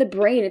anywhere in the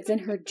brain, it's in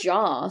her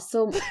jaw,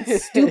 so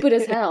it's stupid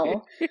as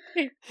hell.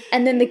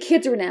 And then the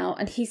kids run out,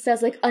 and he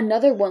says, like,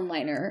 another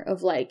one-liner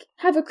of, like,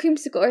 have a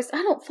creamsicle, or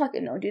I don't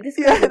fucking know, dude, this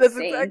guy's that's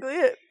insane. exactly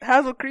it.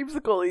 Has a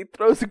creamsicle, he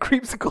throws a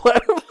creamsicle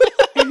at him.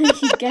 And then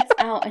he gets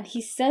out, and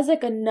he says,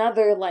 like,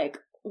 another, like,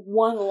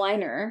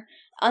 one-liner,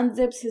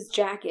 unzips his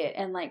jacket,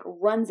 and, like,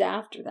 runs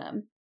after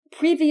them.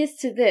 Previous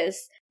to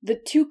this, the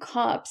two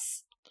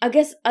cops, I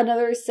guess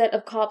another set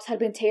of cops had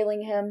been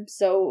tailing him,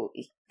 so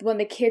when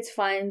the kids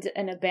find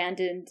an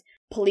abandoned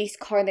police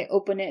car and they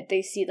open it.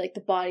 They see like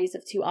the bodies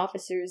of 2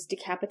 officers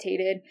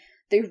decapitated.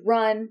 They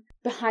run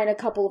behind a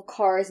couple of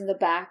cars in the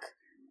back.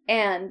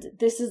 And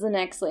this is the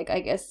next, like, I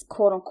guess,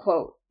 quote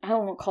unquote, I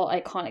don't want to call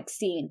it iconic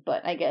scene,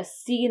 but I guess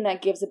scene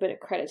that gives a bit of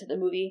credit to the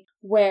movie,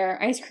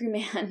 where Ice Cream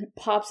Man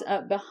pops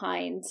up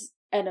behind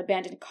an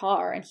abandoned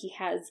car and he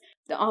has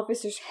the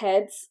officers'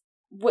 heads,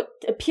 what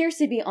appears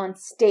to be on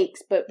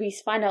stakes, but we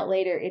find out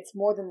later it's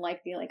more than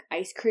likely like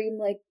ice cream,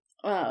 like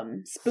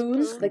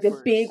spoons, like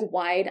the big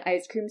wide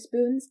ice cream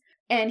spoons.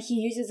 And he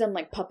uses them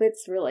like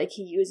puppets, where like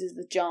he uses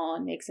the jaw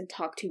and makes them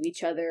talk to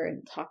each other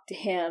and talk to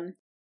him.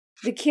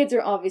 The kids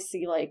are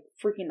obviously like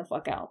freaking the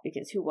fuck out,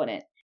 because who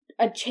wouldn't?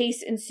 A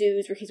chase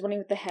ensues where he's running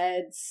with the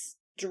heads,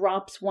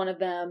 drops one of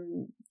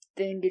them,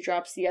 then he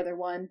drops the other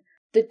one.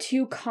 The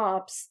 2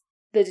 cops,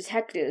 the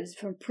detectives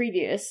from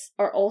previous,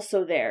 are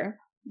also there.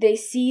 They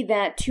see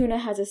that Tuna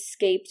has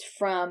escaped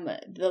from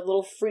the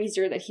little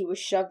freezer that he was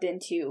shoved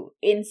into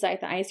inside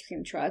the ice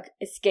cream truck,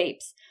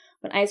 escapes.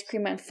 But Ice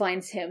Cream Man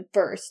finds him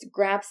first,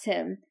 grabs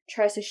him,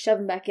 tries to shove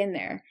him back in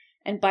there.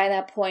 And by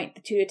that point,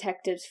 the 2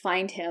 detectives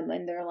find him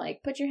and they're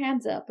like, put your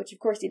hands up, which of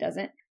course he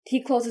doesn't.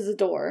 He closes the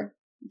door.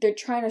 They're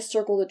trying to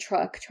circle the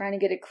truck, trying to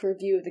get a clear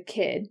view of the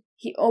kid.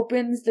 He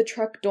opens the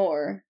truck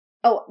door.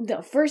 Oh,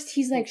 no, first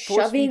he's like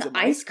shoving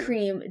ice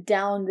cream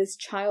down this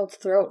child's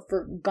throat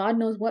for God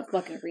knows what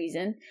fucking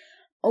reason.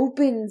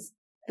 Opens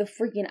the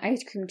freaking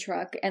ice cream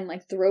truck and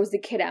like throws the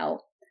kid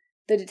out.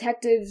 The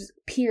detectives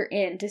peer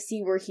in to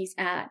see where he's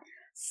at.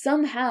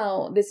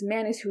 Somehow, this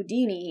man is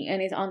Houdini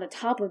and is on the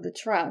top of the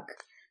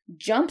truck,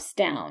 jumps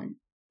down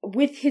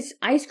with his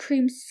ice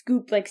cream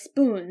scoop like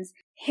spoons,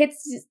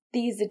 hits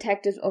these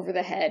detectives over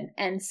the head,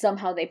 and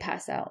somehow they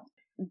pass out.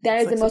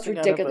 That is the most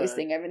ridiculous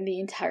thing ever in the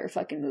entire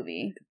fucking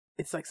movie.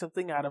 It's like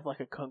something out of like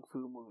a kung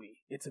fu movie.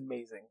 It's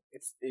amazing.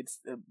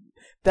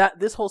 That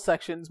this whole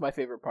section's my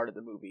favorite part of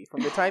the movie.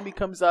 From the time he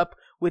comes up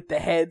with the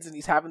heads and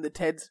he's having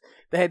the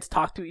heads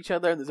talk to each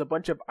other, and there's a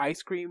bunch of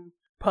ice cream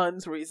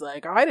puns where he's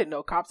like, I didn't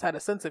know cops had a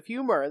sense of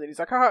humor, and then he's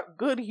like,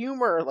 good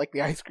humor, like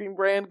the ice cream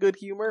brand, good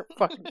humor.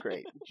 Fucking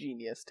great.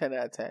 Genius. 10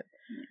 out of 10.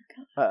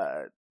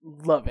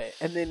 Love it.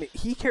 And then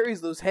he carries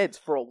those heads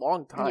for a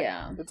long time.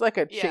 Yeah. It's like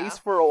a chase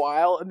for a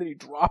while, and then he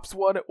drops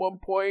one at one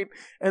point,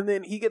 and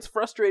then he gets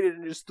frustrated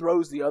and just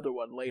throws the other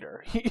one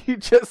later. He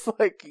just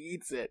like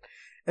eats it.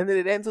 And then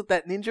it ends with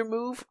that ninja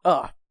move.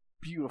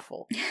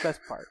 Beautiful.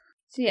 Best part.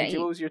 So yeah,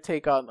 what was your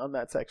take on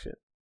that section?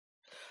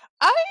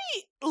 I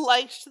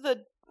liked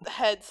the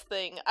heads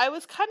thing. I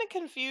was kind of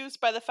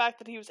confused by the fact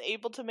that he was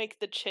able to make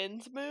the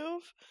chins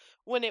move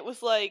when it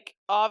was like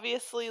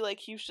obviously like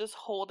he was just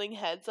holding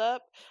heads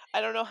up.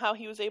 I don't know how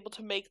he was able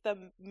to make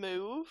them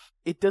move.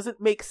 It doesn't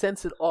make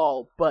sense at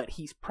all, but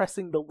he's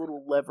pressing the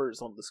little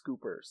levers on the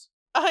scoopers.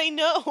 I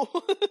know.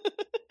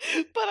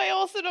 But I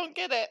also don't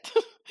get it.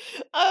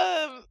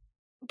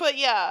 But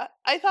yeah,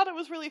 I thought it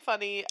was really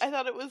funny. I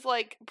thought it was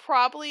like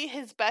probably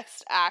his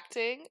best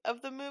acting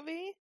of the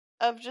movie,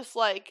 of just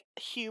like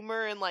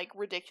humor and like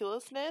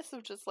ridiculousness,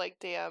 of just like,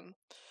 damn,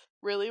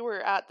 really, we're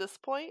at this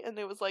point? And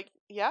it was like,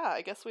 yeah,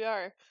 I guess we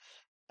are.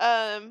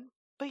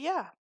 But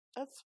yeah,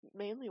 that's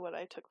mainly what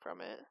I took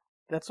from it.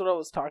 That's what I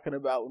was talking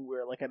about when we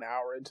were like an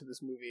hour into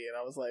this movie, and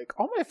I was like,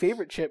 all my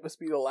favorite shit must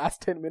be the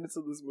last 10 minutes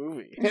of this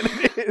movie. And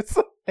it is.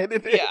 And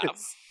it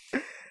is.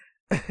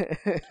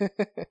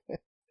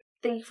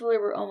 Thankfully,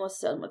 we're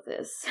almost done with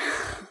this.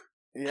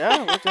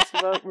 Yeah,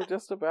 we're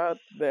just about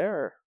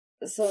there.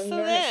 So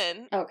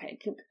then, okay,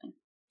 keep going.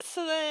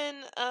 So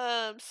then,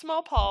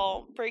 Small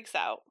Paul breaks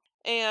out,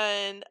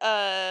 and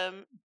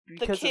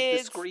because the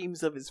kids, of the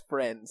screams of his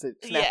friends, it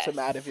snaps him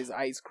out of his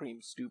ice cream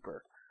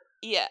stupor.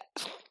 Yeah,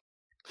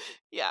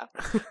 yeah.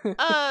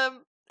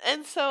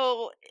 And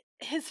so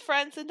his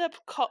friends end up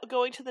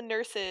going to the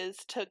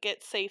nurses to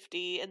get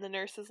safety, and the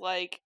nurse is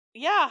like,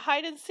 "Yeah,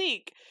 hide and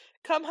seek.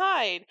 Come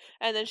hide."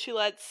 And then she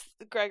lets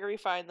Gregory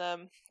find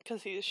them,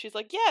 because she's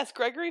like, yes,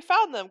 Gregory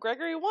found them.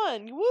 Gregory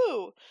won.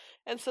 Woo!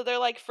 And so they're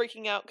like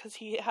freaking out because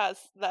he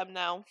has them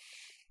now.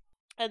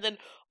 And then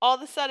all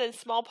of a sudden,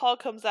 Small Paul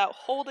comes out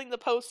holding the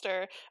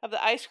poster of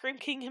the Ice Cream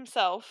King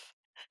himself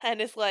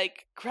and is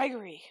like,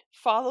 Gregory,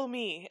 follow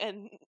me.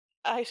 And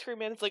Ice Cream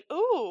Man is like,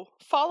 ooh,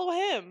 follow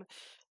him.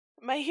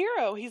 My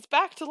hero, he's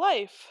back to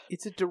life.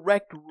 It's a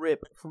direct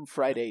rip from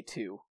Friday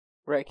 2.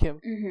 Right, Kim?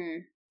 Mm-hmm.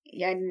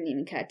 Yeah, I didn't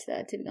even catch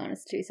that, to be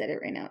honest, till you said it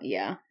right now.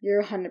 Yeah,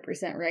 you're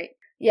 100% right.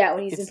 Yeah,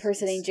 when he's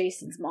impersonating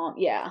Jason's mom,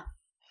 yeah.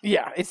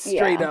 Yeah, it's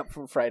straight up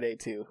from Friday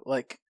 2.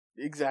 Like,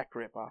 exact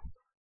rip-off.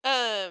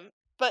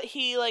 But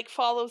he, like,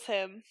 follows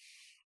him.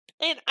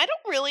 And I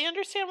don't really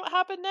understand what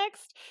happened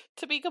next,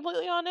 to be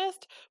completely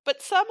honest.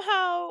 But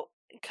somehow,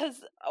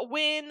 because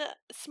when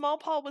Small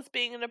Paul was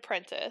being an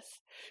apprentice,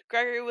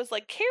 Gregory was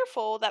like,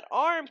 careful, that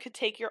arm could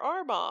take your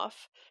arm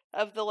off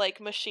of the,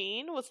 like,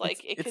 machine. Was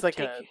like, it's like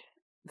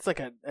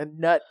a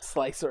nut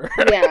slicer.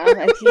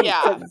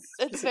 Yeah.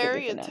 It's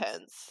very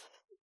intense.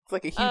 It's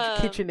like a huge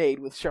KitchenAid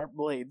with sharp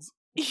blades.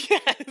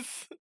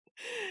 Yes.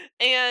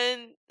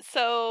 And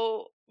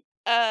so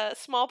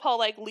Small Paul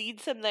like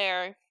leads him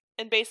there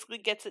and basically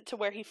gets it to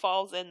where he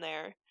falls in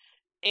there.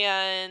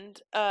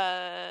 And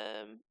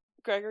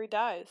Gregory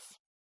dies.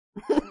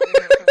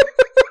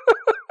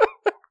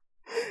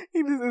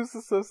 This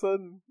is so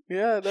sudden.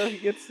 Yeah, no, he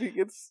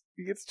gets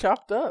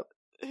chopped up.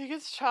 He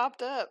gets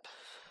chopped up.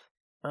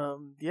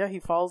 Yeah, he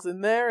falls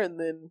in there, and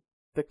then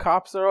the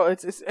cops are all.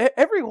 It's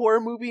every horror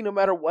movie, no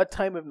matter what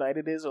time of night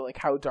it is or like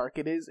how dark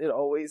it is, it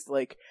always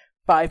like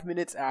 5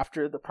 minutes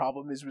after the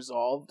problem is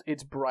resolved,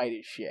 it's bright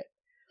as shit.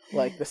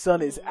 Like the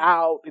sun is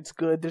out, it's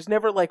good. There's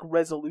never like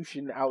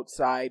resolution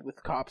outside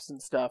with cops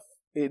and stuff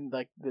in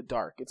like the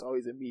dark. It's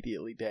always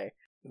immediately day.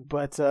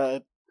 But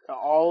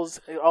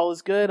all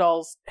is good.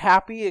 All's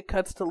happy. It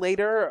cuts to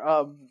later.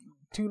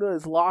 Tuna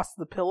has lost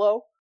the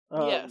pillow.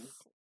 Yes.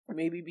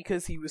 Maybe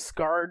because he was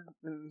scarred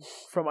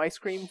from ice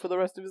cream for the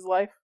rest of his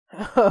life.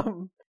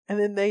 And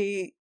then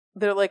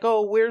they're like,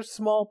 "Oh, where's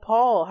Small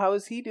Paul? How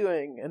is he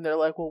doing?" And they're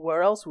like, "Well,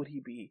 where else would he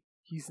be?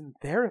 He's in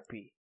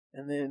therapy."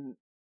 And then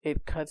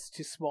it cuts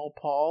to Small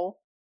Paul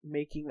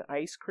making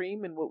ice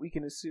cream in what we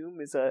can assume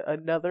is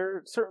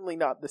another, certainly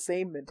not the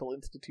same mental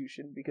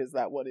institution, because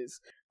that one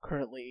is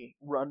currently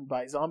run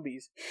by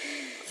zombies.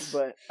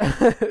 But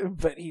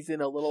but he's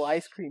in a little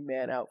ice cream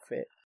man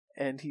outfit,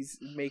 and he's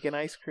making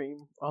ice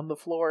cream on the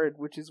floor,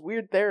 which is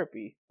weird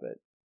therapy, but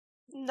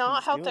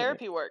not how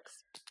therapy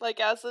works. Like,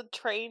 as a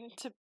trained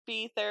to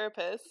be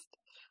therapist,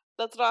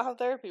 that's not how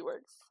therapy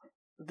works.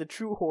 The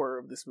true horror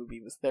of this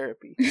movie was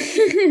therapy.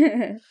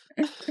 It's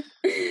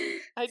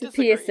a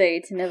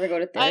PSA to never go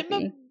to therapy.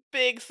 I'm a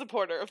big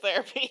supporter of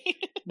therapy.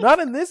 Not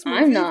in this movie.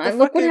 I'm not.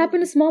 Look what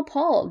happened to Small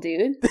Paul,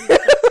 dude.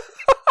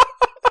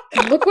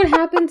 Look what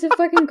happened to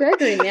fucking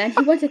Gregory, man.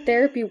 He went to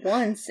therapy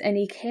once and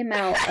he came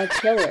out a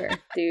killer,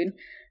 dude.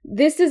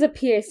 This is a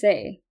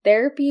PSA.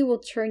 Therapy will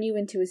turn you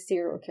into a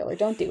serial killer.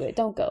 Don't do it.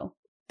 Don't go.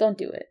 Don't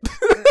do it.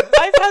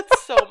 I've had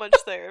so much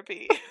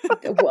therapy.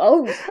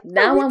 Oh,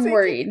 now I'm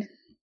worried.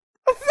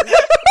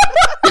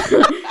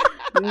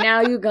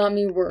 Now you got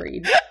me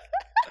worried.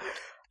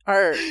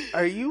 Are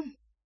you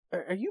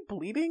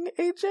bleeding,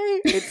 AJ?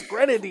 It's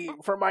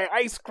grenadine for my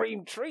ice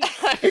cream treat.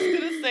 I was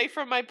gonna say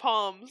from my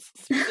palms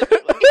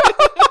specifically.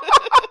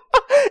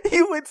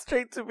 He went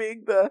straight to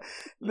being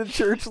the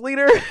church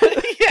leader.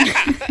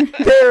 Yeah.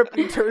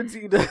 Therapy turns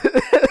you to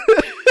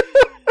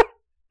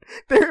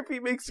therapy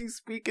makes you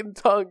speak in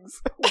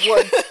tongues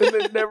once and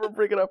then never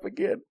bring it up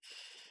again.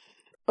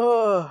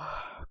 Oh,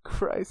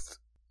 Christ.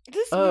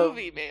 This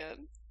movie,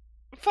 man.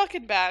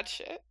 Fucking bad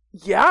shit.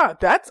 Yeah,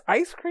 that's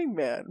Ice Cream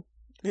Man.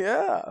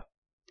 Yeah.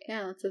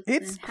 Yeah,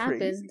 it's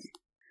crazy.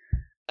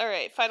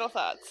 Alright, final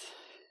thoughts.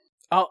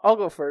 I'll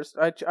go first.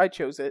 I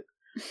chose it.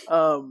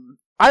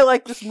 I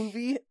like this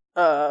movie.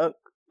 I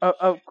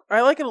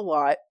like it a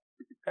lot.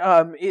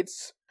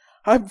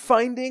 I'm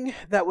finding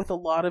that with a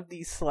lot of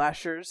these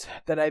slashers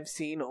that I've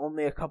seen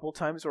only a couple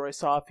times or I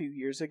saw a few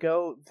years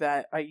ago,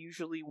 that I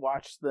usually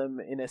watch them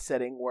in a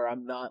setting where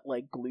I'm not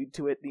like glued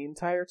to it the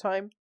entire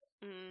time.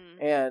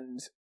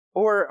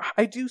 Or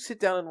I do sit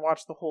down and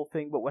watch the whole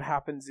thing, but what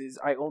happens is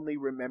I only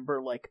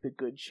remember like the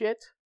good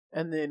shit.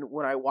 And then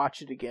when I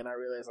watch it again, I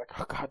realize like,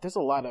 oh god, there's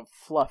a lot of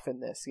fluff in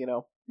this, you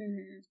know?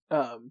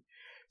 Mm-hmm.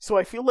 So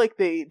I feel like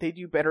they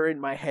do better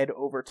in my head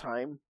over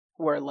time,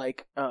 where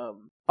like,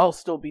 I'll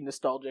still be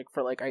nostalgic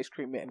for like Ice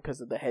Cream Man because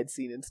of the head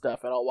scene and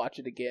stuff, and I'll watch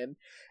it again.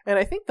 And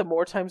I think the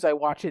more times I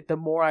watch it, the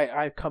more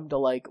I come to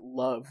like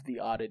love the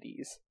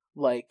oddities.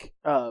 Like,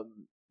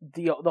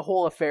 the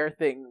whole affair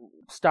thing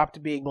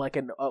stopped being like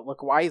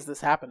like, why is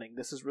this happening?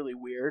 This is really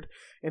weird,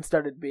 and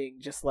started being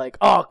just like,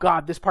 oh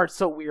god, this part's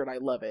so weird, I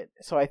love it.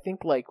 So I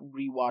think like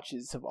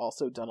rewatches have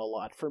also done a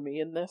lot for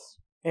me in this.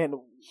 And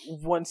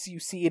once you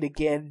see it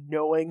again,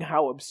 knowing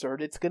how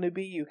absurd it's going to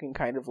be, you can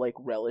kind of like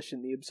relish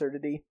in the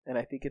absurdity. And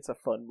I think it's a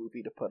fun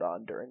movie to put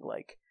on during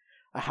like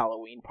a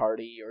Halloween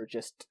party, or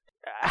just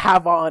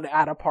have on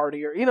at a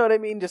party, or you know what I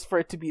mean? Just for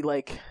it to be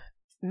like,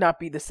 not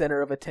be the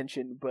center of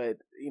attention, but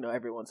you know,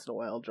 every once in a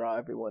while draw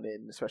everyone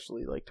in,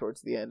 especially like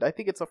towards the end. I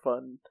think it's a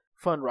fun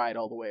ride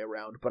all the way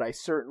around, but I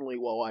certainly,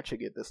 while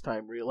watching it this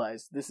time,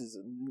 realized this is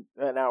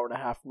an hour and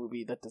a half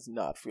movie that does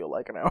not feel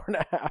like an hour and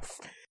a half.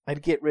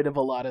 I'd get rid of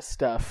a lot of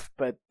stuff,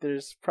 but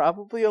there's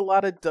probably a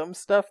lot of dumb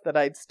stuff that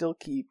I'd still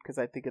keep because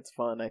I think it's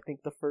fun. I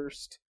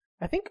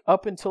think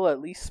up until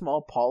at least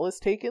Small Paul is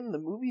taken, the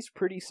movie's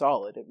pretty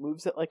solid. It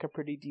moves at like a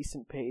pretty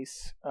decent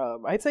pace.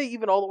 I'd say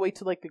even all the way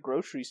to like the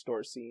grocery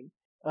store scene.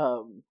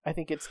 I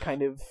think it's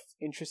kind of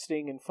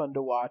interesting and fun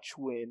to watch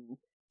when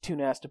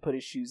Tuna has to put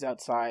his shoes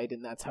outside,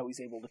 and that's how he's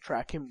able to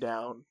track him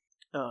down.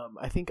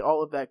 I think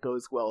all of that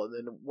goes well, and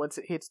then once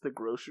it hits the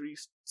grocery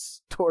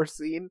store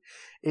scene,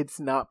 it's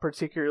not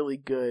particularly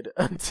good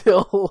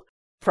until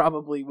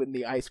probably when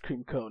the ice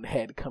cream cone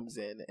head comes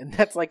in, and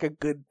that's like a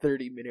good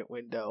 30-minute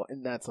window,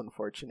 and that's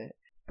unfortunate.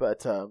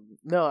 But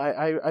no,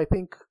 I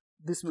think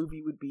this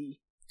movie would be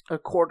a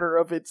quarter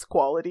of its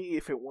quality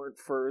if it weren't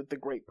for the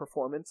great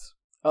performance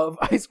of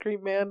Ice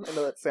Cream Man. I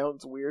know that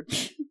sounds weird,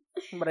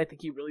 but I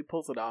think he really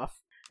pulls it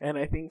off. And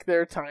I think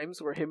there are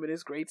times where him and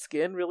his great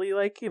skin really,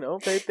 like, you know,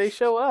 they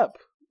show up.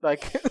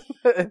 Like,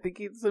 I think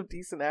he's some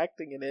decent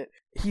acting in it.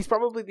 He's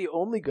probably the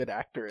only good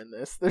actor in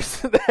this.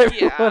 There's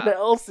everyone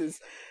else is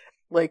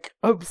like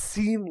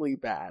obscenely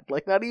bad,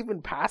 like not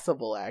even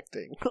passable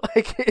acting.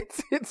 Like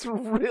it's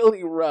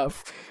really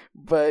rough,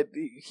 but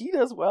he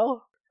does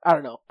well. I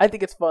don't know. I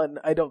think it's fun.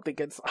 I don't think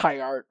it's high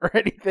art or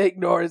anything,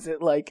 nor is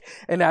it like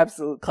an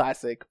absolute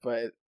classic,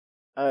 but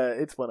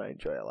it's one I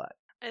enjoy a lot.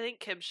 I think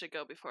Kim should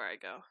go before I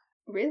go.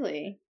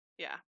 Really?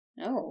 Yeah.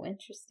 Oh,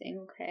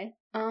 interesting. Okay.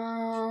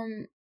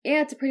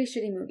 Yeah, it's a pretty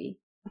shitty movie.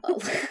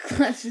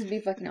 Let's just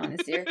be fucking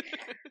honest here.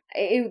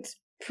 It's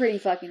pretty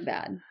fucking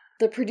bad.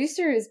 The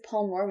producer is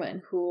Paul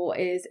Norman, who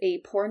is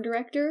a porn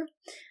director.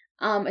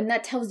 And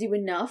that tells you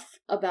enough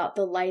about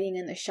the lighting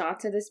and the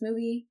shots of this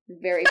movie.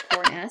 Very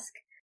porn-esque.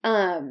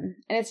 And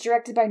it's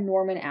directed by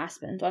Norman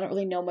Aspen. So I don't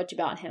really know much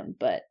about him,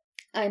 but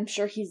I'm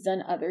sure he's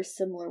done other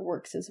similar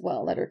works as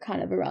well that are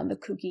kind of around the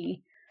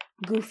kooky,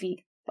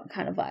 goofy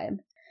kind of vibe.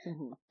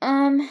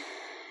 Mm-hmm.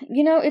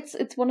 You know,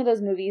 it's one of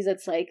those movies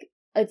that's like,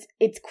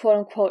 it's quote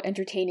unquote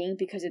entertaining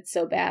because it's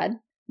so bad.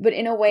 But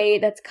in a way,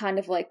 that's kind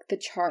of like the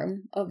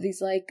charm of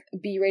these like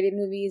B-rated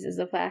movies, is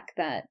the fact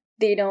that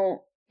they don't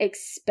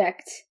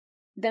expect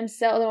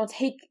themselves, they don't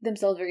take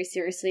themselves very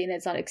seriously, and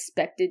it's not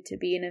expected to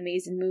be an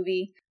amazing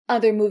movie.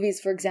 Other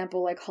movies, for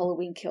example, like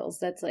Halloween Kills,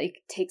 that's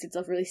like takes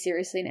itself really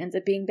seriously and ends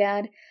up being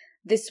bad.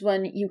 This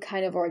one, you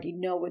kind of already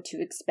know what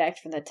to expect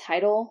from the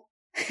title.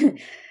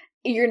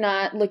 You're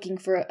not looking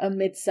for a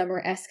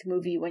Midsommar-esque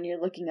movie when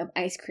you're looking up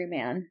Ice Cream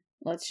Man.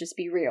 Let's just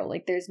be real.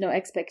 Like, there's no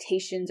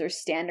expectations or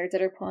standards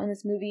that are put on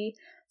this movie.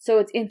 So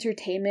its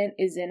entertainment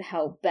is in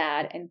how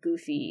bad and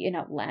goofy and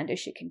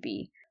outlandish it can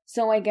be.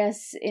 So I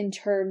guess in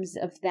terms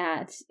of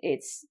that,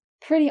 it's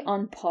pretty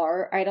on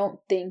par. I don't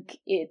think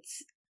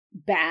it's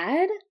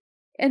bad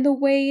in the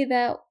way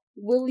that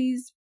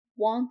Willy's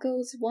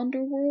Wonka's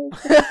Wonderworld,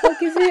 what the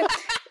fuck is it?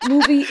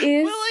 Movie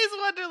is. Willy's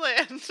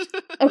Wonderland.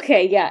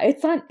 Okay, yeah,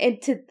 it's not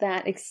to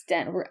that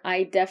extent where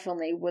I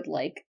definitely would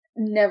like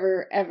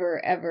never,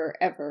 ever, ever,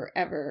 ever,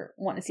 ever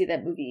want to see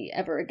that movie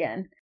ever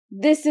again.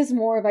 This is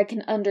more of I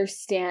can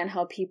understand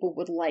how people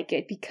would like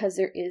it because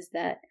there is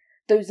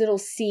those little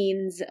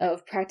scenes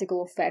of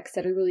practical effects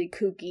that are really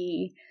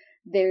kooky.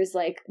 There's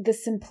like the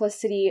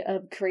simplicity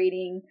of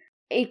creating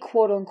a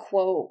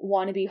quote-unquote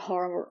wannabe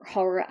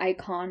horror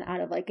icon out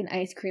of like an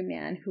ice cream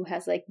man who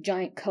has like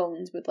giant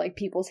cones with like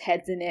people's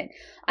heads in it.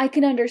 I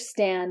can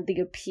understand the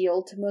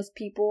appeal to most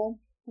people.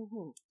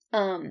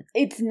 Mm-hmm.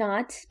 It's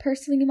not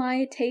personally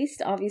my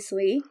taste,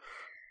 obviously.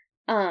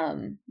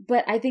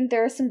 But I think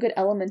there are some good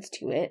elements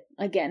to it.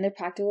 Again, the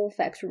practical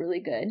effects were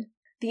really good.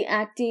 The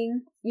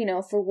acting, you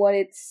know, for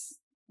its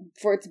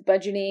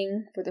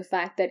budgeting, for the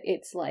fact that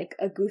it's like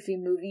a goofy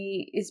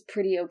movie, is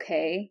pretty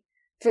okay.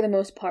 For the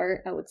most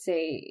part, I would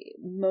say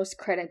most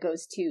credit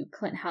goes to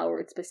Clint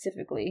Howard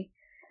specifically.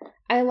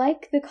 I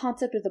like the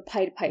concept of the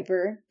Pied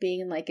Piper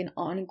being like an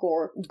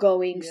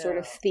ongoing sort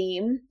of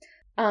theme.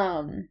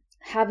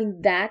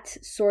 Having that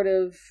sort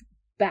of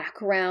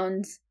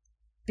background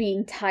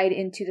being tied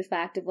into the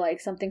fact of like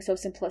something so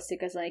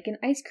simplistic as like an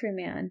ice cream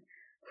man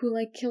who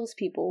like kills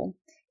people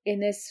in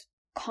this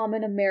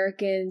common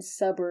American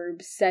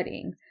suburb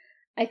setting,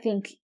 I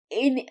think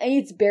in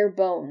its bare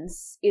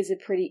bones is a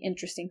pretty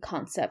interesting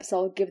concept. So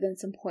I'll give them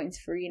some points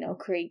for, you know,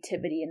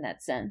 creativity in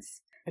that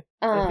sense.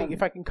 I think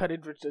if I can cut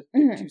in for just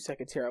 2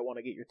 seconds here, I want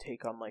to get your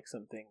take on like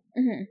something.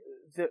 Mm-hmm.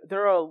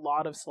 There are a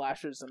lot of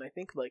slashers, and I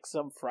think like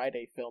some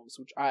Friday films,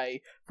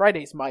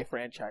 Friday's my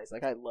franchise.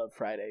 Like I love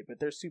Friday, but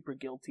they're super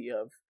guilty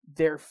of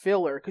their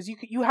filler because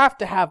you have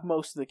to have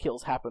most of the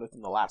kills happen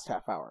within the last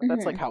half hour. Mm-hmm.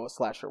 That's like how a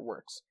slasher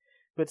works.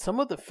 But some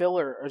of the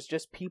filler is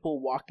just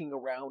people walking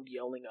around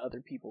yelling other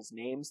people's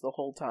names the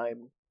whole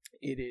time.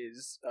 It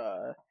is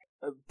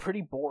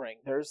pretty boring.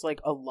 There's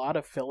like a lot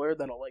of filler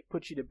that'll like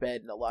put you to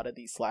bed in a lot of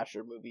these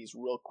slasher movies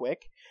real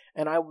quick,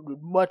 and I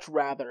would much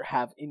rather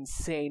have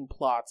insane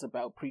plots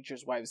about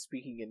preachers' wives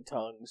speaking in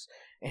tongues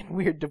and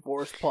weird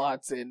divorce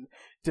plots and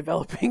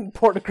developing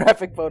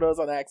pornographic photos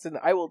on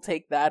accident. I will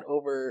take that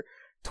over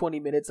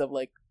 20 minutes of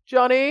like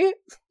Johnny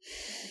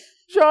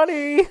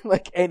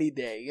like any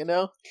day, you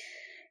know?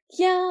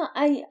 Yeah,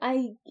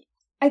 I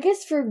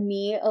guess for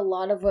me a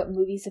lot of what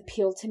movies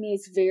appeal to me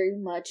is very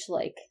much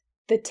like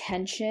the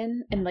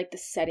tension and like the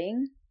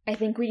setting. I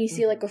think when you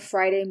see like a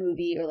Friday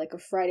movie or like a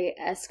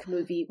Friday-esque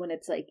movie when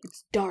it's like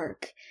it's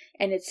dark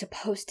and it's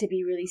supposed to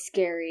be really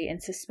scary and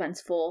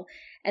suspenseful,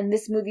 and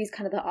this movie is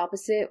kind of the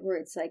opposite where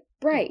it's like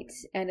bright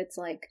and it's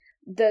like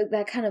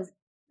that kind of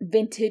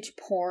vintage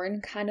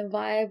porn kind of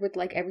vibe with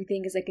like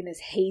everything is like in this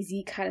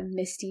hazy kind of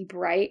misty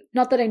bright.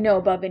 Not that I know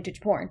about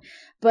vintage porn,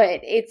 but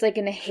it's like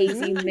in a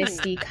hazy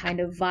misty kind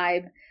of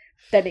vibe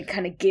that it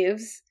kind of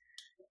gives.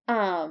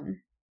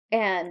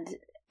 And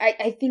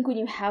I think when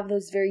you have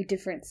those very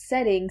different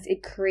settings,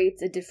 it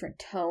creates a different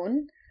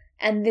tone.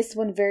 And this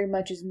one very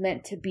much is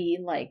meant to be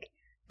like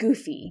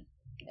goofy.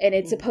 And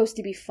it's supposed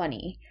to be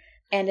funny.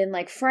 And in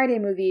like Friday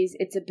movies,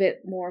 it's a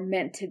bit more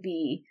meant to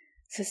be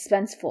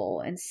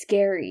suspenseful and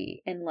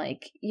scary and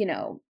like, you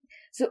know,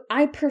 So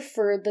I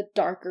prefer the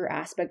darker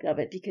aspect of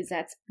it because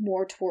that's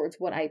more towards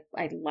what I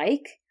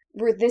like.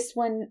 Where this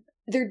one,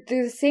 they're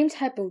the same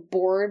type of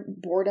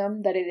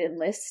boredom that it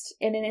enlists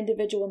in an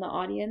individual in the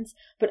audience,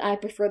 but I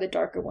prefer the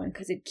darker one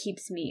because it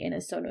keeps me in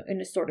a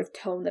sort of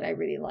tone that I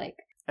really like.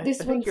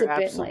 This one's a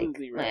bit like,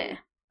 right.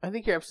 I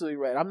think you're absolutely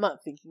right. I'm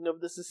not thinking of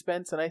the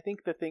suspense, and I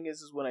think the thing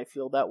is when I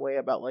feel that way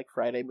about like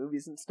Friday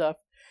movies and stuff,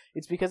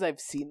 it's because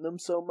I've seen them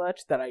so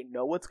much that I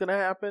know what's gonna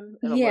happen.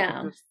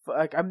 And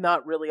I'm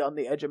not really on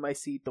the edge of my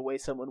seat the way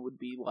someone would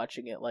be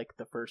watching it like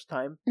the first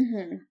time.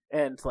 Mm-hmm.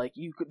 And like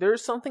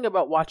there's something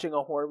about watching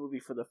a horror movie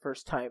for the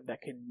first time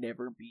that can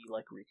never be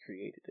like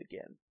recreated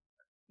again.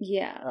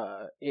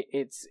 Yeah.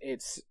 It's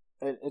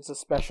a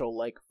special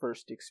like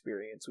first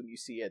experience when you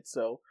see it.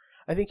 So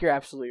I think you're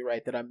absolutely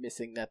right that I'm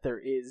missing that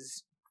there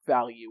is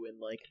value in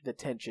like the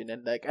tension,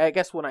 and like I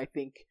guess when I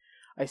think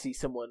I see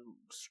someone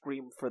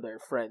scream for their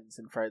friends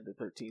in Friday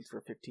the 13th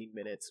for 15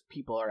 minutes,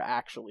 people are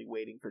actually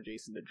waiting for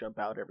Jason to jump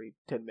out every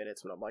 10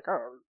 minutes when I'm like,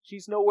 oh,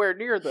 she's nowhere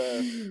near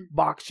the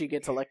box she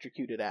gets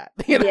electrocuted at,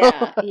 you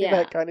know, yeah.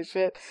 that kind of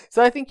shit.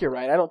 So I think you're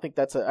right. I don't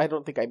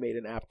think I made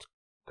an apt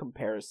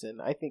comparison.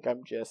 I think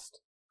I'm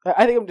just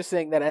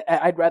saying that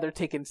I'd rather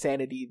take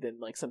insanity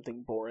than like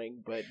something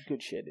boring, but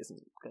good shit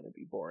isn't going to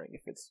be boring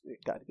if it's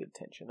got good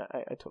tension. I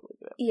totally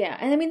get it. Yeah,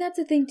 and I mean that's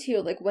the thing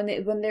too. Like when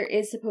there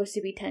is supposed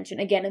to be tension,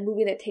 again, a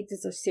movie that takes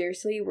it so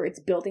seriously, where it's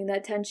building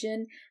that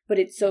tension, but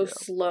it's so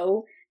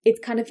slow, it's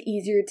kind of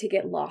easier to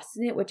get lost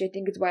in it, which I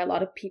think is why a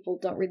lot of people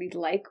don't really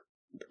like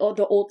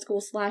the old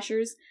school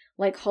slashers,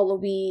 like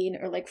Halloween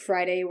or like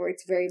Friday, where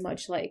it's very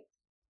much like,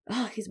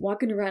 oh, he's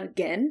walking around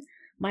again.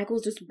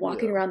 Michael's just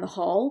walking around the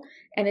hall,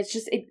 and it's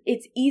just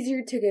it's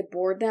easier to get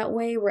bored that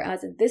way,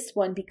 whereas in this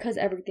one, because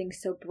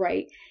everything's so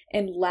bright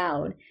and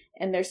loud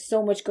and there's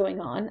so much going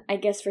on, I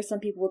guess for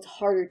some people it's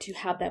harder to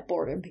have that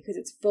boredom because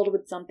it's filled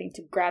with something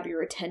to grab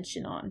your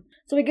attention on.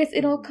 So I guess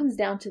it all comes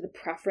down to the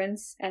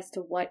preference as to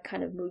what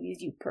kind of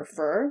movies you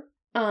prefer.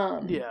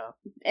 And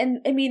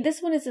I mean,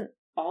 this one isn't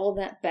all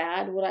that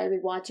bad. Would I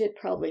rewatch it?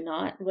 Probably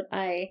not. Would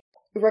I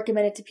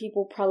recommend it to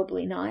people?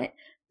 Probably not.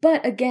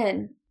 But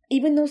again,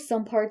 even though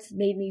some parts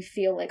made me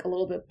feel like a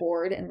little bit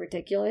bored and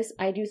ridiculous,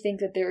 I do think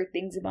that there are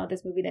things about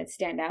this movie that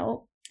stand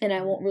out and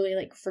I won't really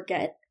like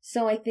forget.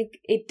 So I think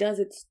it does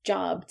its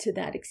job to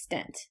that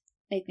extent.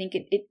 I think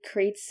it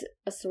creates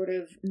a sort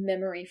of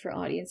memory for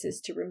audiences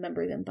to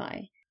remember them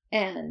by.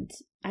 And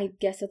I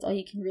guess that's all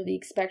you can really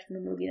expect from a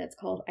movie that's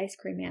called Ice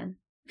Cream Man.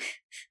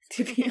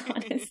 To be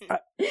honest.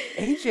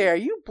 AJ, are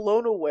you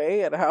blown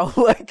away at how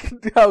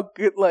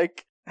good,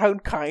 like, how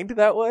kind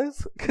that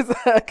was? Because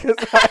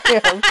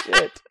I am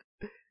shit.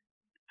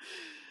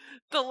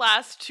 The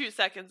last 2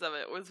 seconds of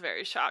it was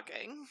very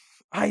shocking.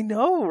 I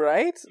know,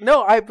 right?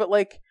 No, but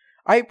like,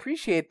 I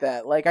appreciate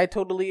that. Like, I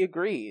totally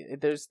agree.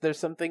 There's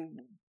something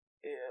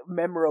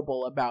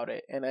memorable about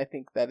it, and I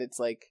think that it's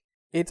like,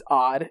 it's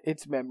odd,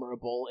 it's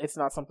memorable. It's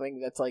not something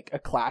that's like a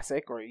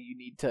classic or you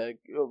need to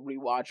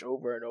rewatch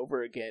over and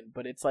over again,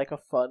 but it's like a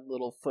fun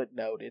little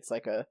footnote. It's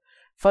like a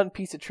fun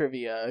piece of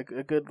trivia,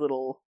 a good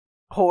little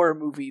horror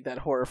movie that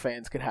horror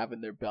fans could have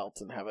in their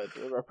belts and have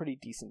a pretty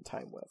decent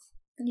time with.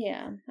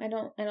 Yeah, I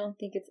don't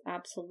think it's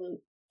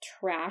absolute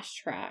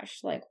trash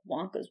like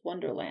Wonka's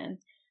Wonderland,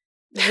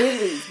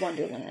 Willy's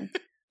Wonderland.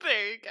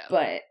 There you go.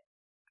 But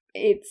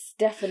it's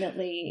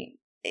definitely,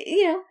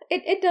 you know,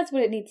 it does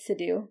what it needs to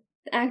do.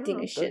 The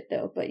acting is shit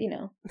though, but you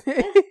know.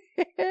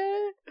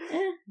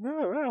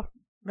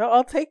 No,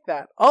 I'll take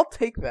that. I'm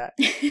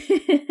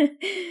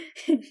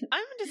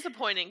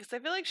disappointing because I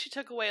feel like she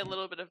took away a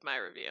little bit of my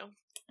review.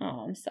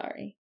 Oh, I'm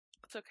sorry.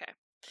 It's okay.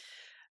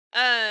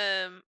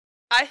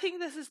 I think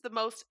this is the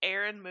most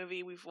Aaron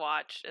movie we've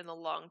watched in a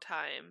long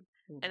time,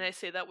 and I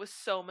say that with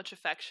so much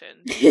affection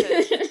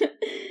because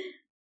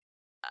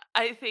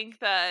I think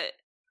that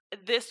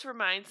this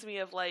reminds me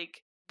of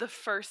like the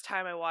first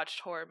time I watched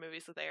horror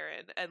movies with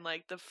Aaron, and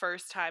like the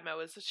first time I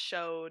was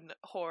shown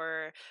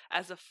horror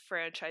as a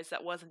franchise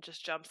that wasn't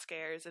just jump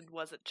scares and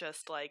wasn't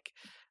just like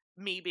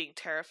me being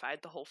terrified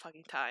the whole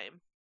fucking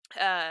time.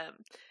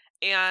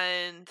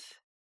 And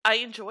I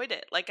enjoyed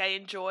it. Like, I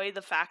enjoy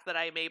the fact that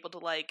I'm able to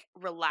like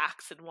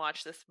relax and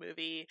watch this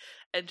movie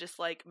and just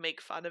like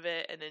make fun of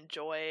it and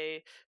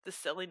enjoy the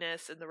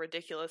silliness and the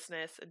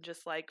ridiculousness and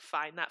just like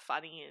find that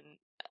funny.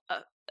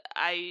 And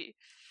I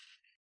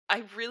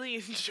really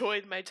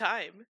enjoyed my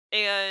time.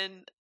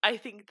 And I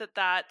think that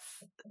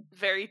that's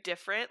very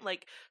different.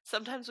 Like,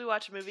 sometimes we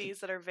watch movies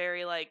that are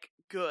very like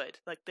good,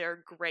 like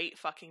they're great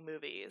fucking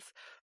movies,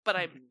 but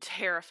I'm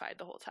terrified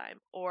the whole time,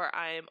 or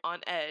I'm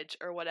on edge,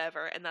 or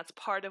whatever, and that's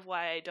part of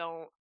why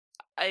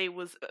I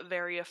was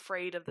very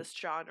afraid of this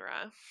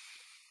genre.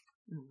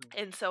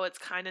 And so it's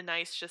kind of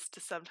nice just to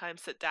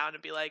sometimes sit down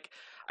and be like,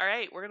 all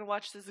right, we're gonna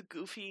watch this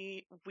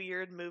goofy,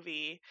 weird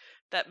movie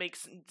that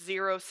makes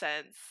zero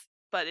sense,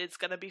 but it's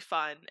gonna be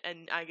fun,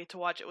 and I get to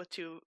watch it with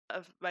two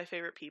of my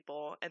favorite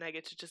people, and I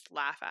get to just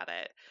laugh at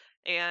it,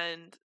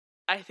 and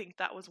I think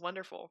that was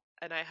wonderful,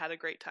 and I had a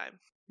great time.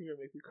 You're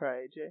gonna make me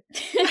cry, AJ.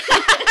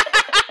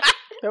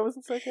 That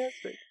wasn't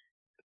sarcastic.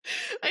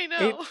 I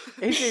know.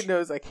 AJ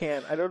knows I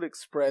can't. I don't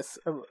express.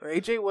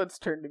 AJ once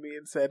turned to me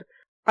and said,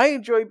 "I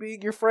enjoy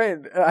being your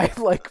friend." And I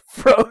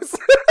froze.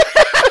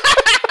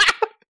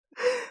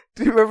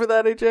 Do you remember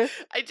that, AJ?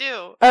 I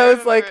do. I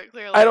was like, it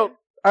clearly.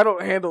 I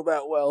don't handle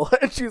that well.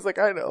 And she was like,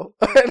 I know.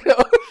 I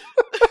know.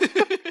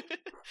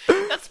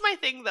 That's my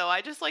thing, though.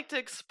 I just like to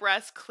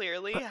express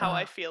clearly how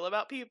I feel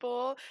about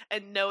people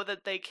and know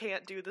that they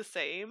can't do the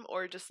same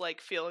or just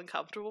feel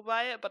uncomfortable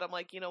by it. But I'm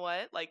like, you know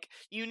what?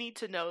 You need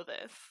to know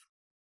this.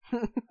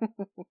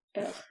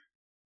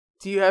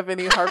 Do you have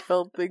any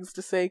heartfelt things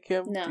to say,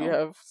 Kim? No. Do you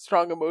have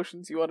strong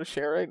emotions you want to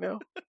share right now?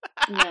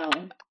 No.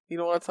 You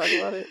don't want to talk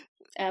about it?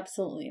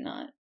 Absolutely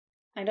not.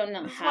 I don't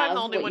This is why have I'm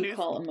the only what one you who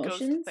call goes to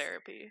emotions,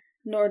 therapy.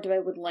 nor do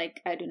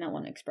I do not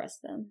want to express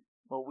them.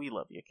 Well, we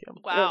love you, Kim.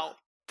 Wow.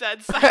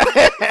 Dead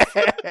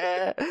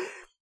silence.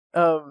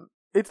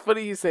 It's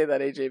funny you say that,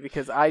 AJ,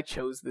 because I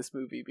chose this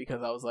movie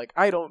because I was like,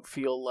 I don't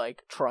feel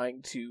like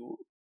trying to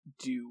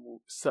do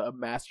a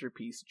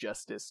masterpiece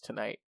justice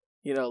tonight.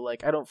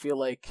 I don't feel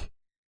like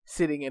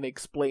sitting and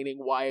explaining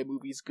why a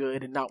movie's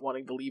good and not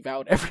wanting to leave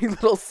out every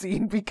little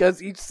scene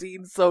because each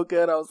scene's so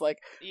good. I was like,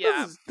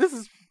 Yeah. this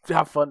is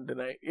have fun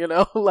tonight,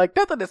 not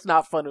that it's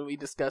not fun when we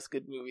discuss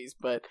good movies,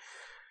 but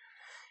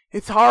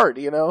it's hard,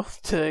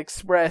 to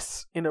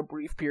express in a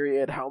brief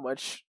period how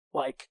much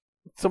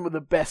some of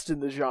the best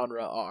in the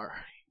genre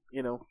are,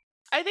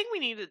 I think we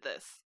needed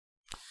this.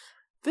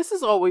 This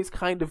has always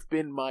kind of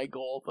been my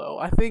goal, though.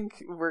 I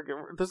think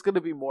there's going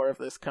to be more of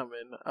this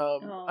coming.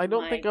 I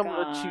don't think I'm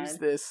going to choose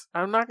this.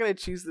 I'm not going to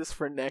choose this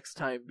for next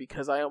time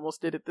because I almost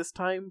did it this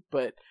time,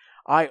 but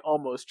I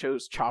almost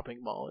chose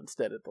Chopping Mall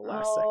instead at the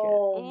last second.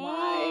 Oh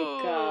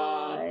my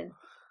god.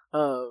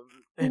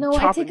 And You know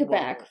what? I take Chopping it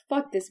back.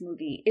 Mall- Fuck this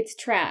movie. It's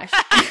trash.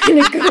 I'm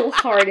gonna go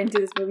hard into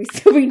this movie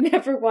so we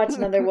never watch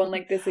another one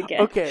like this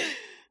again. Okay,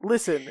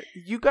 listen,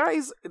 you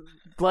guys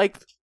like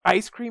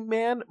Ice Cream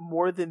Man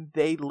more than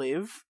They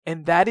Live,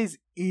 and that is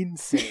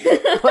insane.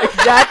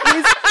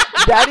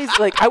 that is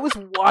I was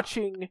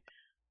watching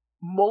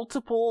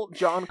multiple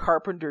John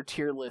Carpenter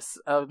tier lists,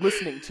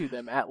 listening to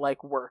them at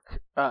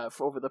work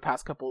over the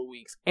past couple of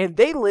weeks, and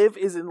They Live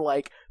is in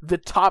the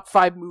top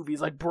 5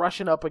 movies,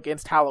 brushing up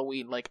against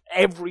Halloween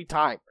every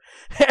time.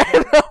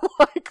 And I'm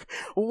like,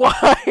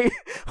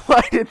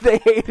 why did they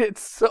hate it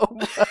so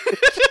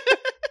much?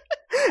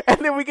 And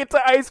then we get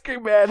to Ice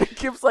Cream Man, and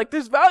Kim's like,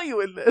 there's value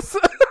in this.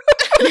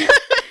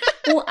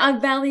 Well, I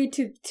value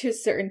to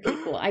certain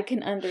people. I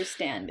can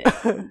understand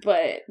it.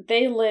 But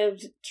They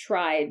Lived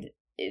tried.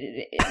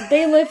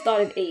 They Lived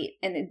thought it ate,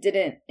 and it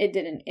didn't.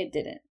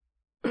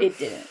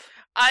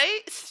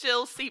 I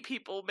still see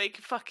people make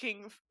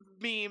fucking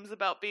memes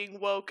about being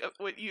woke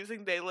with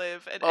using They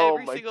Live, and Oh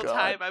every my single God.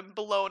 time I'm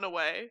blown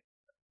away.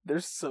 They're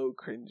so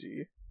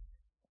cringy.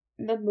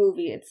 The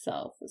movie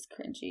itself was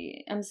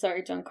cringy. I'm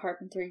sorry, John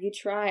Carpenter. You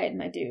tried,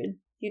 my dude.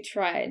 You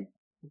tried.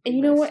 And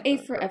you know Nice what? A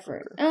John for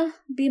effort. Carpenter.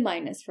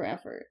 B- for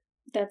effort.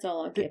 That's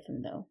all I'll give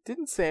him, though.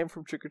 Didn't Sam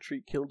from Trick or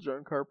Treat kill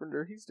John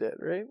Carpenter? He's dead,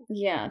 right?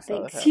 Yeah,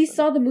 saw that thanks. He happen.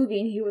 saw the movie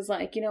and he was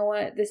like, you know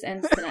what? This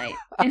ends tonight.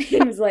 And he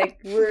was like,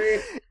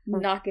 we're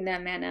knocking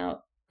that man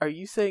out. Are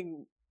you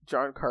saying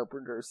John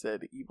Carpenter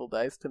said Evil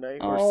Dies Tonight?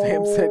 Or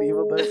Sam said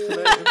Evil Dies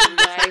Tonight? Oh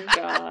my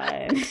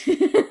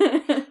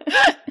god.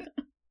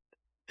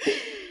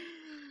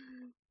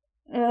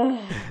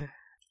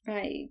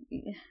 Right.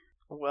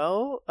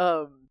 Well,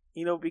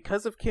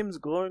 because of Kim's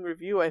glowing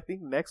review, I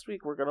think next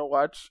week we're gonna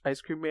watch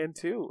Ice Cream Man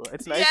 2.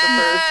 It's nice of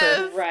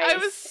her to... Right. I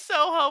was so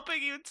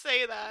hoping you'd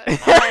say that.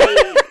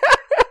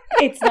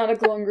 It's not a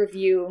glowing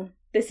review.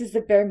 This is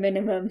the bare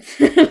minimum.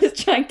 I was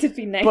trying to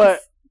be nice. But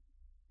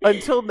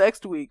until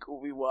next week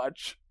when we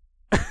watch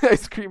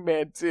Ice Cream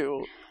Man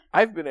 2,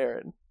 I've been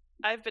Aaron.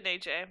 I've been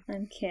AJ.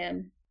 I'm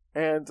Kim.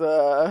 And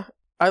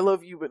I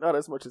love you, but not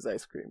as much as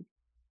ice cream.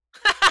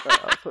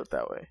 I'll put it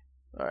that way.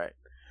 All right.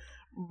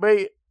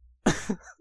 Bye.